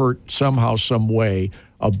that hurt somehow, some way,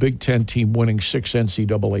 a Big Ten team winning 6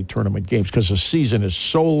 NCAA tournament games? Because the season is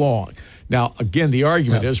so long. Now, again, the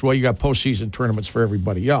argument is, well, you got postseason tournaments for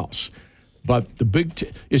everybody else. But the Big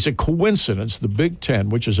Ten, is a coincidence the Big Ten,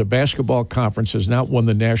 which is a basketball conference, has not won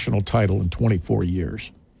the national title in 24 years.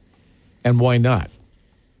 And why not?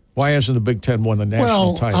 Why hasn't the Big Ten won the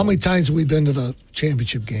national title? How many times have we been to the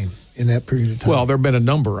championship game in that period of time? Well, there have been a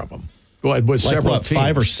number of them. Well, it was several teams.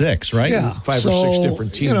 5 or 6, right? Yeah. 5 or 6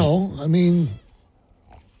 different teams. You know, I mean,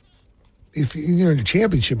 if you're in a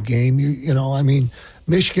championship game,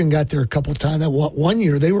 Michigan got there a couple of times. That one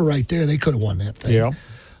year, they were right there. They could have won that thing. Yeah.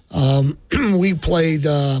 We played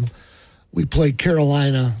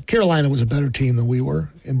Carolina. Carolina was a better team than we were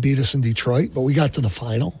and beat us in Detroit, but we got to the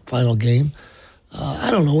final game.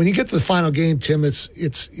 I don't know. When you get to the final game, Tim,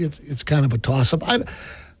 it's kind of a toss-up. I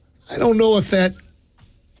don't know if that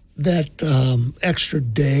extra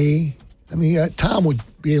day. I mean, Tom would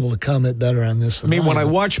be able to comment better on this than when I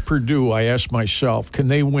watch Purdue, I ask myself, can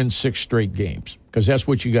they win 6 straight games? Because that's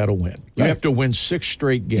what you got to win. You have to win 6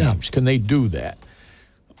 straight games. Yeah. Can they do that?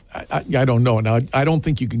 I don't know. Now, I don't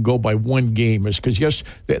think you can go by one game. Because,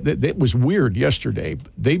 that was weird yesterday.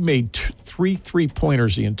 They made 3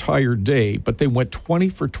 3-pointers the entire day, but they went 20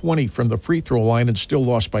 for 20 from the free throw line and still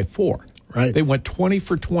lost by 4. Right. They went 20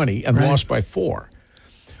 for 20 and lost by 4.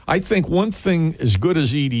 I think one thing, as good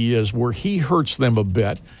as Edie is, where he hurts them a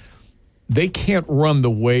bit, they can't run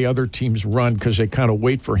the way other teams run because they kind of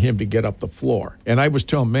wait for him to get up the floor. And I was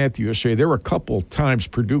telling Matthew yesterday, there were a couple times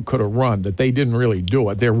Purdue could have run that they didn't really do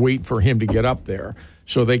it. They're waiting for him to get up there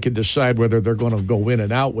so they could decide whether they're going to go in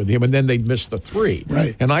and out with him, and then they'd miss the three.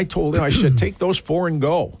 Right. And I told him, I said, take those 4 and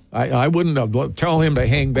go. I wouldn't tell him to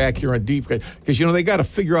hang back here on deep because, they got to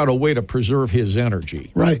figure out a way to preserve his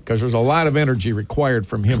energy. Right. Because there's a lot of energy required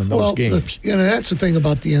from him in those games. That's the thing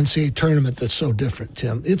about the NCAA tournament that's so different,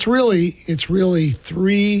 Tim. It's really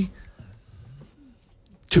 3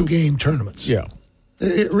 2-game tournaments. Yeah.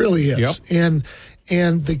 It really is. Yep.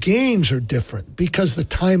 And the games are different because the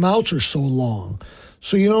timeouts are so long.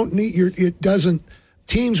 So you don't need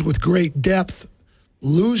teams with great depth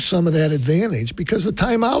lose some of that advantage because the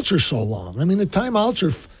timeouts are so long. I mean, the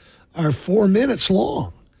timeouts are 4 minutes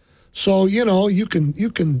long. So, you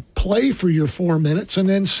can play for your 4 minutes and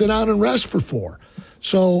then sit down and rest for 4.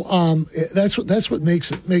 So that's what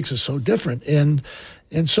makes it so different. And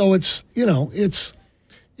so it's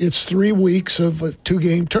 3 weeks of a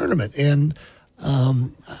 2-game tournament. And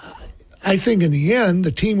I think in the end,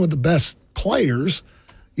 the team with the best players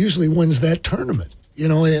usually wins that tournament.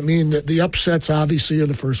 The upsets obviously are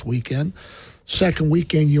the first weekend. Second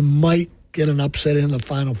weekend, you might get an upset in the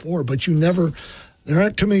Final Four, but there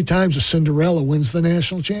aren't too many times a Cinderella wins the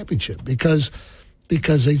national championship because you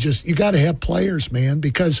got to have players, man,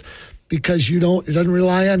 because it doesn't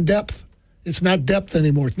rely on depth. It's not depth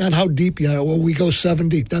anymore. It's not how deep you are. Well, we go 7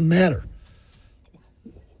 deep. Doesn't matter.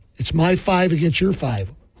 It's my 5 against your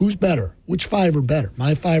 5. Who's better? Which 5 are better?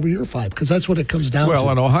 My 5 or your 5? Because that's what it comes down to. Well,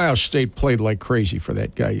 and Ohio State played like crazy for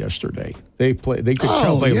that guy yesterday. They could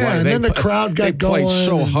tell they won. And then the crowd got going. They played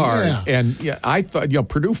so hard. Yeah. And I thought,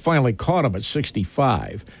 Purdue finally caught them at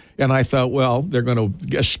 65. And I thought, well, they're going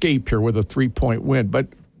to escape here with a 3-point win. But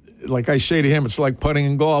like I say to him, it's like putting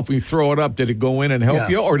in golf. When you throw it up, did it go in and help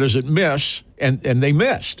you? Or does it miss? And they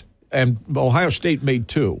missed. And Ohio State made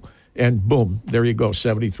 2. And boom, there you go,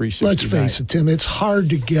 73-69. Let's face it, Tim, it's hard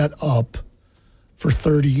to get up for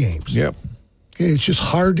 30 games. Yep. Okay, it's just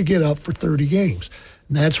hard to get up for 30 games.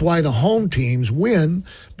 And that's why the home teams win,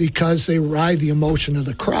 because they ride the emotion of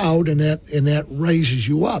the crowd, and that raises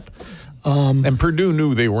you up. And Purdue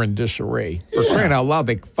knew they were in disarray. For crying out loud,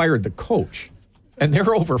 they fired the coach. And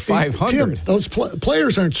they're over 500. Tim, those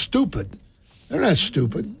players aren't stupid. They're not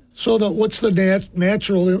stupid. So what's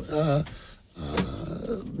the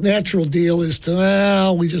natural deal is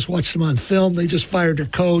we just watched them on film. They just fired their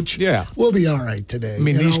coach. Yeah. We'll be all right today. I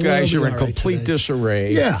mean, these guys are in complete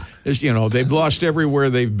disarray. Yeah. They've lost everywhere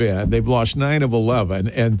they've been. They've lost 9 of 11.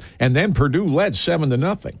 And then Purdue led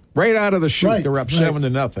 7-0. Right out of the chute, they're up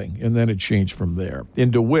 7-0. And then it changed from there.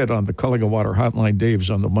 In DeWitt on the Culligan Water Hotline, Dave's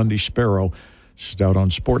on the Monday Sparrow. Stout on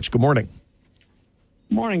Sports. Good morning.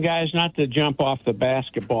 Morning, guys. Not to jump off the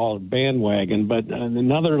basketball bandwagon, but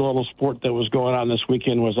another little sport that was going on this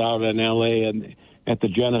weekend was out in L.A. and at the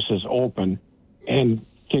Genesis Open. And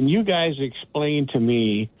can you guys explain to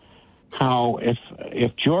me how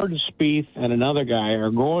if Jordan Spieth and another guy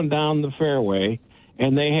are going down the fairway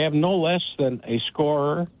and they have no less than a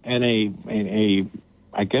scorer and a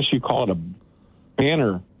I guess you call it a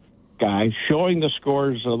banner guy showing the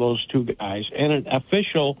scores of those two guys and an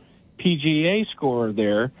official PGA scorer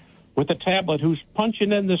there with a tablet who's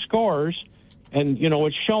punching in the scores, and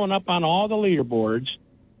it's showing up on all the leaderboards.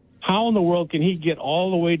 How in the world can he get all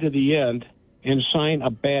the way to the end and sign a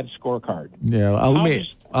bad scorecard? Yeah,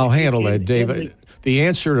 I'll handle that, David. The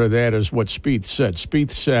answer to that is what Spieth said. Spieth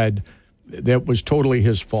said that was totally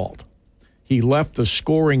his fault. He left the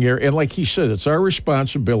scoring area, and like he said, it's our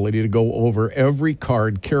responsibility to go over every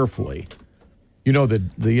card carefully.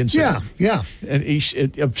 The incident. Yeah. And if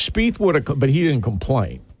Spieth would have, but he didn't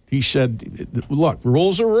complain. He said, look,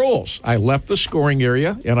 rules are rules. I left the scoring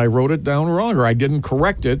area, and I wrote it down wrong, or I didn't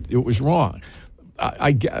correct it. It was wrong.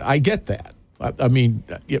 I get that. I mean,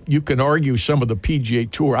 you can argue some of the PGA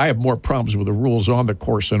Tour. I have more problems with the rules on the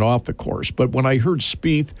course than off the course. But when I heard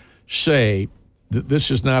Spieth say that this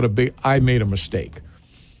is not I made a mistake.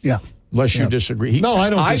 Yeah. Unless you disagree. No, I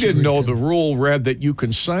don't disagree. I didn't know the rule read that you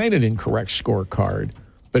can sign an incorrect scorecard,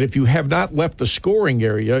 but if you have not left the scoring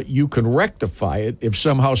area, you can rectify it if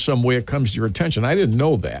somehow, some way it comes to your attention. I didn't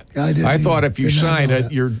know that. I thought if you sign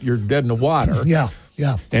it, you're dead in the water. Yeah.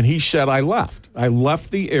 And he said, I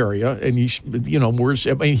left the area, and he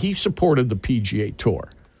supported the PGA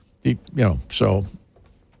Tour. So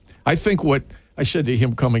I think what I said to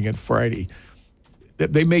him coming in Friday,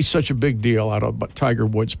 they made such a big deal out of Tiger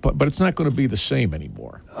Woods, but it's not going to be the same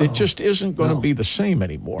anymore. It just isn't going to be the same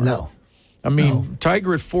anymore. No. I mean,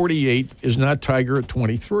 Tiger at 48 is not Tiger at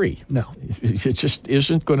 23. No. It just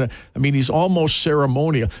isn't going to. I mean, he's almost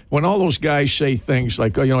ceremonial. When all those guys say things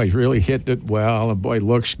like, oh, he's really hitting it well, and boy,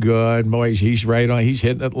 looks good, and boy, he's right on, he's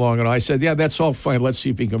hitting it long. And I said, yeah, that's all fine. Let's see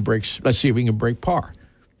if he can break par.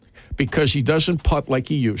 Because he doesn't putt like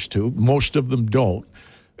he used to. Most of them don't.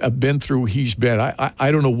 I've been through, he's been.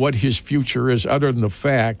 I don't know what his future is other than the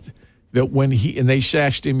fact that when they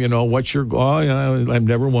asked him, what's your goal? I've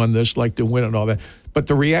never won this, like to win and all that. But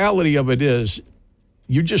the reality of it is,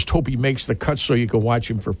 you just hope he makes the cut so you can watch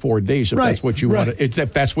him for 4 days if that's what you want to.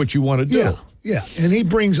 If that's what you want to do. Yeah, and he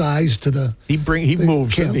brings eyes to the. He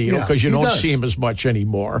moves the needle because you don't see him as much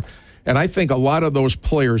anymore. And I think a lot of those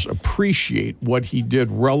players appreciate what he did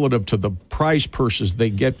relative to the prize purses they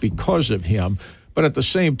get because of him. But at the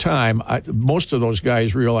same time, most of those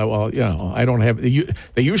guys realize, well, I don't have.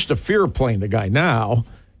 They used to fear playing the guy. Now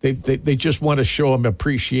they just want to show him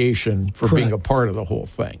appreciation for being a part of the whole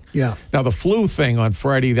thing. Yeah. Now the flu thing on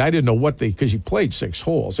Friday, I didn't know because he played 6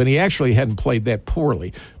 holes and he actually hadn't played that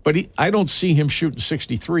poorly. But I don't see him shooting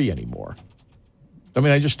 63 anymore. I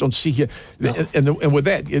mean, I just don't see him. No. And with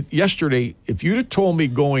that, yesterday, if you'd have told me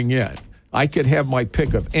going in, I could have my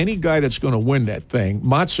pick of any guy that's going to win that thing,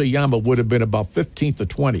 Matsuyama would have been about 15th to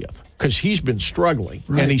 20th because he's been struggling,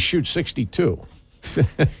 and he shoots 62.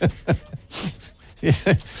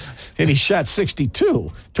 And he shot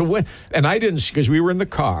 62 to win. And I didn't, because we were in the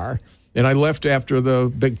car, and I left after the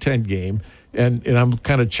Big Ten game. And I'm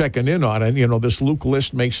kind of checking in on it. This Luke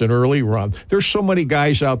List makes an early run. There's so many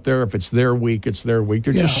guys out there, if it's their week, it's their week.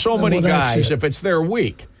 There's just so many guys, if it's their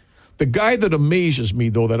week. The guy that amazes me,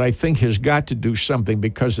 though, that I think has got to do something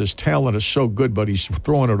because his talent is so good, but he's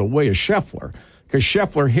throwing it away, is Scheffler. Because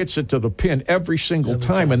Scheffler hits it to the pin every single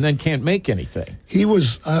time and then can't make anything. He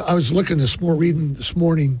was, I was looking reading this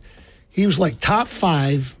morning, he was like top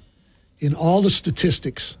 5 in all the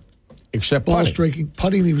statistics. Except ball putting. striking.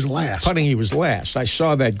 Putting, he was last. Putting, he was last. I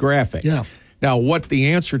saw that graphic. Yeah. Now, what the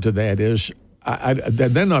answer to that is,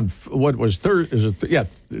 then on what was it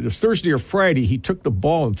was Thursday or Friday, he took the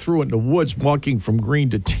ball and threw it in the woods walking from green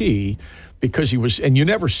to tee because he was, and you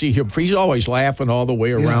never see him, he's always laughing all the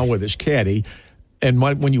way around with his caddy. And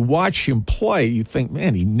when you watch him play, you think,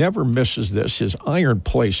 man, he never misses this. His iron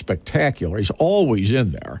play is spectacular. He's always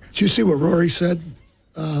in there. Did you see what Rory said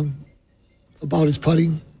about his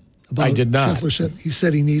putting? I did not. Scheffler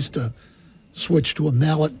said he needs to switch to a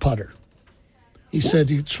mallet putter. He said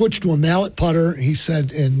he switched to a mallet putter. He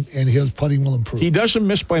said, and his putting will improve. He doesn't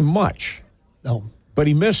miss by much. No. But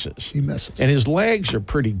he misses. He misses. And his legs are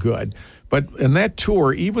pretty good. But in that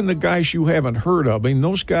tour, even the guys you haven't heard of,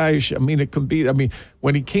 those guys, it can be,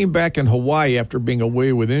 when he came back in Hawaii after being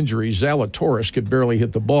away with injuries, Zalatoris could barely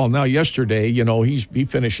hit the ball. Now, yesterday, he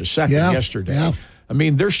finished second yesterday. Yeah.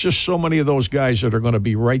 There's just so many of those guys that are going to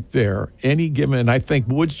be right there. Any given, and I think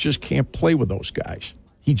Woods just can't play with those guys.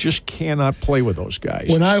 He just cannot play with those guys.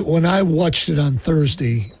 When I watched it on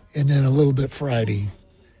Thursday and then a little bit Friday,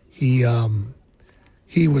 he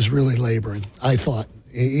was really laboring, I thought.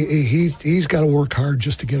 He's got to work hard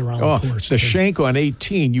just to get around the course. The shank on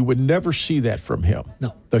 18, you would never see that from him.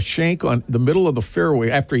 No. The shank on the middle of the fairway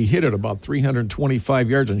after he hit it about 325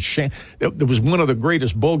 yards, and it was one of the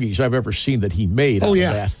greatest bogeys I've ever seen that he made. Oh, out yeah.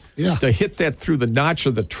 of that. Yeah. To hit that through the notch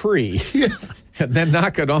of the tree and then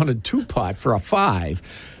knock it on a 2-pot for a 5.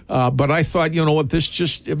 But I thought, you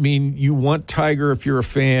want Tiger if you're a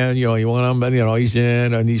fan. You want him, he's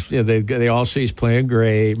in, and they all say he's playing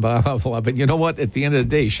great, blah, blah, blah. But you know what? At the end of the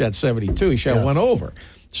day, he shot 72. He shot one over.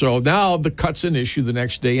 So now the cut's an issue the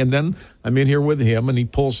next day, and then I'm in here with him, and he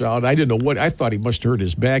pulls out. I didn't know what. I thought he must have hurt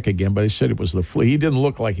his back again, but he said it was the flu. He didn't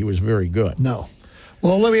look like he was very good. No.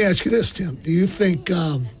 Well, let me ask you this, Tim. Do you think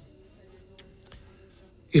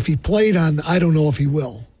if he played on, I don't know if he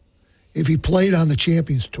will, if he played on the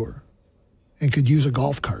Champions Tour and could use a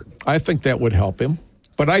golf cart? I think that would help him.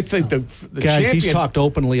 But I think the guys, he's talked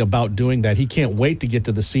openly about doing that. He can't wait to get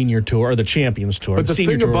to the Senior Tour or the Champions Tour. But the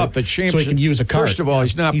thing about the Champions, so he can use a cart. First of all,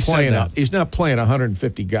 he's not playing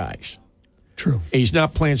 150 guys. True. He's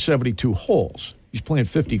not playing 72 holes. He's playing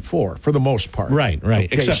 54 for the most part. Right. Okay,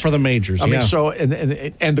 except for the majors. So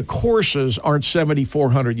and the courses aren't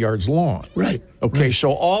 7,400 yards long. Right. Okay, right.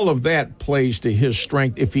 So all of that plays to his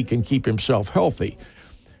strength if he can keep himself healthy.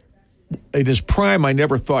 In his prime, I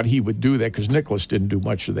never thought he would do that because Nicklaus didn't do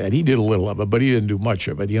much of that. He did a little of it, but he didn't do much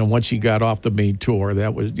of it. Once he got off the main tour,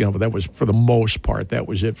 that was for the most part, that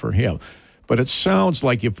was it for him. But it sounds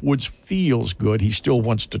like if Woods feels good, he still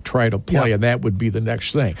wants to try to play, and that would be the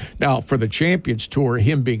next thing. Now, for the Champions Tour,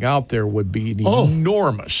 him being out there would be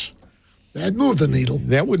enormous. That'd move the needle.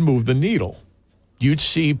 That would move the needle. You'd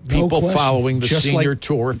see people following the Just senior like-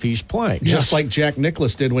 tour if he's playing. Just like Jack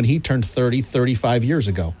Nicklaus did when he turned 30, 35 years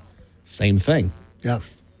ago. Same thing. Yeah.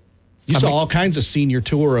 You saw all kinds of senior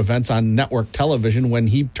tour events on network television when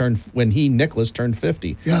Nicklaus turned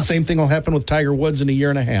 50. Yeah. Same thing will happen with Tiger Woods in a year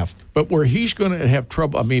and a half. But where he's going to have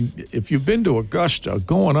trouble, I mean, if you've been to Augusta,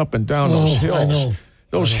 going up and down those hills. I know.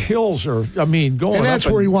 Those hills are, going And that's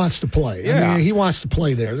up where he wants to play. Yeah. I mean, he wants to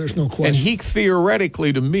play there. There's no question. And he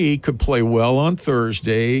theoretically, to me, could play well on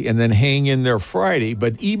Thursday and then hang in there Friday.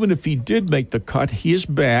 But even if he did make the cut, his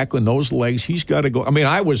back and those legs, he's got to go. I mean,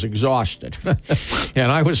 I was exhausted,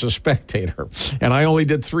 and I was a spectator, and I only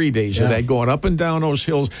did 3 days of that, going up and down those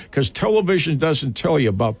hills, because television doesn't tell you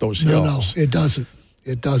about those hills. No, it doesn't.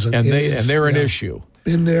 It doesn't. And they're an issue.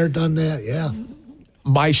 Been there, done that, yeah.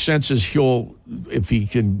 My sense is if he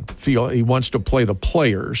can feel he wants to play the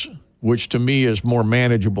Players, which to me is more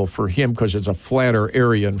manageable for him because it's a flatter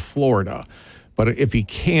area in Florida. But if he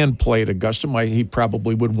can play at Augusta, he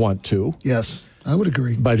probably would want to. Yes, I would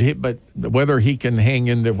agree. But whether he can hang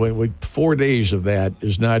in there with 4 days of that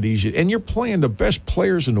is not easy. And you're playing the best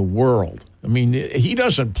players in the world. I mean, he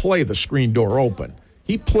doesn't play the Screen Door Open.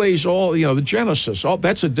 He plays all, the Genesis. All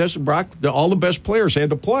the best players had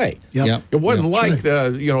to play. Yep. It wasn't like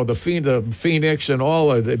the Phoenix and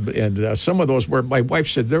all and some of those where my wife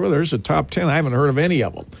said there's a top 10. I haven't heard of any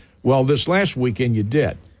of them. Well, this last weekend you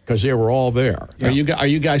did because they were all there. Yeah. Are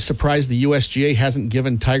you guys surprised the USGA hasn't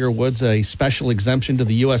given Tiger Woods a special exemption to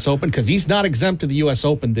the U.S. Open? Because he's not exempt to the U.S.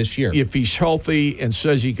 Open this year. If he's healthy and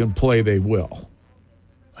says he can play, they will.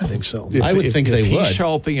 I think so. I would think they would. If he's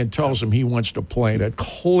healthy and tells him he wants to play that,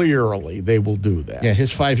 clearly they will do that. Yeah,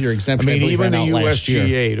 his 5-year exemption. I mean, even the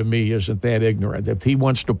USGA to me isn't that ignorant. If he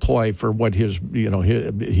wants to play for what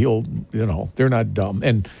he'll they're not dumb.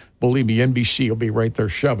 And believe me, NBC will be right there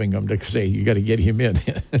shoving him to say you got to get him in.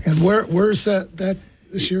 And where's that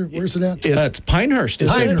this year? Where's it at? It's Pinehurst.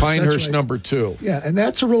 It's Pinehurst, Pinehurst right. number 2. Yeah, and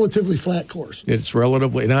that's a relatively flat course. It's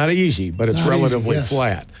relatively not easy, but it's Not relatively easy, yes.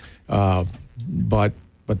 flat.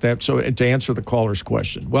 But that's so to answer the caller's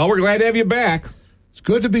question. Well, we're glad to have you back. It's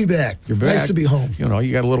good to be back. You're back. Nice to be home. You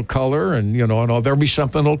got a little color, and and all, there'll be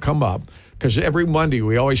something that'll come up. Because every Monday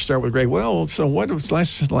we always start with, well, so what was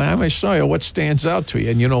last time I saw you? What stands out to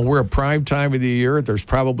you? And we're a prime time of the year. There's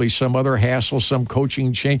probably some other hassle, some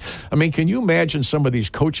coaching change. I mean, can you imagine some of these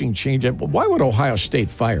coaching changes? Why would Ohio State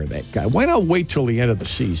fire that guy? Why not wait till the end of the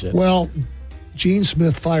season? Well, Gene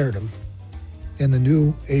Smith fired him, and the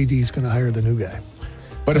new AD is going to hire the new guy.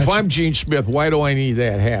 But if I'm Gene Smith, why do I need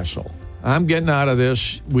that hassle? I'm getting out of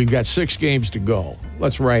this. We've got 6 games to go.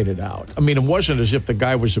 Let's write it out. I mean, it wasn't as if the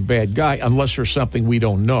guy was a bad guy, unless there's something we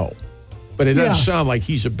don't know. But it doesn't sound like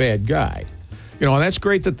he's a bad guy. And that's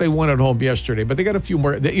great that they won at home yesterday, but they got a few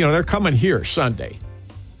more. They're coming here Sunday.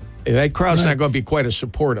 That crowd's not going to be quite as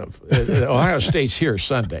supportive. Ohio State's here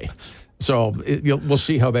Sunday. So we'll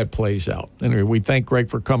see how that plays out. Anyway, we thank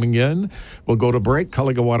Greg for coming in. We'll go to break.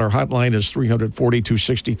 Culligan Water Hotline is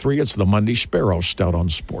 340-263. It's the Monday Sparrow Stout on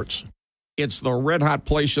Sports. It's the red hot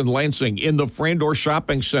place in Lansing in the Frandor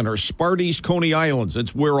Shopping Center, Sparty's Coney Islands.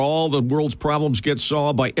 It's where all the world's problems get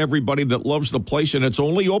solved by everybody that loves the place, and it's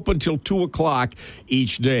only open till 2 o'clock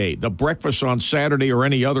each day. The breakfasts on Saturday or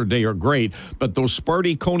any other day are great, but those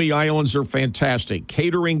Sparty Coney Islands are fantastic.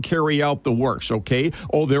 Catering, carry out the works, okay?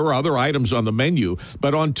 Oh, there are other items on the menu,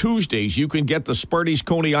 but on Tuesdays you can get the Sparty's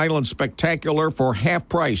Coney Island Spectacular for half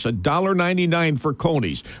price, $1.99 for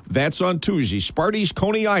Coney's. That's on Tuesday. Sparty's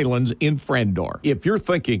Coney Islands in Frandor. If you're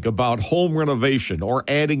thinking about home renovation or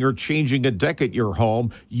adding or changing a deck at your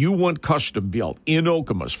home, you want Custom Built in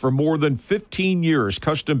Okemos. For more than 15 years,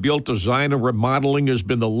 Custom Built Design and Remodeling has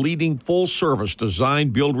been the leading full-service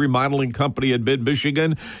design, build, remodeling company in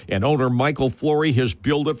mid-Michigan, and owner Michael Flory has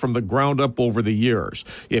built it from the ground up over the years.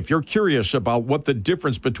 If you're curious about what the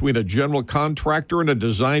difference between a general contractor and a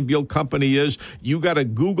design build company is, you got to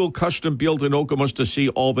Google Custom Built in Okemos to see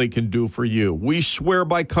all they can do for you. We swear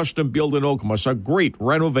by Custom Built in Okemos, a great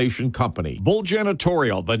renovation company. Bull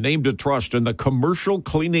Janitorial, the name to trust in the commercial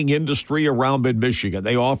cleaning industry around mid-Michigan.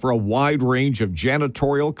 They offer a wide range of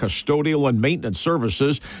janitorial, custodial, and maintenance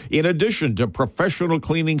services. In addition to professional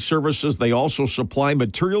cleaning services, they also supply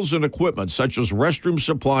materials and equipment such as restroom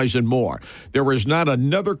supplies and more. There is not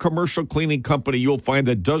another commercial cleaning company you'll find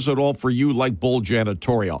that does it all for you like Bull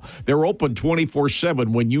Janitorial. They're open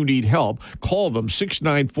 24/7 when you need help. Call them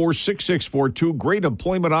 694-6642. Great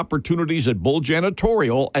employment opportunities at Bull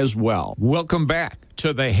Janitorial as well. Welcome back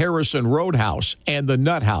to the Harrison Roadhouse and the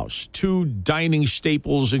Nut House, two dining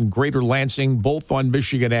staples in Greater Lansing, both on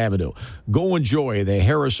Michigan Avenue. Go enjoy the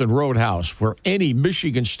Harrison Roadhouse for any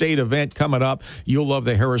Michigan State event coming up. You'll love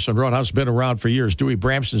the Harrison Roadhouse. Been around for years. Dewey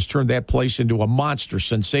Bramson's turned that place into a monster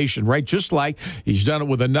sensation, right? Just like he's done it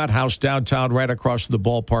with the Nut House downtown right across the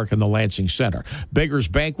ballpark in the Lansing Center. Beggar's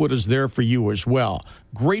Banquet is there for you as well.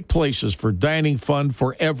 Great places for dining fun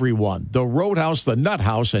for everyone. The Roadhouse, the Nut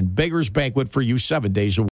House, and Beggar's Banquet for you 7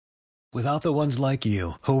 days a week. Without the ones like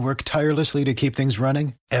you, who work tirelessly to keep things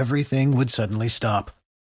running, everything would suddenly stop.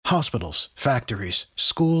 Hospitals, factories,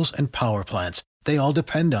 schools, and power plants, they all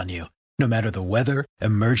depend on you. No matter the weather,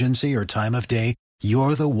 emergency, or time of day,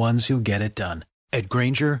 you're the ones who get it done. At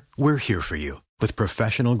Grainger, we're here for you with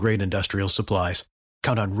professional-grade industrial supplies.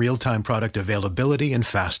 Count on real-time product availability and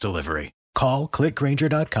fast delivery. Call,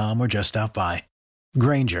 clickgrainger.com, or just stop by.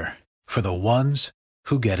 Grainger, for the ones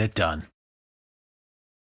who get it done.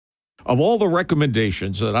 Of all the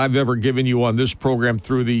recommendations that I've ever given you on this program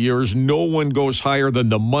through the years, no one goes higher than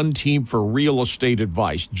the Munn team for real estate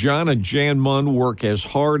advice. John and Jan Munn work as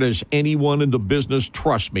hard as anyone in the business,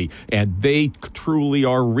 trust me, and they truly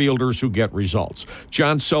are realtors who get results.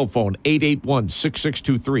 John's cell phone,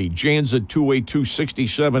 881-6623. Jan's at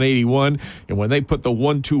 282-6781. And when they put the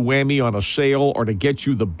 1-2 whammy on a sale or to get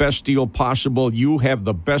you the best deal possible, you have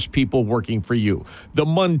the best people working for you. The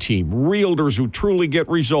Munn team, realtors who truly get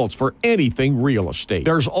results for anything real estate.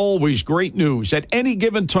 There's always great news at any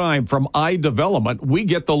given time from iDevelopment. We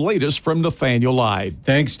get the latest from Nathaniel Ide.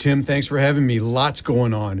 Thanks, Tim. Thanks for having me. Lots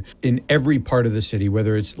going on in every part of the city,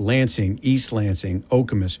 whether it's Lansing, East Lansing,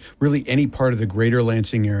 Okemos, really any part of the greater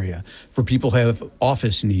Lansing area. For people who have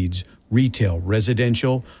office needs, retail,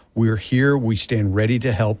 residential, we're here. We stand ready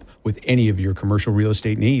to help with any of your commercial real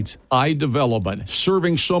estate needs. iDevelopment,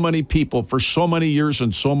 serving so many people for so many years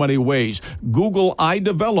in so many ways. Google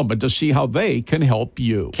iDevelopment to see how they can help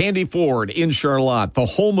you. Candy Ford in Charlotte, the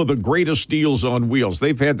home of the greatest deals on wheels.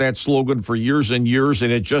 They've had that slogan for years and years,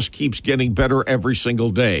 and it just keeps getting better every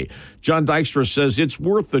single day. John Dykstra says it's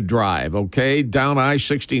worth the drive, okay? Down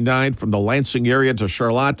I-69 from the Lansing area to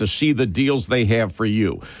Charlotte to see the deals they have for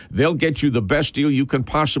you. They'll get you the best deal you can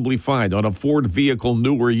possibly find on a Ford vehicle,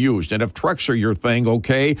 new or used. And if trucks are your thing,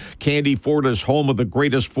 okay, Candy Ford is home of the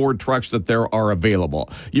greatest Ford trucks that there are available.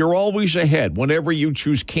 You're always ahead whenever you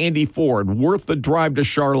choose Candy Ford. Worth the drive to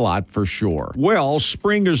Charlotte for sure. Well,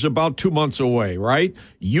 spring is about 2 months away, right?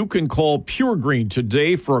 You can call Pure Green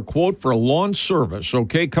today for a quote for lawn service,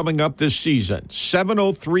 okay, coming up this season,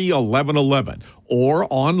 703-1111. Or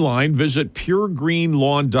online, visit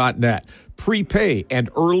puregreenlawn.net. Prepay and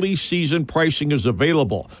early season pricing is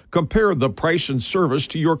available. Compare the price and service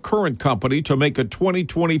to your current company to make a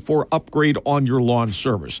 2024 upgrade on your lawn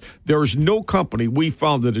service. There's no company we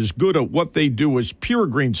found that is good at what they do as Pure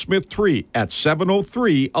Green Smith Tree at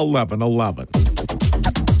 703-1111.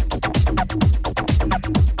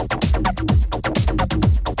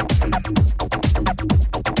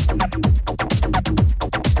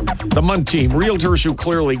 The Munn team, realtors who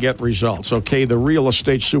clearly get results, okay? The real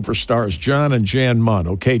estate superstars, John and Jan Munn,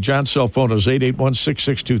 okay? John's cell phone is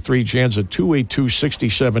 881-6623. Jan's at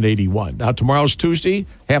 282-6781. Now, tomorrow's Tuesday,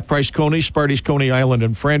 half-price Coney, Sparty's Coney Island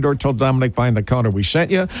in Frandor. Tell Dominic behind the counter we sent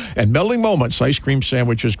you. And Melding Moments, ice cream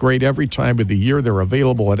sandwiches, great every time of the year. They're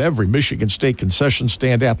available at every Michigan State concession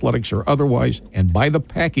stand, athletics or otherwise, and buy the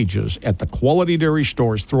packages at the Quality Dairy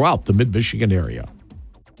stores throughout the mid-Michigan area.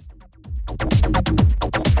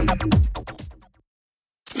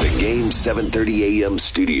 The Game 7:30 a.m.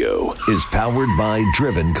 studio is powered by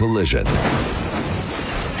Driven Collision.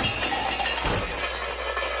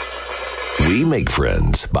 We make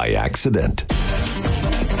friends by accident.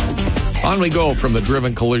 On we go from the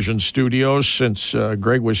Driven Collision studios. Since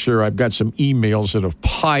Greg was here, I've got some emails that have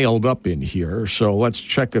piled up in here, so let's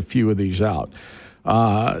check a few of these out.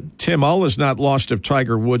 Tim, all is not lost if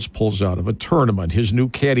Tiger Woods pulls out of a tournament. His new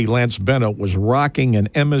caddy, Lance Bennett, was rocking an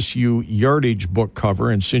MSU yardage book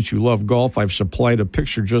cover, and since you love golf, I've supplied a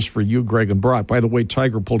picture just for you, Greg and Brock. By the way,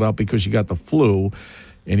 Tiger pulled out because he got the flu,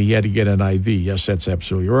 and he had to get an IV. Yes, that's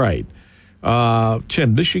absolutely right.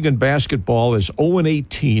 Tim, Michigan basketball is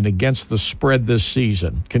 0-18 against the spread this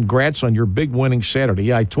season. Congrats on your big winning Saturday.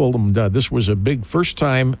 Yeah, I told him this was a big first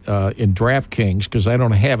time in DraftKings because I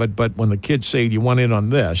don't have it, but when the kids say, you want in on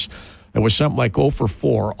this, it was something like 0 for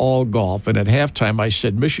 4, all golf. And at halftime, I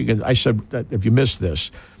said, Michigan, if you missed this,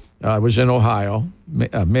 I was in Ohio.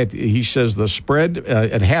 He says the spread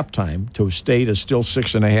at halftime to state is still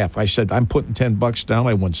 6.5. I said, I'm putting $10 down.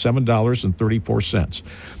 I won $7.34.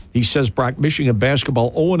 He says, Brock, Michigan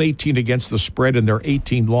basketball 0-18 against the spread in their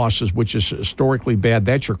 18 losses, which is historically bad.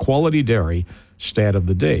 That's your Quality Dairy, stat of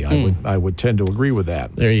the day. I would tend to agree with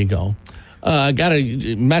that. There you go. Got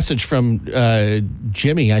a message from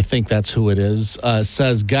Jimmy, I think that's who it is,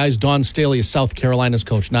 says, guys, Dawn Staley is South Carolina's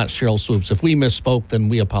coach, not Cheryl Swoops. If we misspoke, then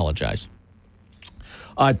we apologize.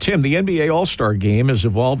 Tim, the NBA All-Star Game has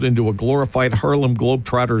evolved into a glorified Harlem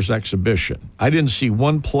Globetrotters exhibition. I didn't see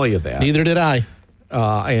one play of that. Neither did I.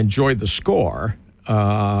 I enjoyed the score.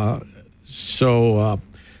 Let's see. It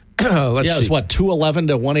was what, 211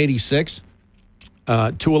 to 186?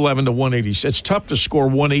 211 to 186. It's tough to score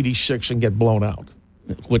 186 and get blown out.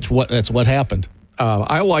 That's what happened.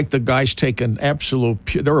 I like the guys taking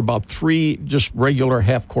there were about 3 just regular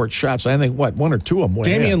half-court shots. I think, 1 or 2 of them went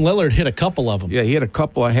Damian Lillard hit a couple of them. Yeah, he hit a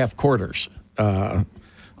couple of half-quarters.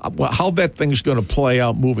 How that thing's going to play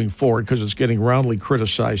out moving forward, because it's getting roundly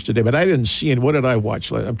criticized today. But I didn't see it. What did I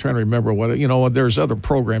watch? I'm trying to remember there's other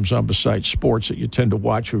programs on besides sports that you tend to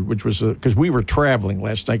watch, which was because we were traveling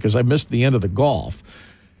last night because I missed the end of the golf.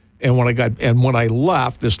 And when I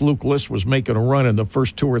left, this Luke List was making a run in the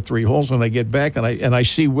first 2 or 3 holes, and I get back and I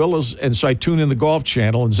see Willis, and so I tune in the Golf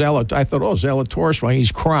Channel, and I thought, Zalatoris,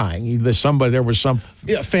 he's crying. There was some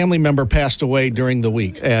family member passed away during the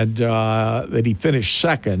week, and that he finished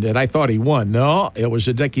second, and I thought he won. No, it was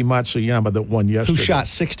Hideki Matsuyama that won yesterday. Who shot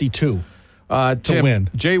 62 to win.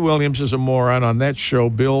 Jay Williams is a moron on that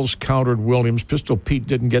show. Bills countered Williams. Pistol Pete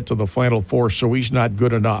didn't get to the Final Four, so he's not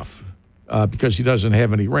good enough. Because he doesn't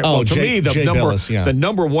have any rings. To me, the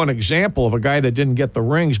number one example of a guy that didn't get the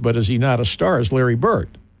rings, but is he not a star, is Larry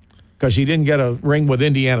Bird. Because he didn't get a ring with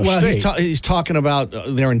Indiana State. He's talking about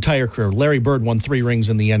their entire career. Larry Bird won 3 rings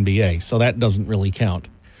in the NBA, so that doesn't really count.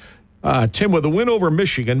 Tim, with a win over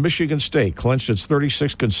Michigan State clinched its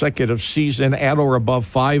 36th consecutive season at or above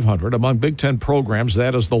 500. Among Big Ten programs,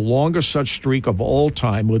 that is the longest such streak of all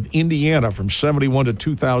time, with Indiana from 71 to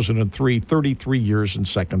 2003, 33 years in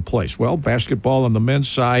second place. Well, basketball on the men's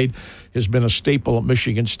side has been a staple at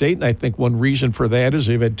Michigan State, and I think one reason for that is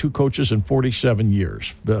they've had 2 coaches in 47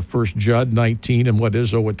 years. The first Judd, 19, and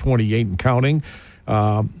Izzo at 28 and counting.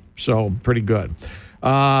 So pretty good.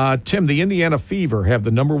 Tim, the Indiana Fever have the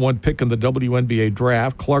number 1 pick in the WNBA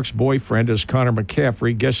draft. Clark's boyfriend is Connor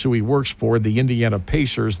McCaffrey. Guess who he works for? The Indiana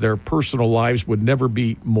Pacers. Their personal lives would never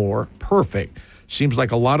be more perfect. Seems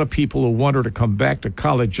like a lot of people who want her to come back to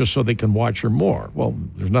college just so they can watch her more. Well,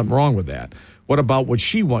 there's nothing wrong with that. What about what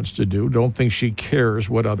she wants to do? Don't think she cares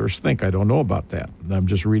what others think. I don't know about that. I'm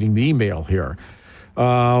just reading the email here.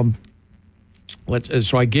 So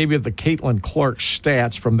I gave you the Caitlin Clark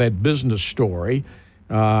stats from that business story.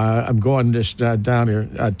 I'm going this down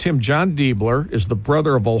here. Tim, John Diebler is the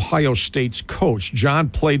brother of Ohio State's coach. John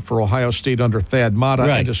played for Ohio State under Thad Matta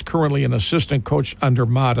and is currently an assistant coach under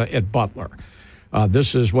Matta at Butler.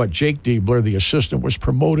 This is what Jake Diebler, the assistant, was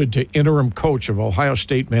promoted to interim coach of Ohio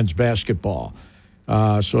State men's basketball.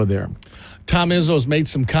 So there. Tom Izzo's made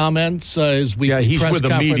some comments. He's with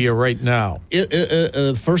the media right now.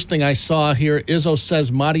 First thing I saw here, Izzo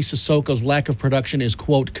says Mady Sissoko's lack of production is,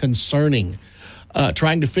 quote, concerning.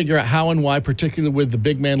 Trying to figure out how and why, particularly with the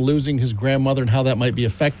big man losing his grandmother and how that might be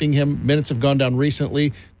affecting him. Minutes have gone down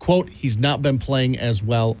recently. Quote, he's not been playing as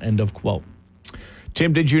well, end of quote.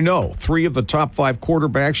 Tim, did you know 3 of the top 5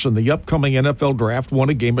 quarterbacks in the upcoming NFL draft won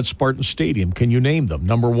a game at Spartan Stadium? Can you name them?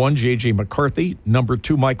 Number 1, J.J. McCarthy. Number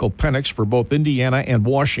 2, Michael Penix for both Indiana and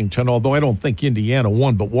Washington, although I don't think Indiana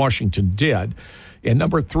won, but Washington did. And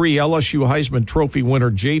number 3, LSU Heisman Trophy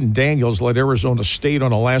winner Jaden Daniels led Arizona State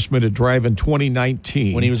on a last-minute drive in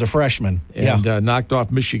 2019. When he was a freshman. And knocked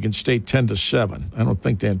off Michigan State 10-7. I don't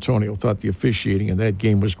think D'Antonio thought the officiating in that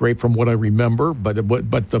game was great from what I remember, but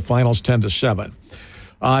the finals 10-7.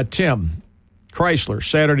 Tim, Chrysler,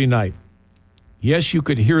 Saturday night. Yes, you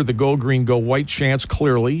could hear the Go Green, Go White chants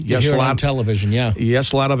clearly. Yes, hear it on television, yeah.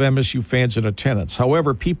 Yes, a lot of MSU fans in attendance.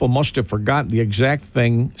 However, people must have forgotten the exact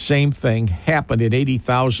same thing happened at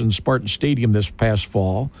 80,000 Spartan Stadium this past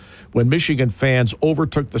fall when Michigan fans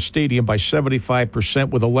overtook the stadium by 75%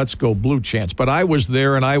 with a Let's Go Blue chants. But I was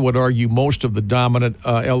there, and I would argue most of the dominant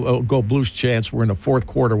Go Blues chants were in the fourth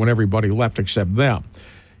quarter when everybody left except them.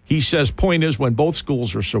 He says, point is, when both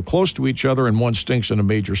schools are so close to each other and one stinks in a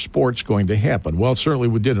major sport, it's going to happen. Well, certainly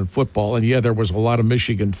we did in football, and there was a lot of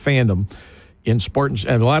Michigan fandom in Spartans,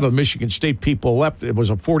 and a lot of Michigan State people left. It was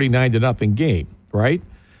a 49-0 game, right?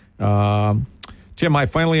 Tim, I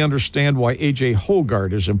finally understand why A.J.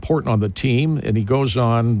 Hoggard is important on the team, and he goes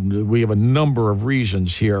on, we have a number of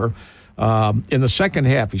reasons here. In the second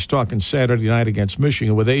half, he's talking Saturday night against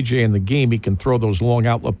Michigan. With A.J. in the game, he can throw those long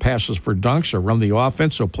outlet passes for dunks or run the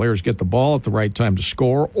offense so players get the ball at the right time to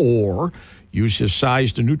score, or use his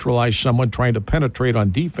size to neutralize someone trying to penetrate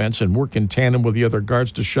on defense, and work in tandem with the other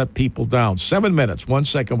guards to shut people down. 7 minutes, 1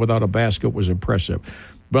 second without a basket was impressive.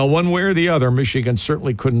 Well, one way or the other, Michigan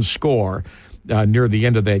certainly couldn't score near the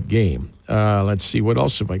end of that game. Let's see, what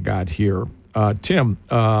else have I got here? Tim,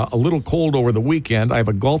 a little cold over the weekend. I have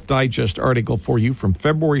a Golf Digest article for you from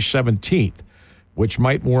February 17th, which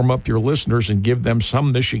might warm up your listeners and give them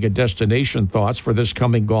some Michigan destination thoughts for this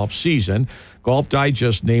coming golf season. Golf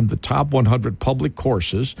Digest named the top 100 public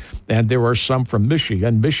courses, and there are some from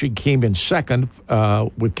Michigan. Michigan came in second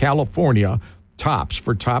with California tops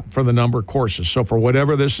for the number of courses. So for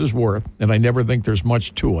whatever this is worth, and I never think there's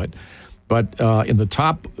much to it, but in the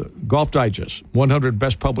top Golf Digest, 100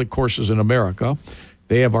 best public courses in America,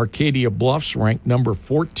 they have Arcadia Bluffs ranked number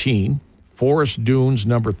 14, Forest Dunes,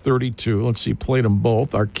 number 32. Let's see, played them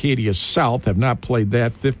both. Arcadia South, have not played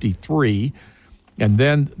that, 53. And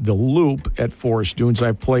then the Loop at Forest Dunes,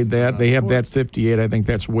 I've played that. They have that 58. I think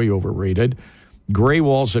that's way overrated. Gray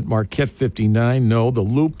Walls at Marquette, 59. No. The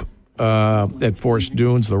Loop at Forest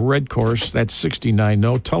Dunes, the Red Course, that's 69.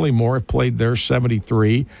 No. Tullymore, I've played there,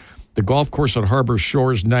 73. The golf course at Harbor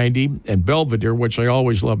Shores, 90, and Belvedere, which I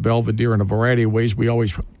always love Belvedere in a variety of ways. We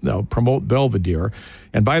always promote Belvedere.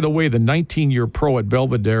 And by the way, the 19-year pro at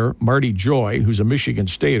Belvedere, Marty Joy, who's a Michigan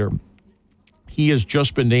Stater, he has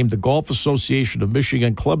just been named the Golf Association of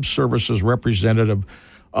Michigan Club Services Representative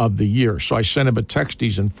of the Year. So I sent him a text.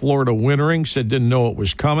 He's in Florida wintering, said didn't know it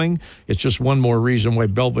was coming. It's just one more reason why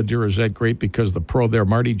Belvedere is that great, because the pro there,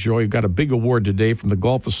 Marty Joy, got a big award today from the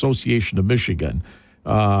Golf Association of Michigan.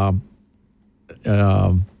 He's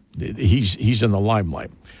in the limelight.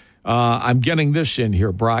 I'm getting this in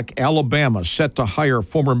here, Brock. Alabama set to hire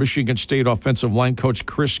former Michigan State offensive line coach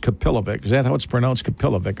Chris Kapilovic. Is that how it's pronounced?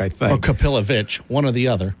 Kapilovic, I think. Or Kapilovic, one or the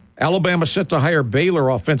other. Alabama set to hire Baylor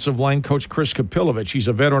offensive line coach Chris Kapilovic. He's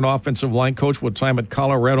a veteran offensive line coach with time at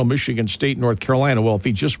Colorado, Michigan State, North Carolina. Well, if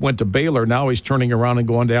he just went to Baylor, now he's turning around and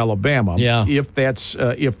going to Alabama. Yeah. If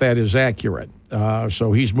that is accurate.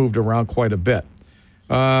 So he's moved around quite a bit.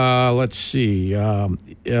 Let's see.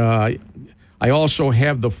 I also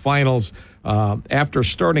have the finals. After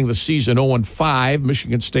starting the season 0-5,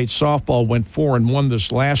 Michigan State softball went 4-1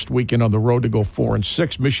 this last weekend on the road to go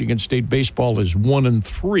 4-6. Michigan State baseball is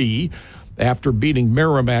 1-3 after beating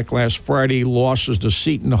Merrimack last Friday. Losses to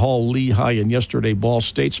Seton Hall, Lehigh, and yesterday Ball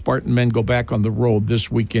State. Spartan men go back on the road this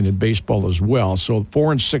weekend in baseball as well. So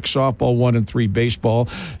 4-6 softball, 1-3 baseball.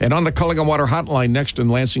 And on the Culling and Water hotline next in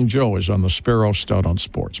Lansing, Joe is on the Sparrow Stout on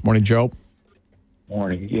Sports. Morning, Joe.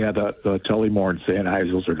 Morning. Yeah, the Tullymore and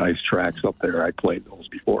Sennheiser, those are nice tracks up there. I played those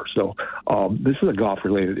before. So this is a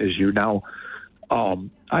golf-related issue. Now, I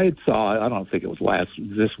don't think it was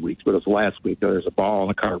this week, but it was last week. There's a ball on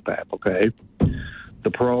the cart path, okay?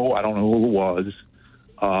 The pro, I don't know who it was,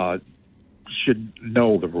 should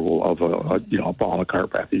know the rule of a ball on the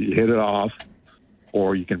cart path. You hit it off,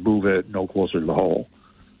 or you can move it no closer to the hole.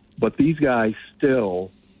 But these guys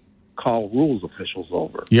still call rules officials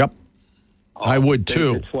over. Yep. I would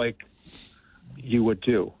too. It's like you would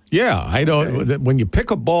too. Yeah, I don't. Okay. When you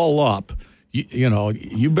pick a ball up,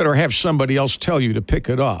 you better have somebody else tell you to pick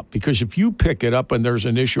it up, because if you pick it up and there's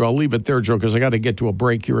an issue, I'll leave it there, Joe, because I got to get to a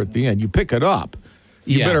break here at the end. You pick it up.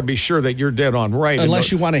 You better be sure that you're dead on right.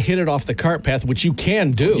 Unless you want to hit it off the cart path, which you can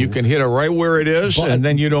do. You can hit it right where it is, and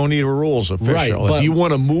then you don't need a rules official. Right, if you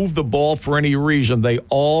want to move the ball for any reason, they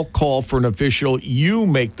all call for an official. You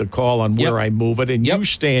make the call on where I move it, and you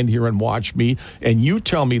stand here and watch me, and you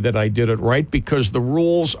tell me that I did it right, because the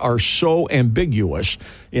rules are so ambiguous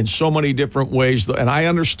in so many different ways. And I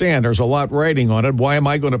understand there's a lot writing on it. Why am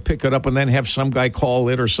I going to pick it up and then have some guy call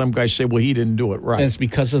it, or some guy say, well, he didn't do it right? And it's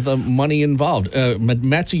because of the money involved.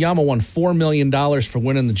 Matsuyama won $4 million for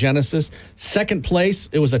winning the Genesis. Second place,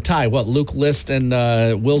 it was a tie. Luke List and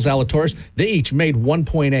Will Zalatoris, they each made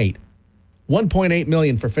 $1.8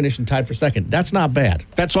 million for finishing tied for second. That's not bad.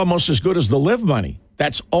 That's almost as good as the live money.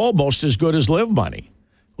 That's almost as good as live money.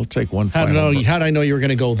 We'll take one final. How did I know you were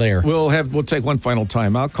going to go there? We'll take one final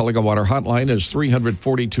timeout. Culling and Water hotline is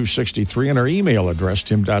 342-63, and our email address,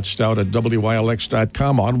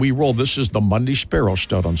 tim.stout@wylx.com. On we roll. This is the Monday Sparrow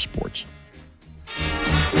Stout on Sports.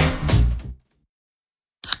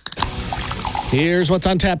 Here's what's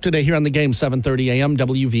on tap today here on the game, 7:30 a.m.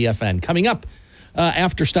 WVFN. Coming up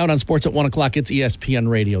after Stout on Sports at 1 o'clock, it's ESPN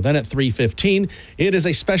Radio. Then at 3:15, it is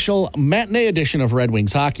a special matinee edition of Red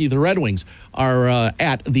Wings hockey. The Red Wings are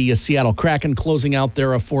at the Seattle Kraken, closing out their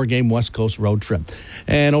 4-game West Coast road trip.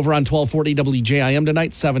 And over on 1240 WJIM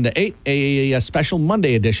tonight, 7 to 8, a special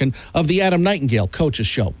Monday edition of the Adam Nightingale Coaches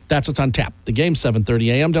Show. That's what's on tap. The game,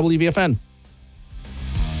 7:30 a.m. WVFN.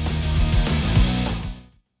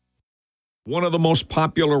 One of the most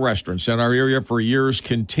popular restaurants in our area for years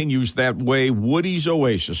continues that way. Woody's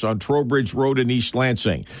Oasis on Trowbridge Road in East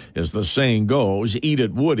Lansing. As the saying goes, eat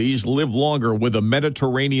at Woody's, live longer with a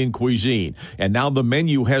Mediterranean cuisine. And now the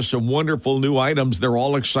menu has some wonderful new items they're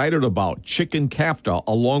all excited about. Chicken kafta,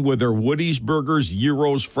 along with their Woody's burgers,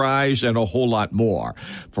 gyros, fries, and a whole lot more.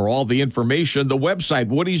 For all the information, the website,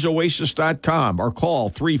 woodysoasis.com, or call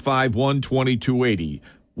 351-2280.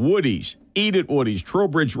 Woody's. Eat at Woody's,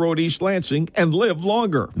 Trowbridge Road, East Lansing, and live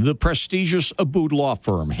longer. The prestigious Abood Law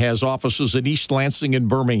Firm has offices in East Lansing and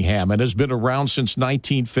Birmingham and has been around since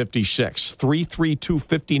 1956.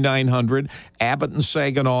 332-5900, Abbott and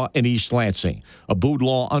Saginaw in East Lansing. Abood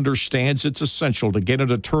Law understands it's essential to get an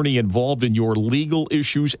attorney involved in your legal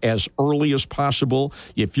issues as early as possible.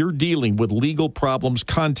 If you're dealing with legal problems,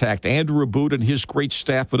 contact Andrew Abood and his great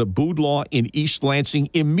staff at Abood Law in East Lansing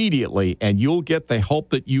immediately, and you'll get the help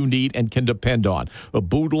that you need and can depend on.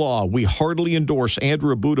 Abood Law, we heartily endorse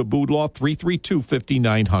Andrew Abood, Abood Law,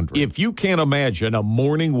 332-5900. If you can't imagine a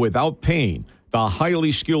morning without pain, the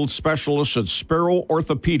highly skilled specialists at Sparrow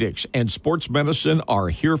Orthopedics and Sports Medicine are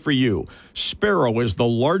here for you. Sparrow is the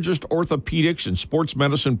largest orthopedics and sports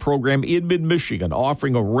medicine program in mid-Michigan,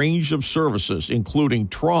 offering a range of services, including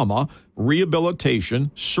trauma,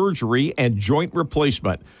 rehabilitation, surgery, and joint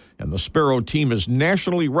replacement. And the Sparrow team is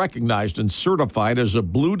nationally recognized and certified as a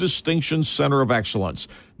Blue Distinction Center of Excellence.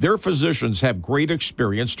 Their physicians have great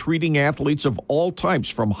experience treating athletes of all types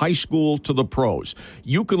from high school to the pros.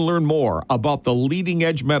 You can learn more about the leading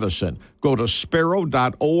edge medicine. Go to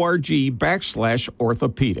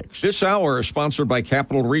sparrow.org/orthopedics. This hour is sponsored by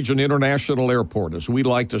Capital Region International Airport. As we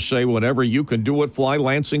like to say, whenever you can do it, fly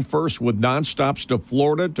Lansing first with nonstops to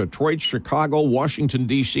Florida, Detroit, Chicago, Washington,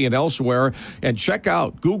 D.C., and elsewhere. And check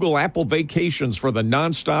out Google Apple Vacations for the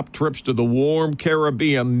nonstop trips to the warm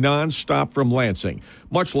Caribbean, nonstop from Lansing.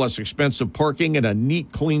 Much less expensive parking and a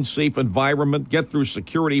neat, clean, safe environment. Get through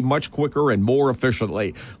security much quicker and more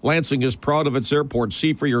efficiently. Lansing is proud of its airport.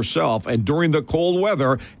 See for yourself. And during the cold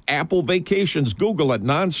weather, Apple Vacations, Google it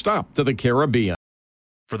nonstop to the Caribbean.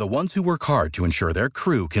 For the ones who work hard to ensure their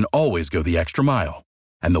crew can always go the extra mile,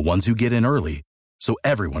 and the ones who get in early so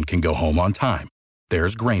everyone can go home on time,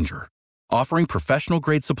 there's Grainger, offering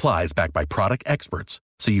professional-grade supplies backed by product experts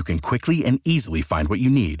so you can quickly and easily find what you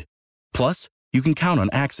need. Plus, you can count on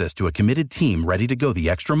access to a committed team ready to go the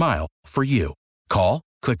extra mile for you. Call,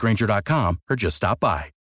 click Grainger.com, or just stop by.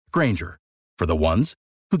 Grainger, for the ones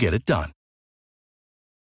who get it done.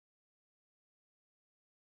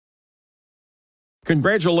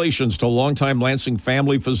 Congratulations to longtime Lansing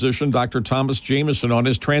family physician Dr. Thomas Jameson on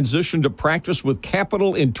his transition to practice with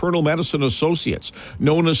Capital Internal Medicine Associates,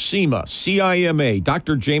 known as CIMA.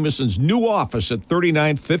 Dr. Jameson's new office at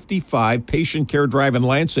 3955 Patient Care Drive in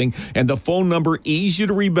Lansing, and the phone number easy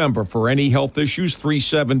to remember for any health issues,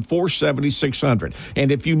 374-7600.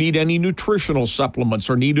 And if you need any nutritional supplements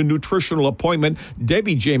or need a nutritional appointment,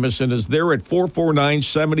 Debbie Jameson is there at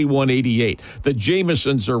 449-7188. The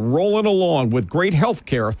Jamesons are rolling along with great health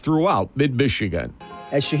care throughout mid-Michigan.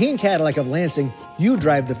 At Shaheen Cadillac of Lansing, you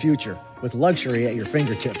drive the future with luxury at your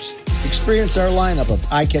fingertips. Experience our lineup of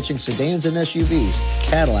eye-catching sedans and SUVs.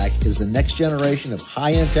 Cadillac is the next generation of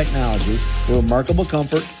high-end technology where remarkable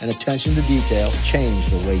comfort and attention to detail change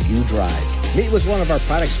the way you drive. Meet with one of our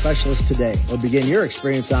product specialists today or begin your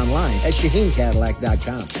experience online at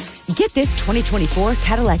ShaheenCadillac.com. Get this 2024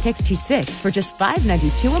 Cadillac XT6 for just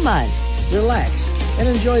 $592 a month. Relax and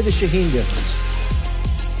enjoy the Shaheen difference.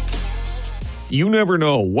 You never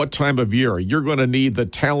know what time of year you're going to need the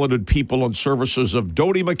talented people and services of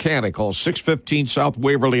Doty Mechanical, 615 South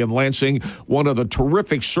Waverly in Lansing, one of the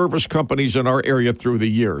terrific service companies in our area through the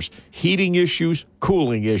years. Heating issues,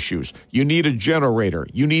 cooling issues. You need a generator.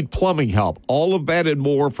 You need plumbing help. All of that and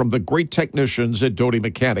more from the great technicians at Doty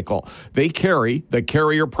Mechanical. They carry the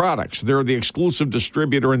Carrier products. They're the exclusive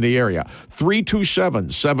distributor in the area.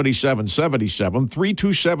 327-7777,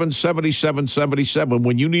 327-7777.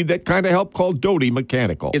 When you need that kind of help, call Doty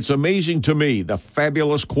Mechanical. It's amazing to me the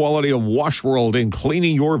fabulous quality of Wash World in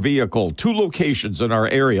cleaning your vehicle. 2 locations in our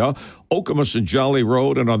area, Okemos and Jolly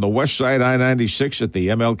Road, and on the west side, I-96 at the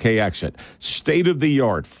MLK exit.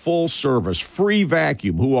 State-of-the-art, full service, free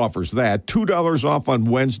vacuum. Who offers that? $2 off on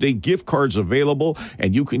Wednesday, gift cards available,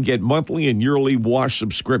 and you can get monthly and yearly wash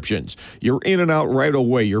subscriptions. You're in and out right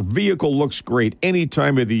away. Your vehicle looks great any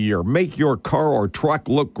time of the year. Make your car or truck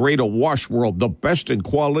look great at Wash World. The best in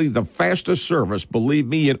quality, the fastest service, believe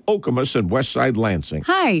me, in Okemos and Westside Lansing.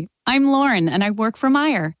 Hi, I'm Lauren, and I work for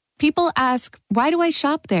Meijer. People ask, why do I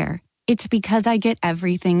shop there? It's because I get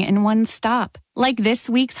everything in one stop. Like this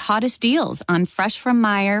week's hottest deals on Fresh from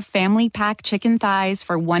Meyer family pack chicken thighs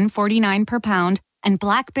for $1.49 per pound and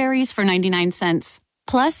blackberries for 99 cents.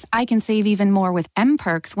 Plus, I can save even more with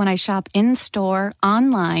M-Perks when I shop in-store,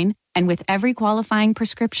 online, and with every qualifying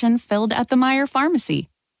prescription filled at the Meyer Pharmacy.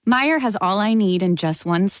 Meyer has all I need in just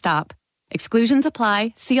one stop. Exclusions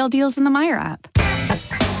apply. See all deals in the Meyer app.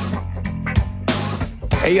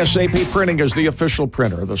 ASAP Printing is the official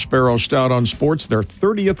printer. The Sparrow Stout on Sports, their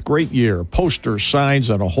 30th great year. Posters,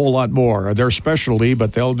 signs, and a whole lot more. Their specialty,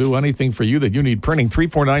 but they'll do anything for you that you need printing.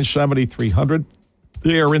 349-7300.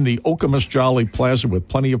 They are in the Okemos Jolly Plaza with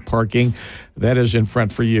plenty of parking. That is in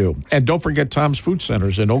front for you. And don't forget Tom's Food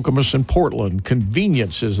Centers in Okemos and Portland.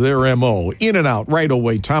 Convenience is their MO. In and out right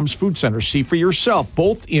away. Tom's Food Center. See for yourself,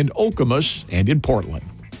 both in Okemos and in Portland.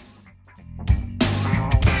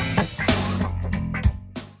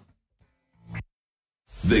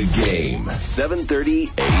 The Game,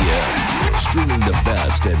 7:30 a.m. Streaming the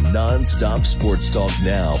best and non-stop sports talk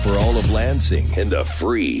now for all of Lansing in the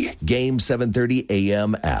free Game 7:30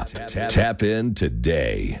 a.m. app. Tap in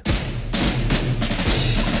today.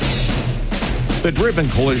 The driven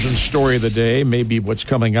collision story of the day may be what's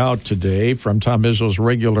coming out today from Tom Izzo's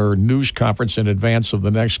regular news conference in advance of the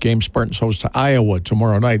next game. Spartans host to Iowa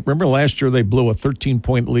tomorrow night. Remember last year they blew a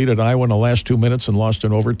 13-point lead at Iowa in the last 2 minutes and lost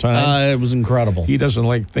in overtime? It was incredible. He doesn't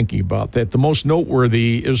like thinking about that. The most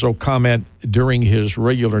noteworthy Izzo comment during his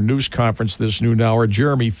regular news conference this noon hour,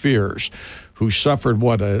 Jeremy Fears, who suffered,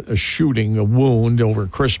 a shooting, a wound over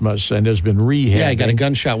Christmas and has been rehabbing. Yeah, he got a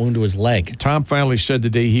gunshot wound to his leg. Tom finally said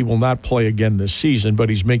today he will not play again this season, but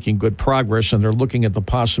he's making good progress, and they're looking at the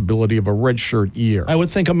possibility of a redshirt year. I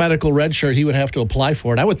would think a medical redshirt, he would have to apply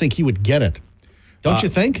for it. I would think he would get it. Don't you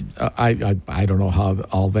think? I don't know how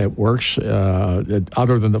all that works,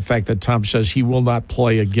 other than the fact that Tom says he will not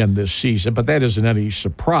play again this season. But that isn't any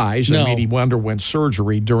surprise. No. I mean, he underwent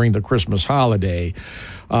surgery during the Christmas holiday.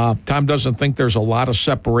 Tom doesn't think there's a lot of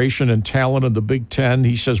separation and talent in the Big Ten.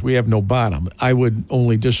 He says we have no bottom. I would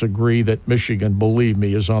only disagree that Michigan, believe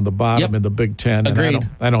me, is on the bottom in the Big Ten. Agreed. And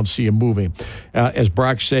I don't see him moving. As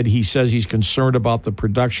Brock said, he says he's concerned about the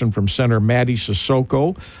production from center Matty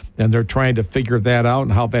Sissoko, and they're trying to figure that out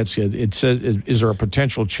and how that's it. Says, is there a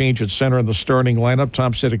potential change at center in the starting lineup?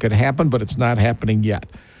 Tom said it could happen, but it's not happening yet.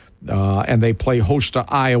 And they play host to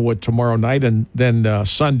Iowa tomorrow night, and then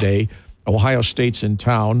Sunday, Ohio State's in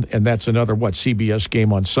town, and that's another, CBS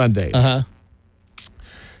game on Sunday. Uh-huh.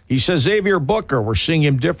 He says Xavier Booker, we're seeing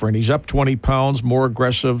him different. He's up 20 pounds, more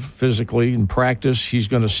aggressive physically in practice. He's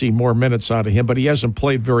going to see more minutes out of him, but he hasn't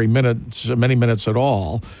played many minutes at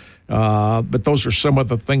all. But those are some of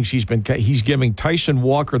the things he's giving Tyson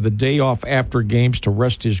Walker the day off after games to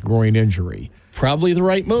rest his groin injury. Probably the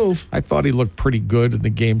right move. I thought he looked pretty good in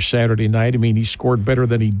the game Saturday night. I mean, he scored better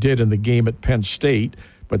than he did in the game at Penn State.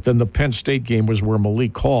 But then the Penn State game was where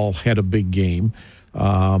Malik Hall had a big game.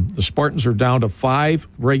 The Spartans are down to 5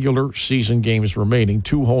 regular season games remaining,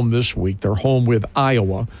 2 home this week. They're home with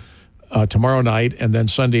Iowa tomorrow night, and then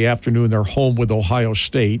Sunday afternoon they're home with Ohio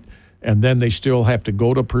State. And then they still have to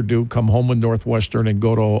go to Purdue, come home with Northwestern, and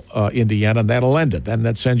go to Indiana, and that'll end it. Then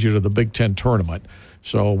that sends you to the Big Ten tournament.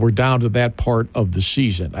 So we're down to that part of the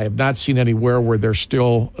season. I have not seen anywhere where they're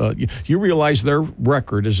still you realize their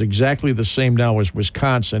record is exactly the same now as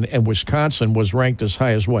Wisconsin, and Wisconsin was ranked as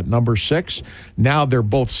high as number 6? Now they're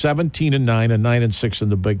both 17-9 and 9-6 in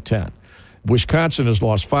the Big Ten. Wisconsin has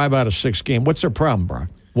lost 5 out of 6 games. What's their problem, Brock?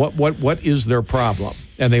 What is their problem?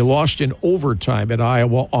 And they lost in overtime at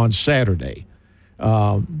Iowa on Saturday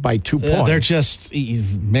by 2 points. They're just,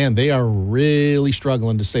 they are really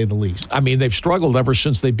struggling, to say the least. I mean, they've struggled ever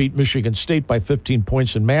since they beat Michigan State by 15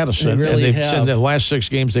 points in Madison. They really have. In the last 6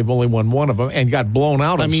 games, they've only won 1 of them and got blown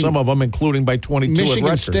out in some of them, including by 22 at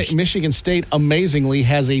Rutgers. Michigan State, amazingly,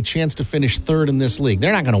 has a chance to finish 3rd in this league.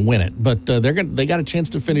 They're not going to win it, but they got a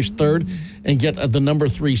chance to finish 3rd and get the number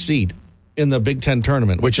 3 seed in the Big Ten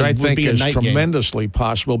tournament, which I think is tremendously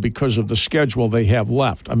possible because of the schedule they have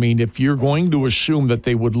left. I mean, if you're going to assume that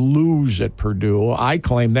they would lose at Purdue, I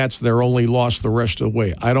claim that's their only loss the rest of the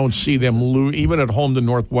way. I don't see them even at home to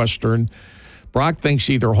Northwestern. Brock thinks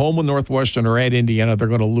either home with Northwestern or at Indiana, they're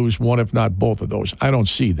going to lose one, if not both of those. I don't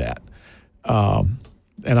see that.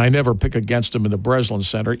 And I never pick against them in the Breslin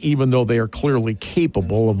Center, even though they are clearly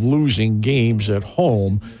capable of losing games at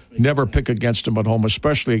home Never pick against them at home,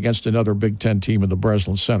 especially against another Big Ten team in the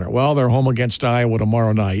Breslin Center. Well, they're home against Iowa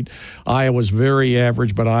tomorrow night. Iowa's very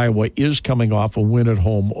average, but Iowa is coming off a win at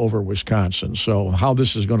home over Wisconsin. So how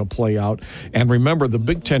this is going to play out. And remember, the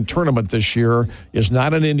Big Ten tournament this year is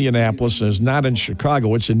not in Indianapolis, and is not in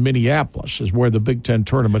Chicago. It's in Minneapolis, is where the Big Ten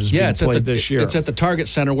tournament is being played this year. It's at the Target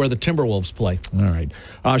Center where the Timberwolves play. All right.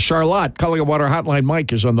 Charlotte, Cullingwater Hotline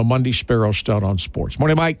Mike is on the Monday Sparrow Stout on Sports.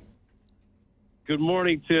 Morning, Mike. Good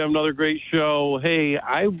morning, Tim. Another great show. Hey,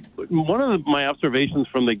 one of my observations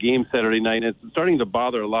from the game Saturday night, and it's starting to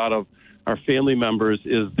bother a lot of our family members,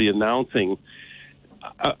 is the announcing.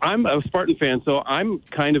 I'm a Spartan fan, so I'm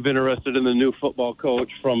kind of interested in the new football coach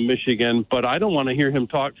from Michigan, but I don't want to hear him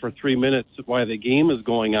talk for 3 minutes while the game is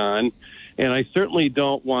going on. And I certainly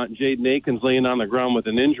don't want Jaden Akins laying on the ground with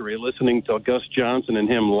an injury, listening to Gus Johnson and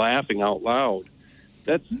him laughing out loud.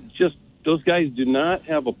 That's just, those guys do not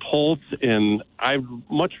have a pulse, and I'd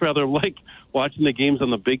much rather like watching the games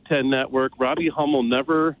on the Big Ten Network. Robbie Hummel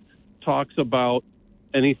never talks about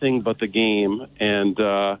anything but the game, and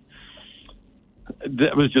that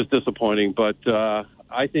was just disappointing. But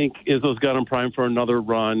I think Izzo's got him primed for another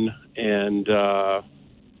run, and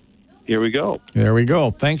here we go. There we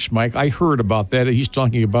go. Thanks, Mike. I heard about that. He's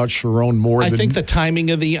talking about Sharon more. I think the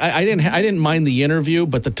timing of I didn't mind the interview,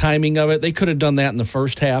 but the timing of it, they could have done that in the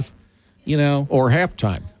first half, or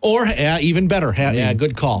halftime. Or even better.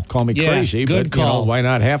 Good call. Call me crazy. Good but, call. Why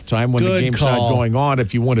not halftime when the game's not going on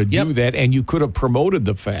if you want to do that? And you could have promoted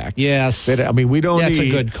the fact. Yes. That, we don't That's need,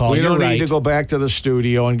 a good call. We don't You're need to go back to the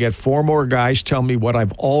studio and get 4 more guys tell me what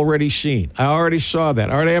I've already seen. I already saw that.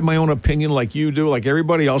 I already have my own opinion like you do, like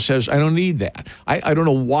everybody else has. I don't need that. I don't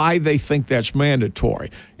know why they think that's mandatory.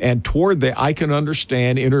 And toward that, I can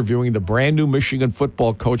understand interviewing the brand new Michigan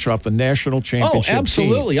football coach off the national championship team.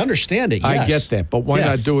 Absolutely. Team. Understand it, yes. I get that. But why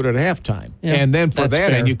not do it at halftime? Yeah, and then for that fair.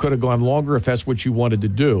 end, you could have gone longer if that's what you wanted to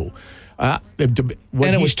do.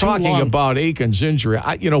 When he's talking about Aiken's injury,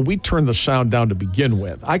 we turned the sound down to begin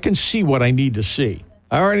with. I can see what I need to see.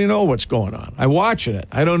 I already know what's going on. I'm watching it.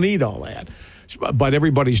 I don't need all that. But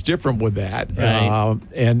everybody's different with that. Right.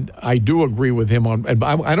 And I do agree with him on. And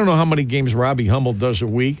I don't know how many games Robbie Hummel does a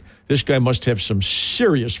week. This guy must have some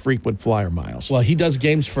serious frequent flyer miles. Well, he does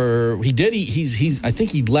games for. He did. He's. I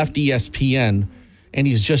think he left ESPN, and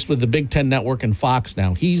he's just with the Big Ten Network and Fox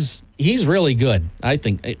now. He's really good. I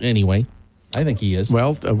think. Anyway, I think he is.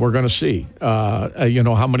 Well, we're going to see.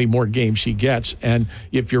 How many more games he gets. And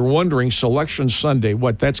if you're wondering, Selection Sunday,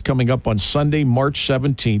 that's coming up on Sunday, March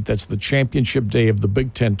 17th. That's the championship day of the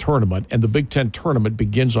Big Ten tournament, and the Big Ten tournament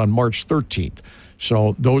begins on March 13th.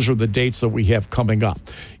 So those are the dates that we have coming up.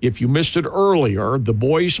 If you missed it earlier, the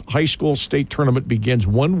boys' high school state tournament begins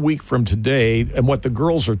 1 week from today, and the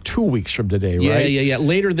girls are 2 weeks from today, right? Yeah.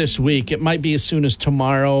 Later this week. It might be as soon as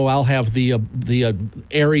tomorrow. I'll have the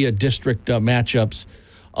area district matchups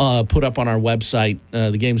put up on our website,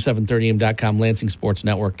 thegame730am.com,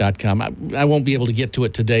 lansingsportsnetwork.com. I won't be able to get to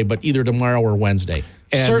it today, but either tomorrow or Wednesday.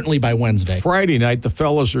 And certainly by Wednesday. Friday night, the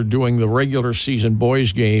fellas are doing the regular season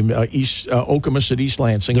boys game, Okemos at East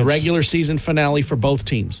Lansing. The regular season finale for both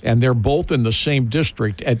teams. And they're both in the same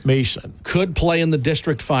district at Mason. Could play in the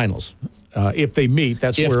district finals. If they meet,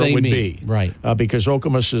 that's where it would be. Right. Because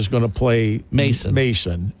Okemos is going to play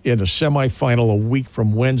Mason in a semifinal a week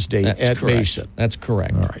from Wednesday at Mason. That's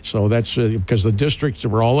correct. All right. So that's because the districts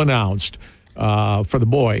were all announced for the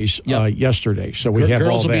boys yesterday. So we have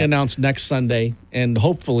girls all that. Will be announced next Sunday, and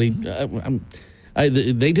hopefully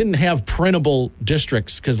they didn't have printable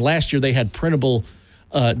districts because last year they had printable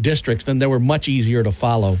districts. Then they were much easier to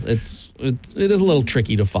follow. It is a little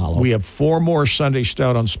tricky to follow. We have 4 more Sunday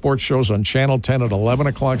Stout on sports shows on Channel 10 at 11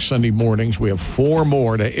 o'clock Sunday mornings. We have 4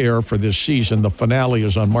 more to air for this season. The finale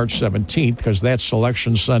is on March 17th because that's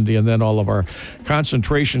Selection Sunday, and then all of our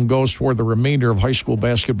concentration goes toward the remainder of high school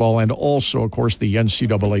basketball and also, of course, the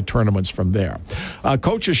NCAA tournaments from there.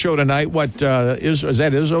 Coach's show tonight, is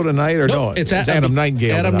that Izzo tonight or no? It's Adam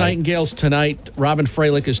Nightingale Adam tonight. Nightingale's tonight. Robin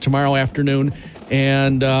Freilich is tomorrow afternoon.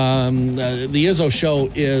 And the Izzo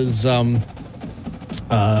show is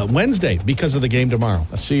Wednesday because of the game tomorrow.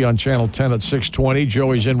 I'll see you on Channel 10 at 6:20.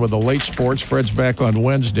 Joey's in with the late sports. Fred's back on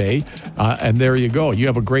Wednesday. And there you go. You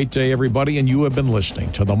have a great day, everybody. And you have been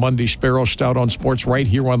listening to the Monday Sparrow Stout on Sports right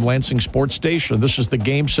here on Lansing Sports Station. This is the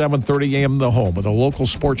Game 7:30 a.m., the home of the local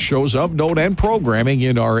sports shows of note and programming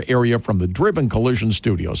in our area from the Driven Collision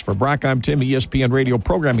Studios. For Brock, I'm Tim. ESPN Radio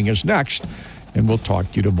programming is next. And we'll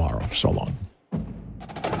talk to you tomorrow. So long.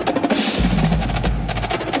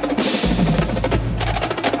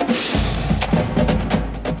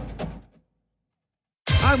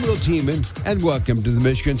 I'm Will Tiemann, and welcome to the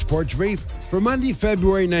Michigan Sports Brief for Monday,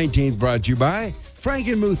 February 19th, brought to you by Frank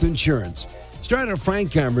 & Muth Insurance. Start a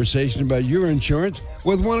frank conversation about your insurance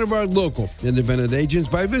with one of our local independent agents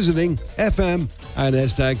by visiting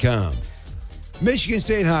fmins.com. Michigan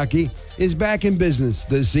State hockey is back in business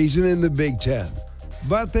this season in the Big Ten.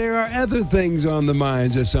 But there are other things on the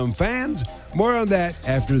minds of some fans. More on that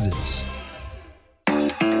after this.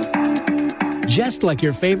 Just like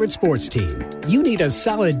your favorite sports team, you need a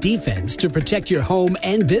solid defense to protect your home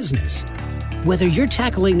and business. Whether you're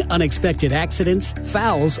tackling unexpected accidents,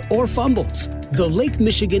 fouls, or fumbles, the Lake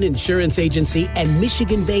Michigan Insurance Agency and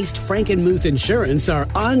Michigan-based Frank & Muth Insurance are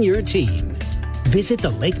on your team. Visit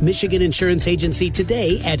the Lake Michigan Insurance Agency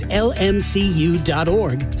today at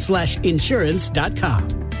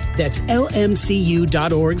lmcu.org/insurance.com. That's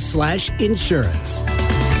lmcu.org/insurance.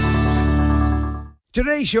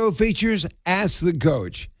 Today's show features Ask the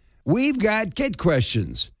Coach. We've got kid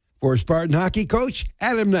questions for Spartan hockey coach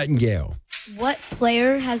Adam Nightingale. What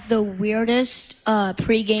player has the weirdest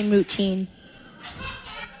pregame routine?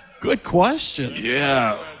 Good question.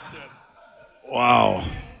 Yeah. Wow.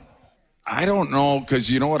 I don't know, because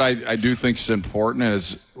you know what I do think is important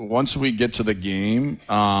is once we get to the game,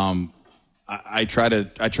 I try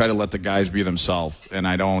to let the guys be themselves, and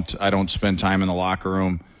I don't spend time in the locker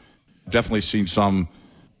room. Definitely seen some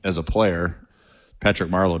as a player. Patrick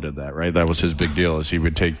Marleau did that, right? That was his big deal. Is he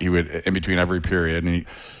would in between every period, and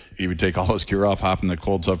he would take all his gear off, hop in the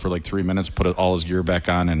cold tub for like 3 minutes, put all his gear back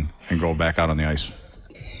on, and go back out on the ice.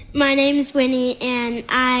 My name's Winnie, and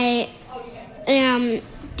I am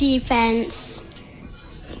defense.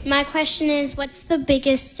 My question is, what's the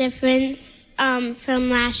biggest difference from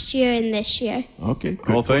last year and this year? Okay.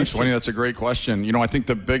 Well, thanks, Winnie. That's a great question. You know, I think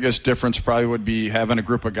the biggest difference probably would be having a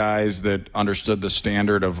group of guys that understood the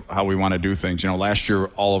standard of how we want to do things. You know, last year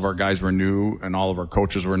all of our guys were new and all of our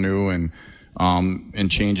coaches were new, and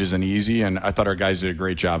change isn't easy. And I thought our guys did a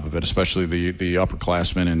great job of it, especially the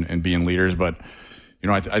upperclassmen and being leaders. But you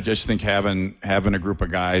know, I just think having a group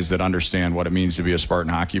of guys that understand what it means to be a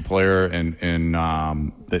Spartan hockey player, and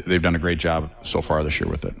they've done a great job so far this year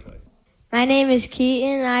with it. My name is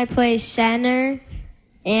Keaton. I play center,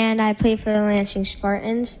 and I play for the Lansing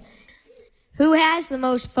Spartans. Who has the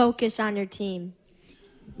most focus on your team?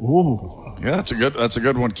 Ooh, yeah, that's a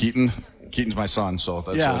good one, Keaton. Keaton's my son, so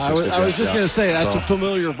that's I was just going to say that's a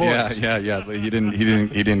familiar voice. Yeah. But he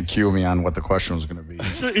didn't cue me on what the question was going to be.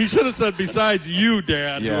 He should have said besides you,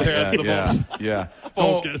 Dad, who has the most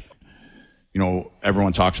focus. You know,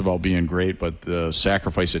 everyone talks about being great, but the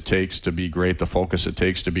sacrifice it takes to be great, the focus it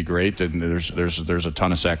takes to be great, and there's a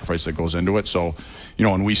ton of sacrifice that goes into it. So, you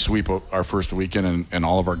know, when we sweep our first weekend and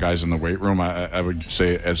all of our guys in the weight room, I would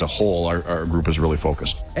say as a whole, our group is really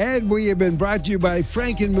focused. And we have been brought to you by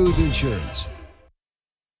Frank & Muth Insurance.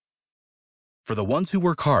 For the ones who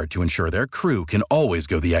work hard to ensure their crew can always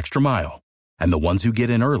go the extra mile, and the ones who get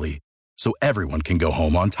in early so everyone can go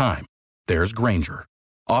home on time, there's Grainger,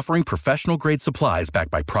 offering professional-grade supplies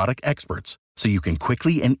backed by product experts so you can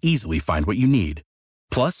quickly and easily find what you need.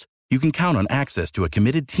 Plus, you can count on access to a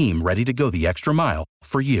committed team ready to go the extra mile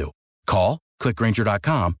for you. Call, click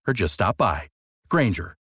Grainger.com, or just stop by.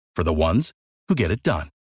 Grainger, for the ones who get it done.